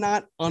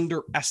cannot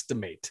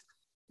underestimate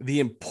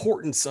the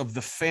importance of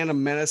the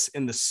Phantom Menace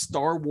in the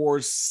Star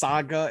Wars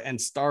saga and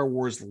Star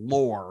Wars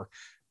lore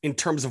in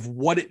terms of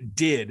what it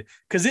did.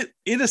 Because it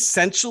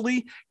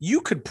essentially,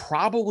 you could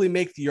probably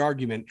make the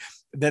argument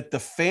that the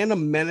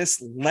Phantom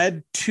Menace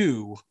led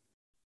to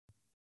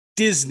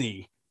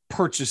Disney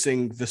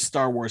purchasing the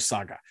Star Wars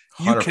saga.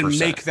 You 100%. Can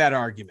make that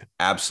argument.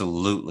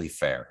 Absolutely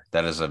fair.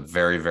 That is a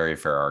very, very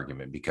fair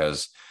argument,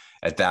 because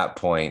at that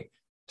point,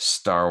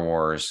 Star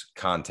Wars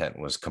content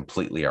was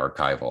completely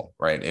archival,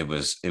 right? It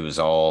was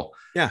all,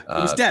 it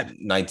was dead.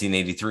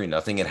 1983.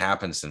 Nothing had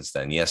happened since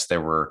then. Yes,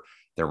 there were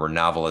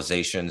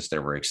novelizations,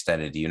 there were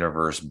extended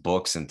universe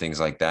books and things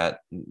like that.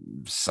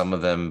 Some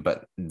of them,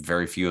 but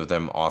very few of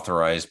them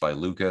authorized by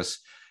Lucas.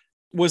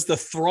 Was the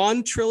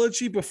Thrawn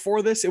trilogy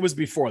before this? It was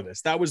before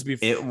this. That was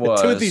before. It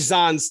was. The Timothy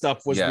Zahn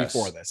stuff was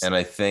before this. And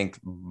I think,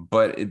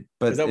 but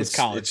that was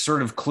college. It's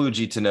sort of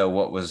kludgy to know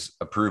what was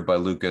approved by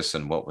Lucas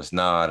and what was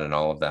not, and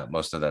all of that.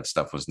 Most of that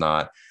stuff was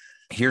not.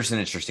 Here's an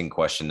interesting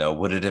question, though.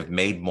 Would it have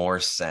made more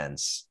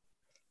sense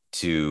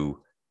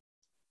to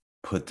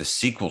put the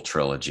sequel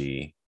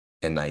trilogy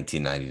in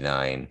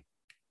 1999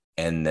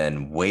 and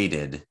then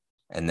waited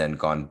and then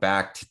gone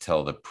back to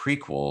tell the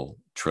prequel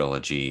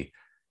trilogy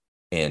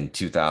in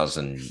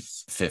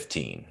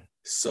 2015?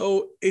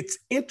 So it's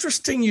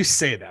interesting you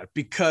say that,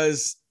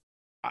 because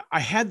I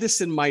had this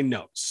in my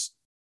notes.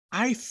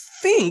 I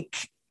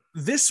think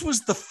this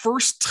was the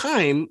first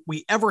time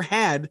we ever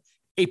had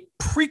a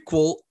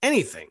prequel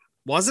anything,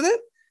 wasn't it?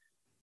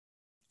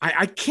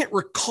 I can't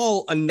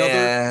recall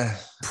another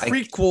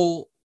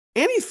prequel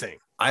anything.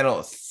 I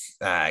don't.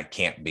 It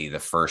can't be the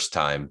first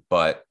time,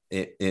 but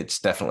it's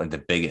definitely the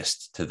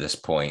biggest to this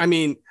point. I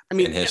mean,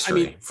 in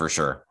history, for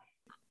sure.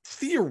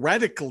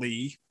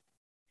 Theoretically,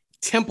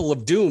 Temple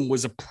of Doom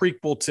was a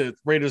prequel to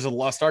Raiders of the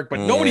Lost Ark, but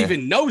nobody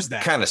even knows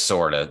that. Kind of,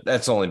 sort of.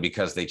 That's only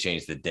because they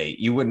changed the date.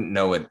 You wouldn't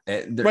know it.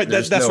 Right.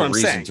 There's That's no what I'm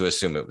reason saying. to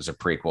assume it was a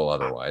prequel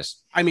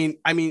otherwise. I mean,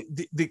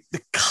 the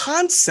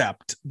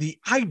concept, the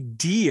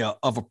idea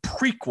of a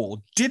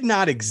prequel did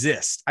not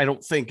exist. I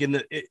don't think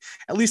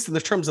at least in the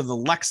terms of the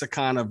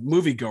lexicon of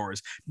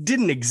moviegoers,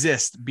 didn't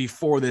exist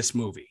before this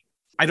movie.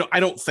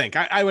 I don't think.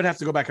 I would have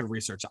to go back and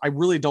research. I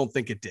really don't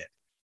think it did.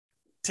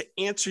 To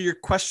answer your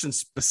question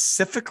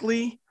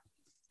specifically,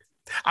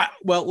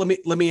 let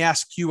me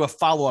ask you a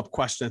follow-up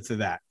question to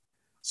that.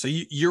 So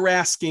you're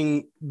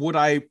asking, would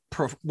I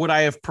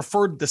have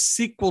preferred the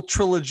sequel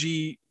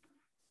trilogy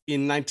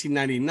in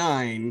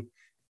 1999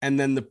 and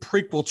then the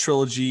prequel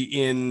trilogy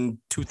in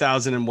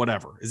 2000 and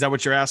whatever? Is that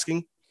what you're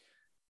asking?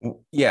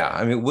 Yeah.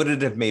 I mean, would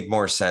it have made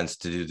more sense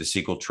to do the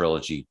sequel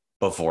trilogy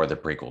before the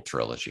prequel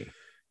trilogy?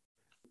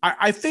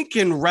 I think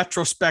in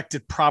retrospect,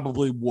 it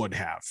probably would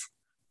have,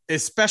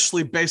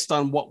 especially based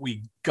on what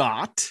we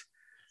got.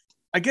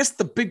 I guess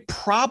the big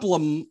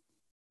problem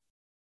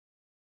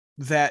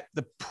that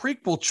the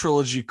prequel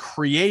trilogy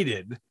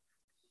created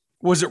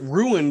was it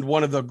ruined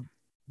one of the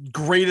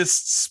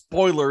greatest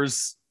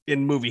spoilers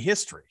in movie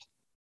history,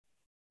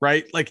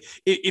 right? Like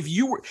if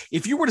you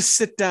were to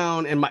sit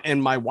down,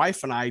 and my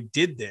wife and I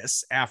did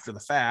this after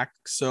the fact.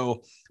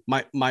 So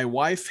my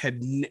wife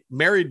had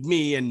married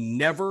me and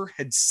never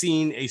had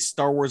seen a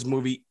Star Wars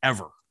movie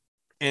ever.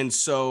 And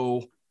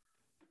so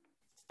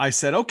I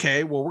said,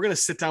 okay, well, we're going to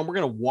sit down. We're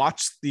going to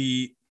watch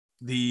we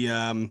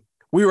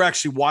were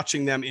actually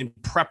watching them in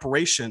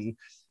preparation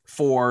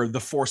for The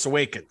Force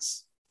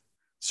Awakens.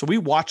 So we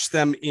watched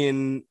them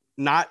in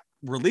not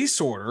release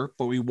order,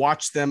 but we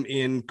watched them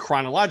in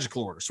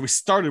chronological order. So we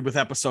started with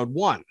episode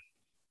 1.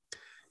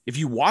 If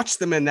you watch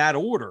them in that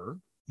order,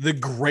 the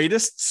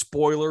greatest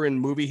spoiler in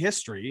movie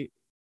history,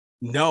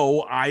 "No,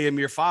 I am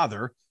your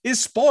father,"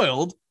 is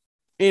spoiled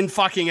in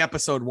fucking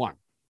episode 1.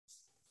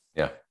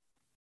 Yeah.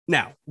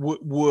 Now,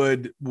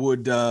 would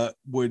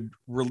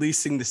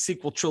releasing the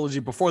sequel trilogy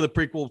before the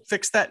prequel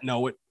fix that?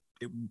 No,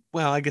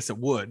 well, I guess it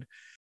would.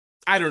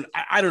 I don't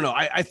know.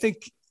 I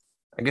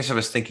guess I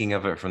was thinking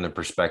of it from the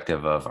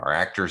perspective of our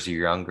actors are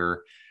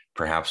younger.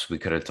 Perhaps we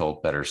could have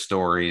told better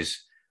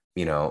stories.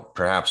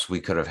 Perhaps we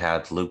could have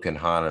had Luke and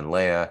Han and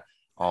Leia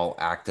all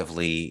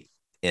actively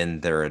in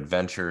their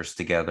adventures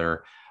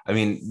together. I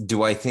mean,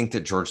 do I think that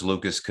George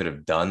Lucas could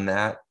have done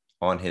that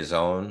on his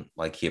own,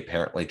 like he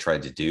apparently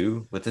tried to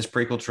do with this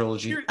prequel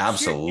trilogy?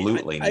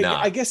 Absolutely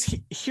not. I guess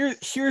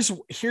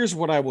here's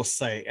what I will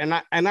say, and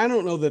I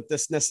don't know that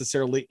this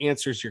necessarily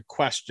answers your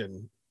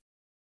question,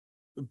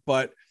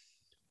 but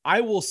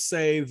I will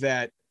say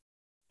that,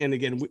 and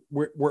again,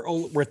 we're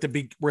at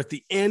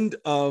the end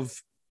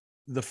of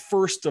the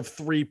first of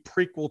 3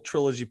 prequel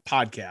trilogy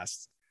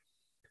podcasts.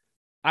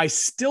 I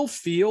still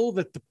feel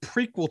that the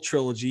prequel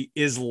trilogy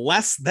is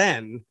less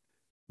than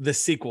the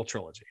sequel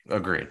trilogy.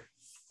 Agreed.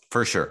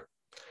 For sure.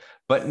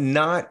 But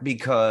not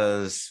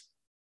because,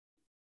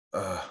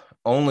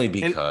 only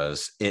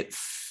because it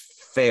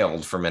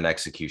failed from an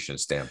execution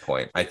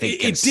standpoint. I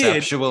think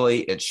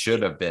conceptually it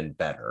should have been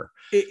better.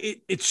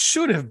 It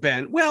should have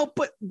been. Well,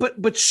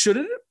 but should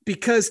it?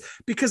 Because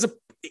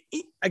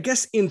I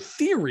guess in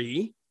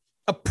theory,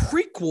 a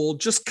prequel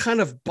just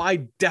kind of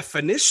by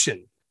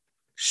definition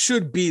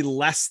should be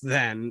less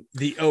than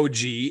the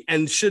OG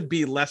and should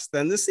be less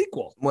than the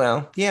sequel.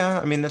 Well, yeah,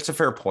 I mean, that's a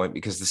fair point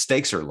because the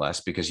stakes are less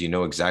because you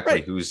know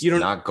exactly who's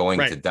not going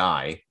to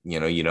die.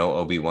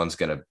 Obi-Wan's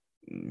going to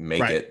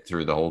make it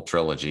through the whole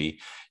trilogy.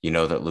 You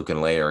know that Luke and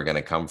Leia are going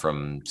to come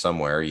from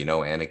somewhere.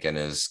 Anakin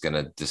is going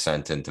to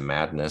descend into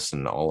madness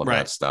and all of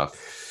that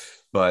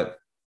stuff. But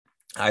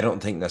I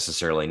don't think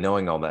necessarily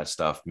knowing all that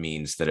stuff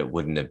means that it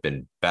wouldn't have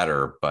been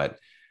better, but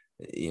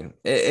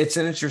it's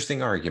an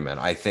interesting argument.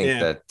 I think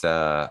that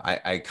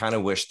I kind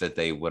of wish that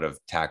they would have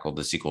tackled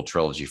the sequel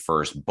trilogy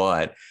first,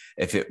 but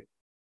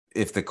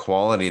if the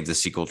quality of the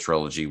sequel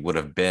trilogy would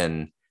have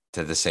been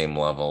to the same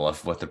level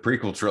of what the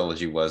prequel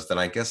trilogy was, then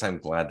I guess I'm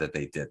glad that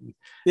they didn't.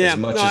 As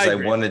much as I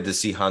wanted to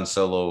see Han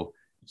Solo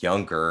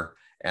younger,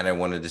 and I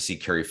wanted to see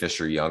Carrie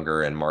Fisher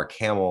younger and Mark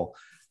Hamill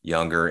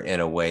younger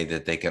in a way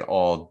that they could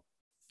all,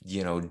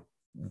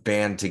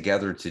 band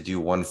together to do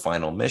one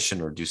final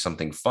mission or do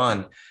something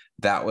fun,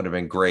 that would have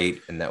been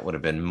great. And that would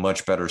have been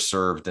much better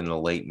served in the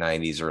late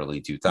 90s,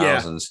 early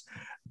 2000s.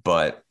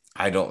 But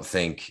I don't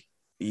think,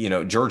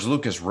 George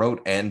Lucas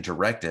wrote and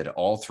directed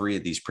all 3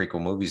 of these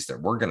prequel movies that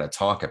we're going to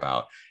talk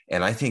about.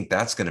 And I think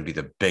that's going to be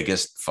the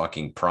biggest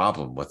fucking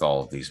problem with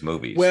all of these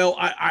movies. Well,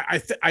 I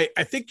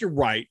think you're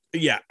right.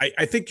 Yeah.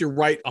 I think you're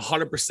right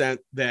 100%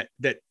 that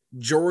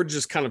George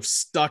is kind of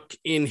stuck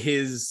in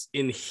his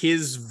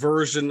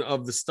version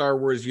of the Star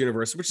Wars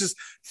universe, which is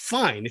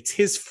fine. It's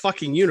his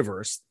fucking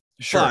universe.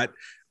 Sure. But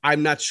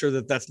I'm not sure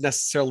that that's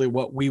necessarily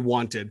what we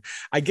wanted.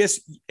 I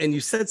guess, and you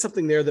said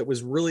something there that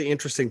was really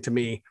interesting to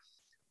me.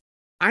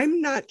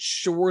 I'm not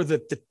sure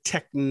that the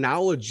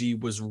technology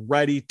was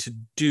ready to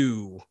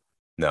do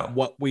No.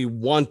 what we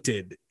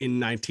wanted in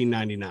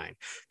 1999.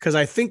 Because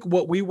I think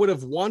what we would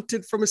have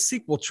wanted from a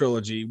sequel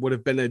trilogy would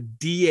have been a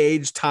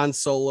de-aged Han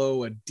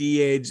Solo, a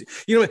de-aged,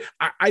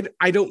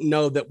 I don't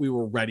know that we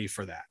were ready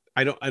for that.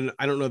 I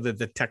don't know that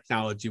the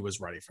technology was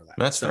ready for that.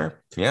 That's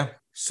fair. Yeah.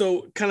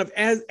 So kind of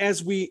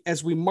as we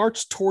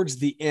march towards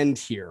the end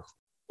here,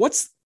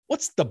 what's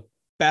the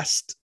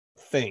best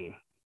thing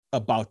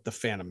about the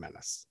Phantom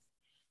Menace?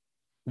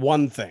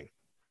 One thing.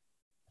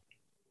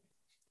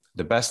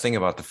 The best thing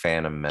about the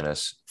Phantom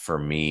Menace for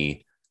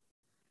me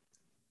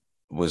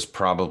was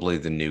probably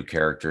the new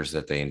characters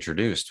that they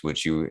introduced,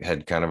 which you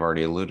had kind of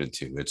already alluded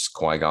to. It's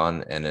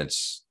Qui-Gon and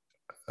it's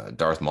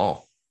Darth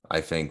Maul. I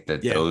think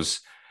that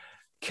those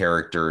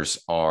characters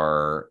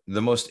are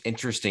the most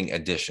interesting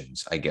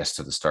additions, I guess,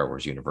 to the Star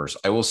Wars universe.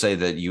 I will say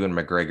that Ewan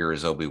McGregor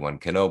as Obi-Wan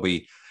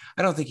Kenobi,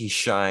 I don't think he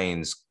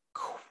shines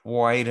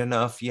quite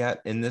enough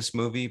yet in this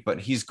movie, but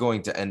he's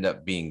going to end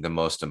up being the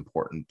most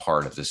important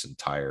part of this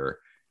entire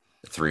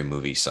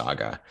 3-movie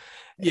saga.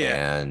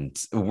 And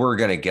we're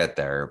going to get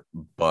there.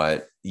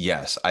 But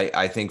yes,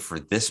 I think for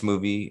this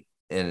movie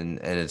in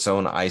its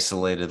own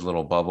isolated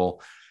little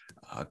bubble,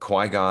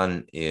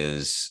 Qui-Gon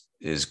is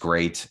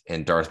great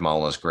and Darth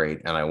Maul is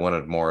great. And I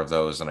wanted more of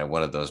those, and I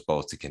wanted those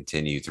both to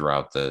continue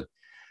throughout the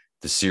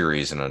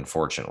series. And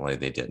unfortunately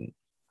they didn't.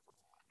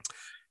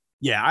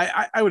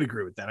 Yeah, I would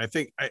agree with that. I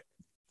think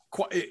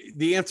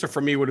the answer for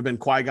me would have been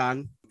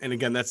Qui-Gon. And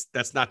again,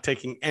 that's not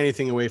taking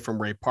anything away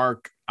from Ray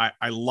Park.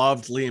 I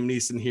loved Liam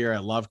Neeson here. I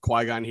loved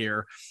Qui-Gon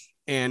here.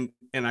 And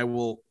I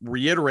will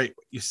reiterate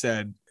what you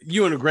said.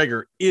 Ewan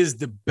McGregor is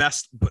the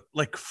best, but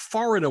like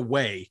far and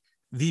away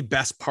the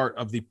best part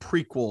of the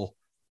prequel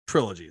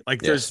trilogy.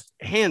 Like there's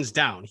hands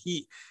down.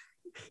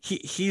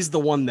 He's the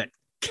one that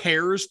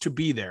cares to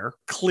be there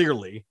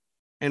clearly.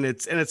 And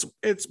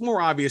it's more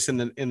obvious in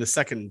the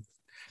second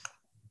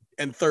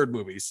and third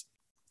movies.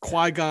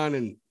 Qui-Gon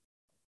and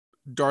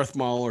Darth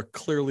Maul are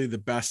clearly the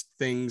best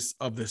things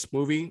of this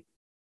movie.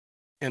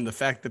 And the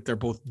fact that they're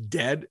both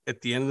dead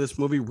at the end of this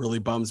movie really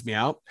bums me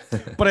out.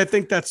 But I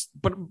think that's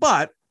but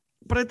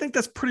I think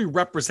that's pretty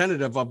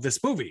representative of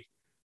this movie,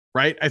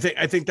 right? I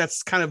think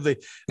that's kind of the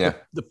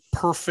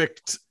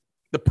perfect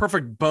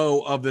bow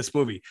of this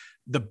movie.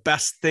 The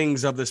best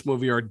things of this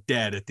movie are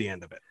dead at the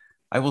end of it.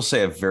 I will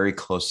say a very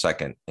close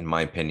second, in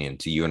my opinion,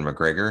 to Ewan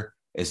McGregor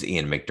is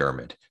Ian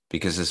McDiarmid,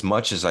 because as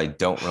much as I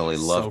don't really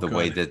love the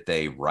way that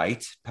they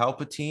write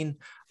Palpatine,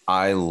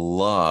 I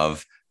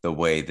love the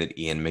way that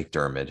Ian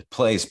McDiarmid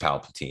plays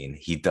Palpatine.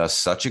 He does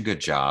such a good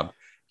job.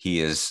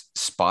 He is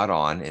spot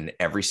on in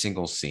every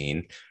single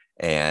scene.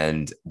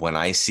 And when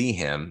I see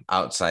him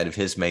outside of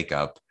his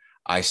makeup,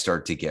 I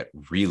start to get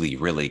really,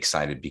 really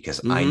excited because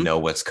I know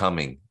what's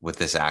coming with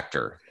this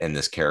actor and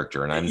this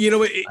character. And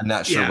I'm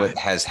not sure what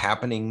has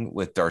happening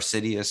with Darth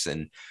Sidious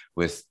and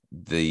with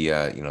the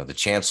the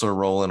Chancellor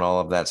role and all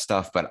of that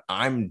stuff, but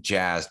I'm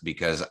jazzed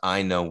because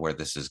I know where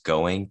this is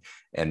going.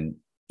 And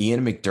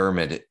Ian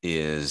McDiarmid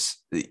is,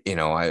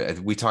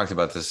 we talked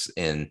about this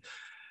in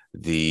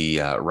the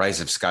Rise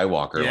of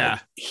Skywalker. Yeah.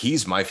 Like,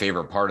 he's my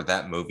favorite part of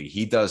that movie.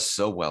 He does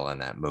so well in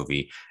that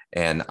movie.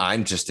 And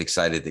I'm just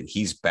excited that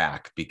he's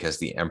back because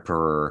the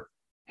Emperor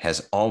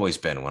has always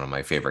been one of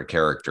my favorite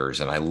characters.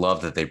 And I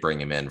love that they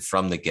bring him in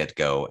from the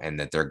get-go and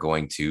that they're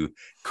going to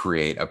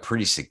create a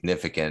pretty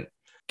significant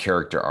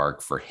character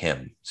arc for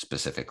him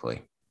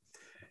specifically.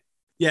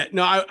 Yeah,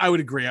 no, I would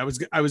agree. I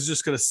was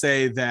just going to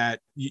say that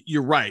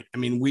you're right. I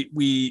mean,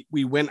 we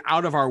went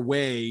out of our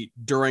way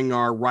during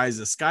our Rise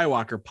of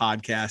Skywalker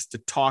podcast to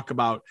talk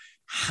about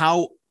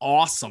how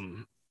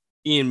awesome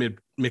Ian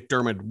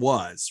McDiarmid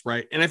was,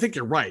 right? And I think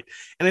you're right.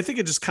 And I think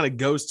it just kind of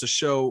goes to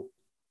show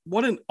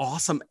what an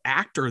awesome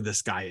actor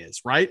this guy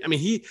is, right? I mean,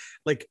 he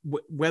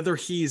whether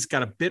he's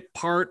got a bit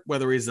part,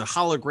 whether he's a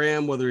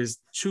hologram, whether he's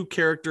two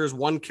characters,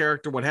 one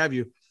character, what have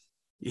you,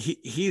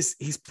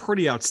 he's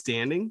pretty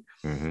outstanding.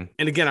 And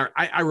again,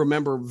 I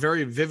remember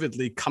very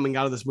vividly coming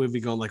out of this movie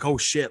going like, oh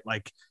shit,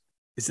 like,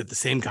 is it the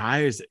same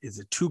guy? Is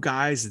it two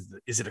guys?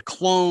 Is it a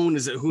clone?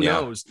 Is it who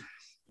knows?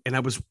 And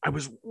I was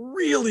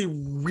really,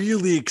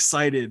 really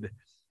excited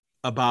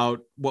about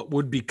what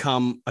would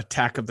become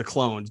Attack of the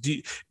Clones.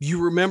 Do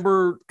you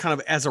remember, kind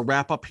of as a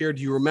wrap up here,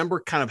 do you remember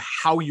kind of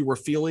how you were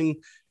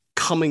feeling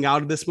coming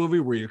out of this movie?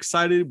 Were you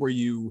excited? Were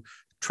you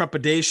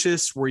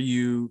trepidatious? Were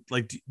you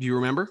like, do you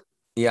remember?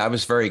 Yeah, I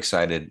was very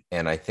excited.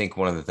 And I think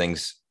one of the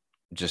things,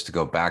 just to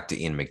go back to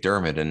Ian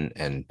McDiarmid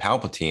and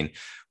Palpatine,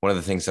 one of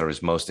the things that I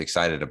was most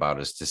excited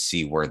about is to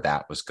see where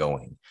that was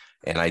going.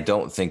 And I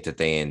don't think that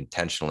they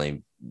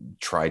intentionally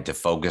tried to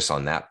focus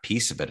on that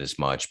piece of it as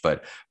much,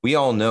 but we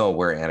all know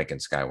where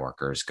Anakin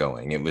Skywalker is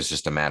going. It was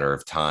just a matter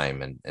of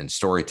time and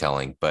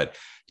storytelling. But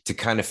to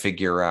kind of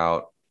figure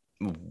out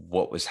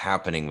what was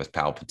happening with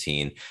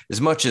Palpatine, as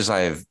much as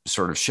I've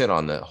sort of shit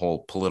on the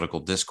whole political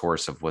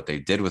discourse of what they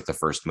did with the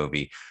first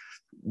movie,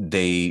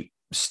 they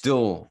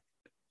still,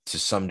 to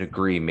some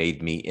degree,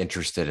 made me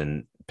interested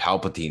in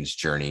Palpatine's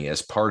journey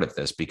as part of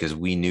this, because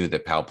we knew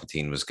that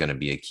Palpatine was going to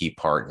be a key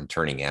part in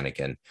turning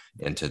Anakin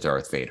into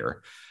Darth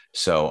Vader.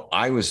 So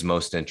I was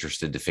most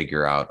interested to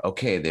figure out,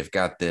 okay, they've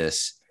got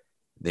Ian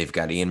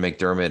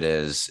McDermott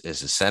as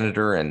a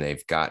senator, and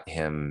they've got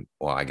him,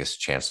 well, I guess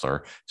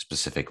chancellor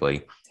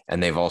specifically,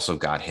 and they've also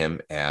got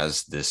him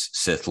as this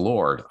Sith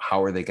Lord.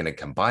 How are they going to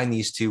combine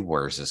these two?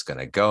 Where is this going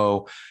to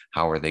go?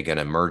 How are they going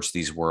to merge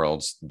these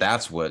worlds?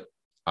 That's what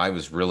I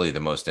was really the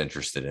most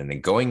interested in.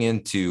 And going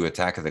into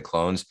Attack of the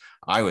Clones,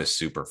 I was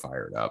super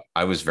fired up.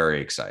 I was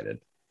very excited.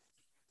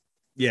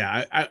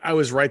 Yeah, I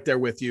was right there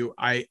with you.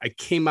 I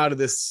came out of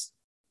this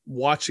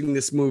watching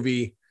this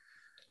movie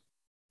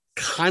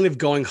kind of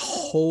going,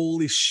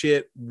 holy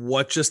shit,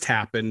 what just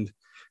happened?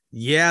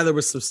 Yeah, there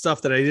was some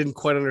stuff that I didn't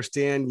quite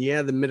understand.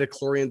 Yeah, the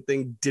midichlorian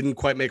thing didn't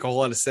quite make a whole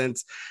lot of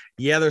sense.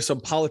 Yeah, there's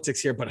some politics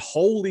here, but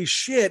holy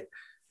shit,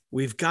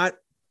 we've got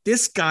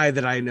this guy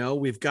that I know.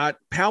 We've got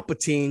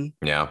Palpatine.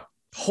 Yeah.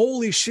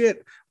 Holy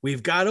shit,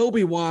 we've got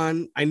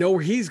Obi-Wan. I know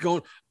where he's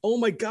going. Oh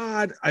my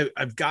God,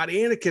 I've got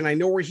Anakin. I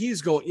know where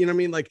he's going. You know what I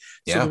mean? Like,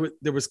 yeah. So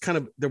there was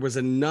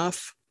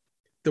enough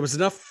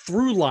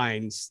through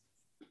lines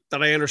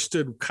that I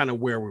understood kind of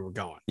where we were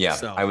going. Yeah.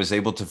 So I was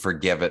able to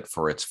forgive it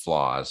for its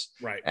flaws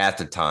right at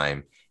the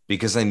time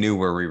because I knew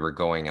where we were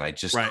going and I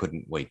just right.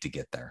 couldn't wait to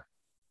get there.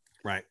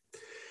 Right.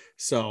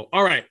 So,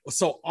 all right.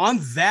 So on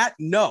that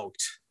note,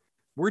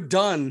 we're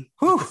done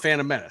with the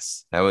Phantom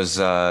Menace. That was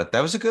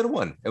a good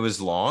one. It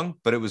was long,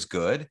 but it was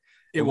good.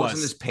 It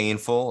wasn't as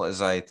painful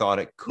as I thought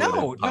it could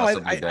have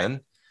possibly been.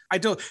 I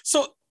don't.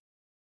 So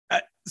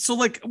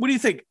like, what do you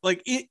think?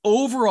 Like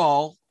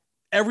overall,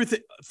 everything,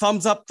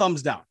 thumbs up,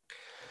 thumbs down.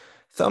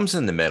 Thumbs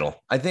in the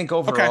middle. I think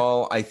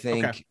overall, I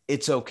think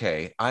it's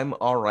okay. I'm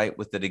all right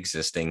with it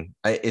existing.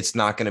 It's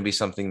not going to be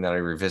something that I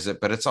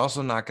revisit, but it's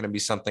also not going to be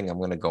something I'm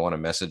going to go on a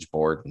message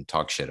board and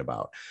talk shit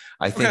about.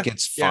 I think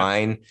it's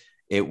fine.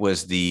 It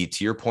was to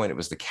your point, it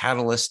was the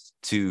catalyst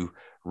to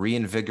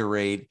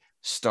reinvigorate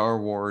Star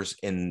Wars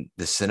in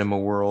the cinema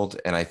world.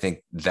 And I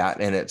think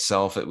that in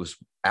itself, it was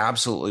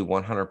absolutely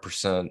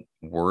 100%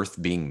 worth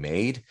being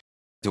made.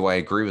 Do I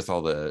agree with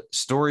all the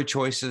story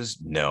choices?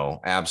 No,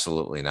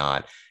 absolutely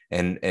not.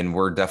 And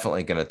we're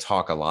definitely going to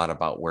talk a lot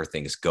about where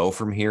things go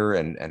from here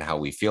and how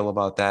we feel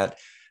about that.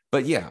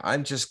 But yeah,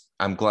 I'm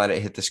glad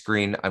it hit the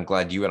screen. I'm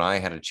glad you and I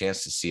had a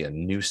chance to see a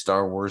new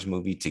Star Wars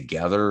movie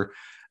together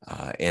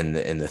in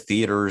the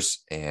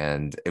theaters,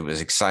 and it was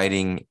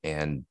exciting.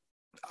 And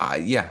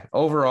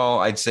overall,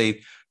 I'd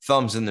say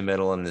thumbs in the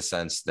middle in the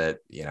sense that,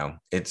 you know,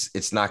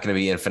 it's not going to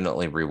be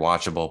infinitely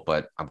rewatchable,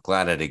 but I'm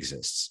glad it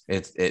exists.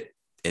 It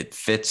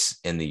fits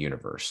in the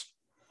universe.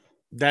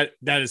 That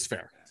is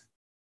fair.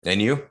 And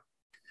you?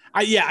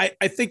 I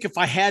think if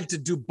I had to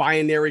do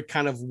binary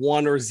kind of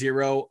 1 or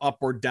 0, up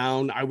or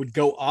down, I would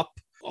go up,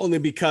 only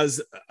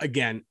because,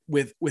 again,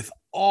 with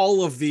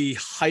all of the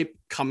hype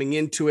coming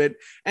into it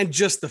and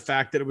just the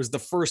fact that it was the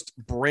first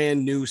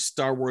brand new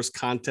Star Wars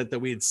content that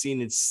we had seen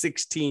in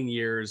 16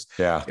 years.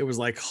 Yeah. It was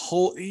like,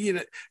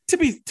 to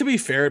be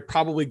fair, it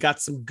probably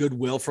got some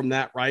goodwill from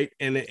that. Right.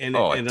 And it made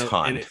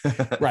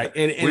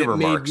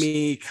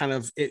me kind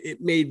of,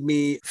 it made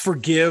me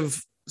forgive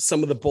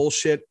some of the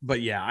bullshit.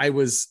 But yeah, I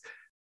was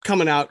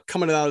coming out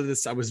of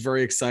this. I was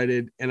very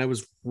excited, and I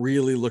was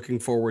really looking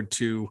forward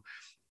to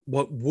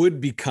what would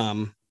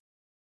become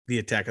the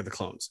Attack of the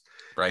Clones.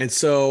 Right. And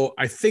so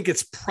I think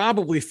it's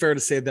probably fair to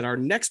say that our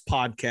next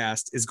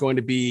podcast is going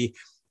to be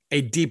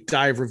a deep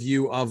dive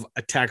review of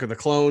Attack of the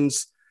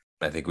Clones.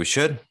 I think we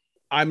should.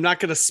 I'm not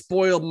going to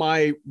spoil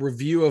my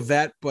review of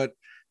that, but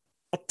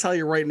I'll tell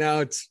you right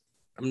now,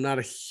 I'm not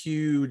a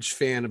huge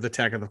fan of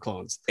Attack of the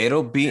Clones.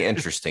 It'll be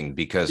interesting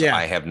because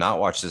I have not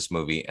watched this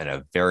movie in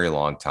a very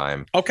long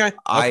time. Okay.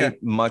 I,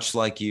 much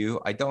like you,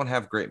 I don't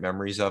have great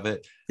memories of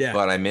it,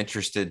 but I'm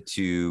interested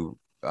to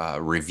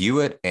review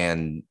it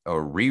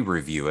or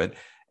re-review it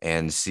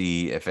and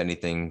see if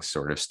anything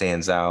sort of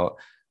stands out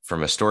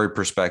from a story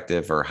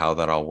perspective or how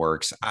that all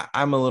works.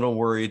 I'm a little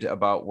worried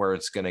about where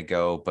it's going to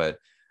go, but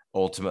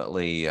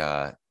ultimately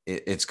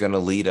it's going to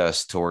lead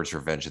us towards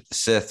Revenge of the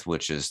Sith,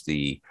 which is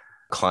the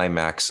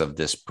climax of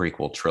this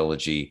prequel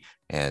trilogy.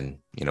 And,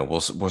 you know,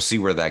 we'll see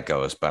where that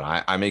goes, but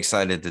I'm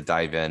excited to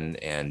dive in,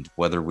 and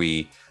whether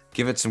we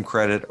give it some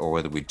credit or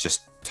whether we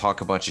just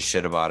talk a bunch of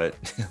shit about it,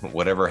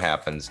 whatever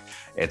happens,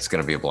 it's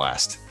going to be a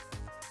blast.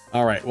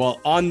 All right. Well,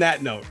 on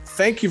that note,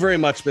 thank you very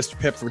much, Mr.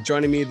 Pip, for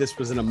joining me. This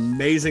was an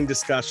amazing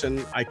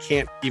discussion. I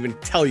can't even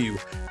tell you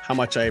how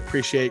much I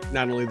appreciate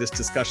not only this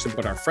discussion,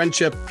 but our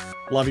friendship.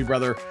 Love you,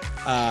 brother.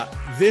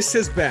 This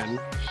has been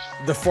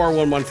the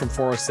 411 from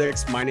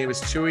 406. My name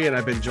is Chewie, and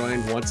I've been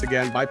joined once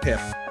again by Pip.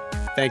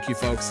 Thank you,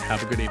 folks.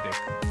 Have a good evening.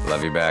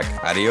 Love you back.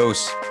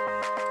 Adios.